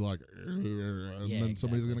he's going to be like, and then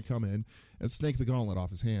somebody's going to come in and snake the gauntlet off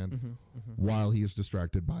his hand while he is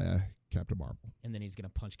distracted by Captain Marvel. And then he's going to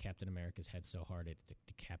punch Captain America's head so hard it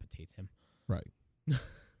decapitates him. Right.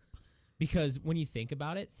 Because when you think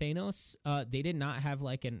about it, Thanos, they did not have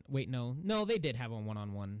no, they did have a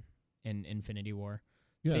one-on-one in Infinity War.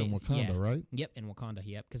 Yeah, in Wakanda, right? Yep, in Wakanda,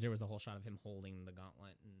 because there was the whole shot of him holding the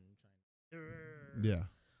gauntlet and trying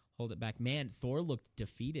hold it back. Man, Thor looked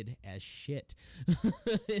defeated as shit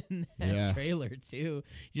in that trailer, too.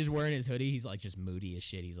 He's just wearing his hoodie. He's just moody as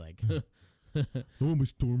shit. He's like, I want my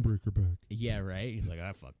Stormbreaker back. Yeah, right? He's like,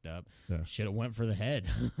 I fucked up. Yeah. Should have went for the head.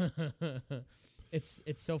 It's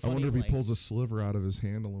so funny. I wonder if he pulls a sliver out of his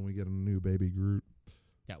handle and we get a new baby Groot.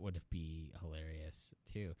 That would be hilarious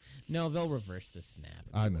too. No, they'll reverse the snap.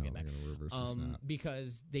 I know they're going to reverse the snap.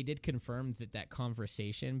 Because they did confirm that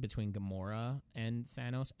conversation between Gamora and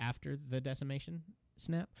Thanos after the decimation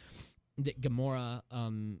snap, that Gamora,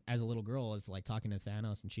 as a little girl, is like talking to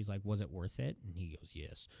Thanos, and she's like, "Was it worth it?" And he goes,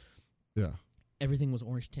 "Yes." Yeah. Everything was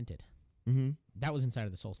orange tinted. Mm-hmm. That was inside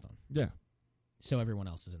of the Soul Stone. Yeah. So everyone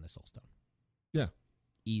else is in the Soul Stone. Yeah.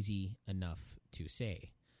 Easy enough to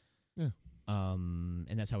say. Yeah.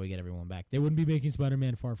 And that's how we get everyone back. They wouldn't be making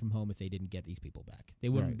Spider-Man Far From Home if they didn't get these people back. They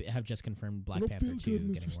wouldn't have just confirmed Black Panther 2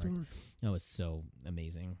 good, getting work. That was so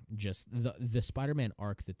amazing. Just the Spider-Man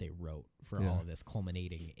arc that they wrote for all of this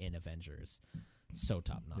culminating in Avengers. So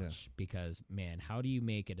top notch. Because man, how do you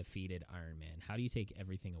make a defeated Iron Man? How do you take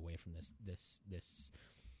everything away from this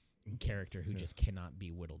character who just cannot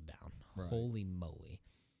be whittled down? Right. Holy moly.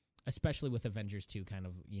 Especially with Avengers 2 kind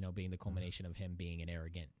of, being the culmination of him being an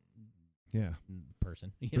arrogant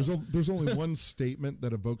person. There's only one statement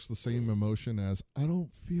that evokes the same emotion as "I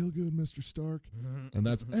don't feel good, Mr. Stark," and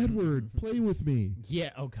that's "Edward, play with me."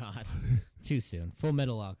 Yeah. Oh God. Too soon. Full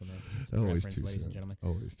Metal Alchemist. Always reference, too ladies soon. and gentlemen.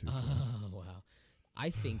 Always too soon. Oh wow.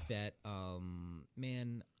 I think that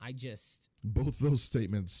man, both those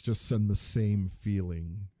statements just send the same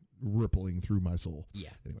feeling rippling through my soul.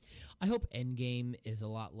 Yeah. Anyway. I hope Endgame is a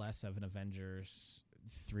lot less of an Avengers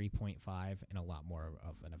 3.5 and a lot more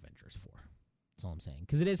of an Avengers 4. That's all I'm saying.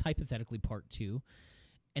 Because it is hypothetically part 2.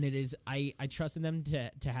 And it is, I trust in them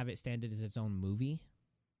to have it stand as its own movie.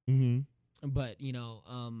 Mm-hmm. But,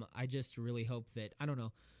 I just really hope that, I don't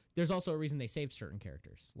know, there's also a reason they saved certain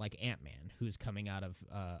characters, like Ant-Man, who's coming out of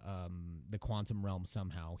the quantum realm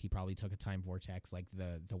somehow. He probably took a time vortex, like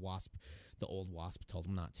the Wasp, the old Wasp told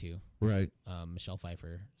him not to. Right. Michelle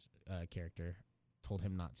Pfeiffer character told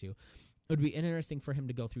him not to. It would be interesting for him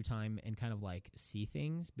to go through time and kind of like see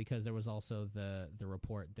things, because there was also the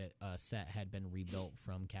report that a set had been rebuilt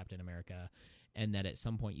from Captain America, and that at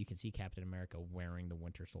some point you can see Captain America wearing the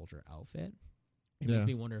Winter Soldier outfit. It makes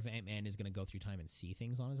me wonder if Ant-Man is going to go through time and see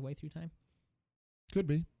things on his way through time. Could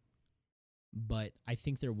be. But I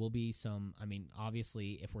think there will be some,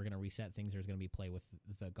 obviously, if we're going to reset things, there's going to be play with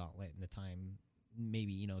the gauntlet and the time.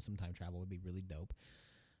 Maybe, some time travel would be really dope.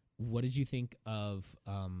 What did you think of...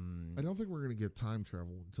 I don't think we're going to get time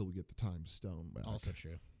travel until we get the time stone back. Also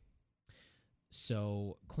true.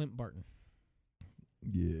 So, Clint Barton.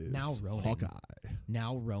 Yes. Now Ronan. Hawkeye.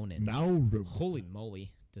 Now Ronan. Now Ronan. Holy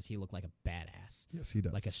moly. Does he look like a badass? Yes, he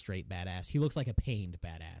does. Like a straight badass. He looks like a pained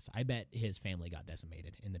badass. I bet his family got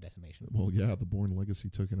decimated in the decimation. Well, yeah, the Bourne legacy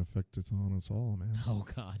took an effect on us all, man. Oh,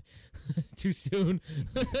 God. Too soon.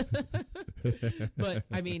 But,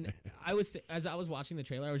 as I was watching the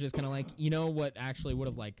trailer, I was just kind of like, what actually would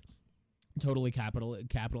have, totally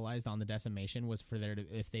capitalized on the decimation was for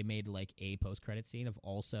if they made, a post-credit scene of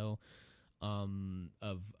also...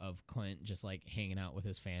 of Clint just hanging out with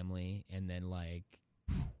his family, and then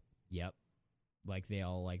yep, they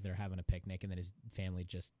all they're having a picnic, and then his family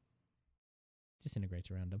just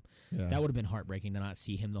disintegrates around him. Yeah. That would have been heartbreaking to not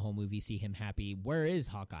see him the whole movie, see him happy. Where is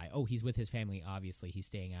Hawkeye? Oh, he's with his family. Obviously, he's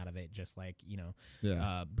staying out of it, just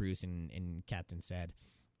Bruce and Captain said.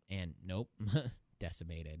 And nope,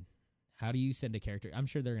 decimated. How do you send a character? I'm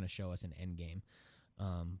sure they're going to show us an Endgame.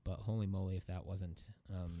 But holy moly, if that wasn't...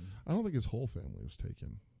 I don't think his whole family was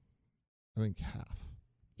taken. I think half.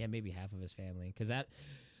 Yeah, maybe half of his family. Because that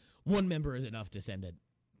one member is enough to send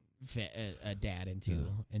a dad into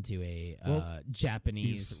a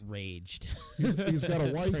Japanese raged he's got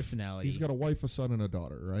a wife, personality. He's got a wife, a son, and a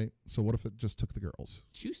daughter, right? So what if it just took the girls?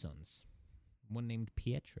 2 sons. One named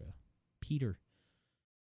Peter.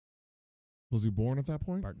 Was he born at that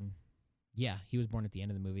point? Barton. Yeah, he was born at the end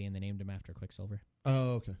of the movie, and they named him after Quicksilver.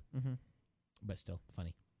 Oh, okay. Mm-hmm. But still,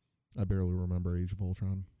 funny. I barely remember Age of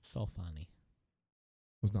Ultron. So funny.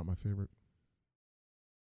 Was not my favorite.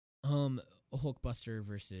 Hulkbuster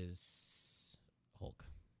versus Hulk.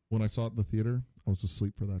 When I saw it in the theater, I was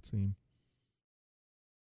asleep for that scene.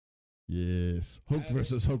 Yes. Hulk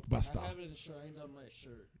versus Hulkbuster. I have it enshrined on my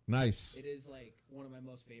shirt. Nice. It is one of my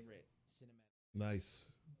most favorite cinematic. Nice.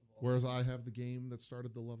 Whereas I have the game that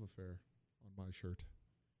started the love affair on my shirt.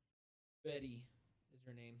 Betty is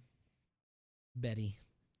her name. Betty.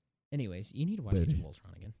 Anyways, you need to watch Age of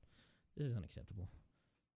Ultron again. This is unacceptable.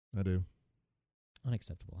 I do.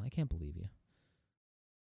 Unacceptable. I can't believe you.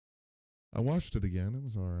 I watched it again. It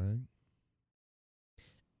was all right.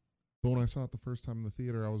 But when I saw it the first time in the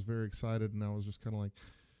theater, I was very excited, and I was just kind of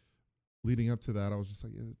leading up to that, I was just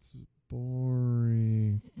like, it's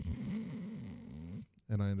boring.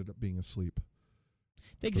 And I ended up being asleep.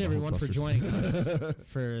 Thanks, For the everyone, for Hulkbusters. joining us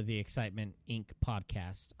for the Excitement Inc.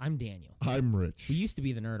 podcast. I'm Daniel. I'm Rich. We used to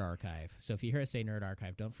be the Nerd Archive, so if you hear us say Nerd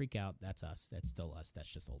Archive, don't freak out. That's us. That's still us. That's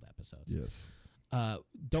just old episodes. Yes.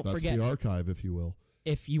 Don't That's forget, the archive, if you will.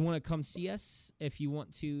 if you want to come see us, if you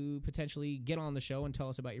want to potentially get on the show and tell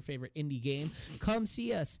us about your favorite indie game, come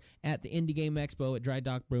see us at the Indie Game Expo at Dry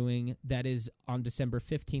Dock Brewing. That is on December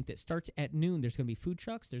 15th. It starts at noon. There's going to be food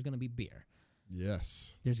trucks. There's going to be beer.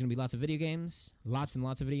 Yes. There's going to be lots of video games, lots and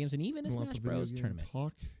lots of video games, and even a Lots Smash of video Bros. game tournament.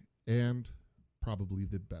 talk, and probably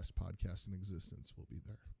the best podcast in existence will be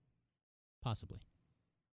there. Possibly.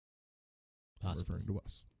 I'm referring to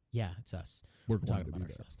us. Yeah, it's us. We're We're going talking to be about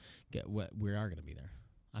there. ourselves. We are going to be there.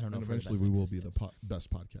 I don't know And if we're the eventually best we in will be the existence. best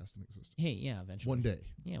podcast in existence. Hey, yeah, eventually. One day.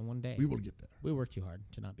 Yeah, one day. We will get there. We work too hard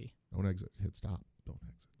to not be. Don't exit. Hit stop. Don't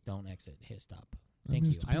exit. Don't exit. Hit stop. I Thank you.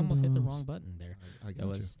 missed I almost hit the bulldogs. wrong button there. I That got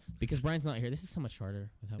was because Brian's not here. This is so much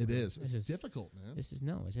harder. Without you. It Brian. is. This It's difficult, man. This is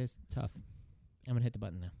it is tough. I'm gonna hit the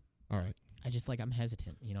button now. All right. I just I'm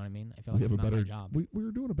hesitant. You know what I mean? I feel We like have it's a not better my job. We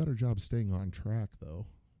were doing a better job staying on track, though.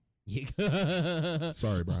 Yeah.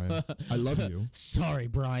 Sorry, Brian. I love you. Sorry,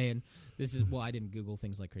 Brian. This is I didn't Google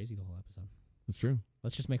things like crazy the whole episode. It's true.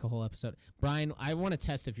 Let's just make a whole episode. Brian, I want to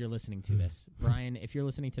test if you're listening to this. Brian, if you're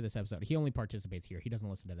listening to this episode, he only participates here. He doesn't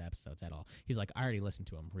listen to the episodes at all. He's like, I already listened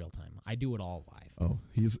to them real time. I do it all live. Oh,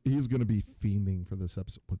 he's gonna be fiending for this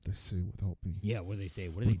episode. What they say without me. Yeah, what do they say?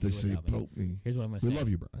 What do What they they do say without me? about me. Here's what I'm going to We say. love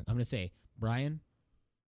you, Brian. I'm going to say Brian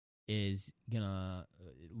is going to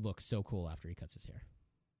look so cool after he cuts his hair.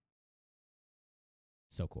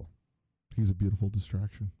 So cool. He's a beautiful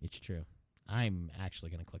distraction. It's true. I'm actually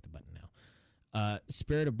going to click the button now.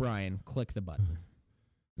 Spirit of Brian, click the button.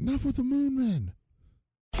 Enough with the moon men.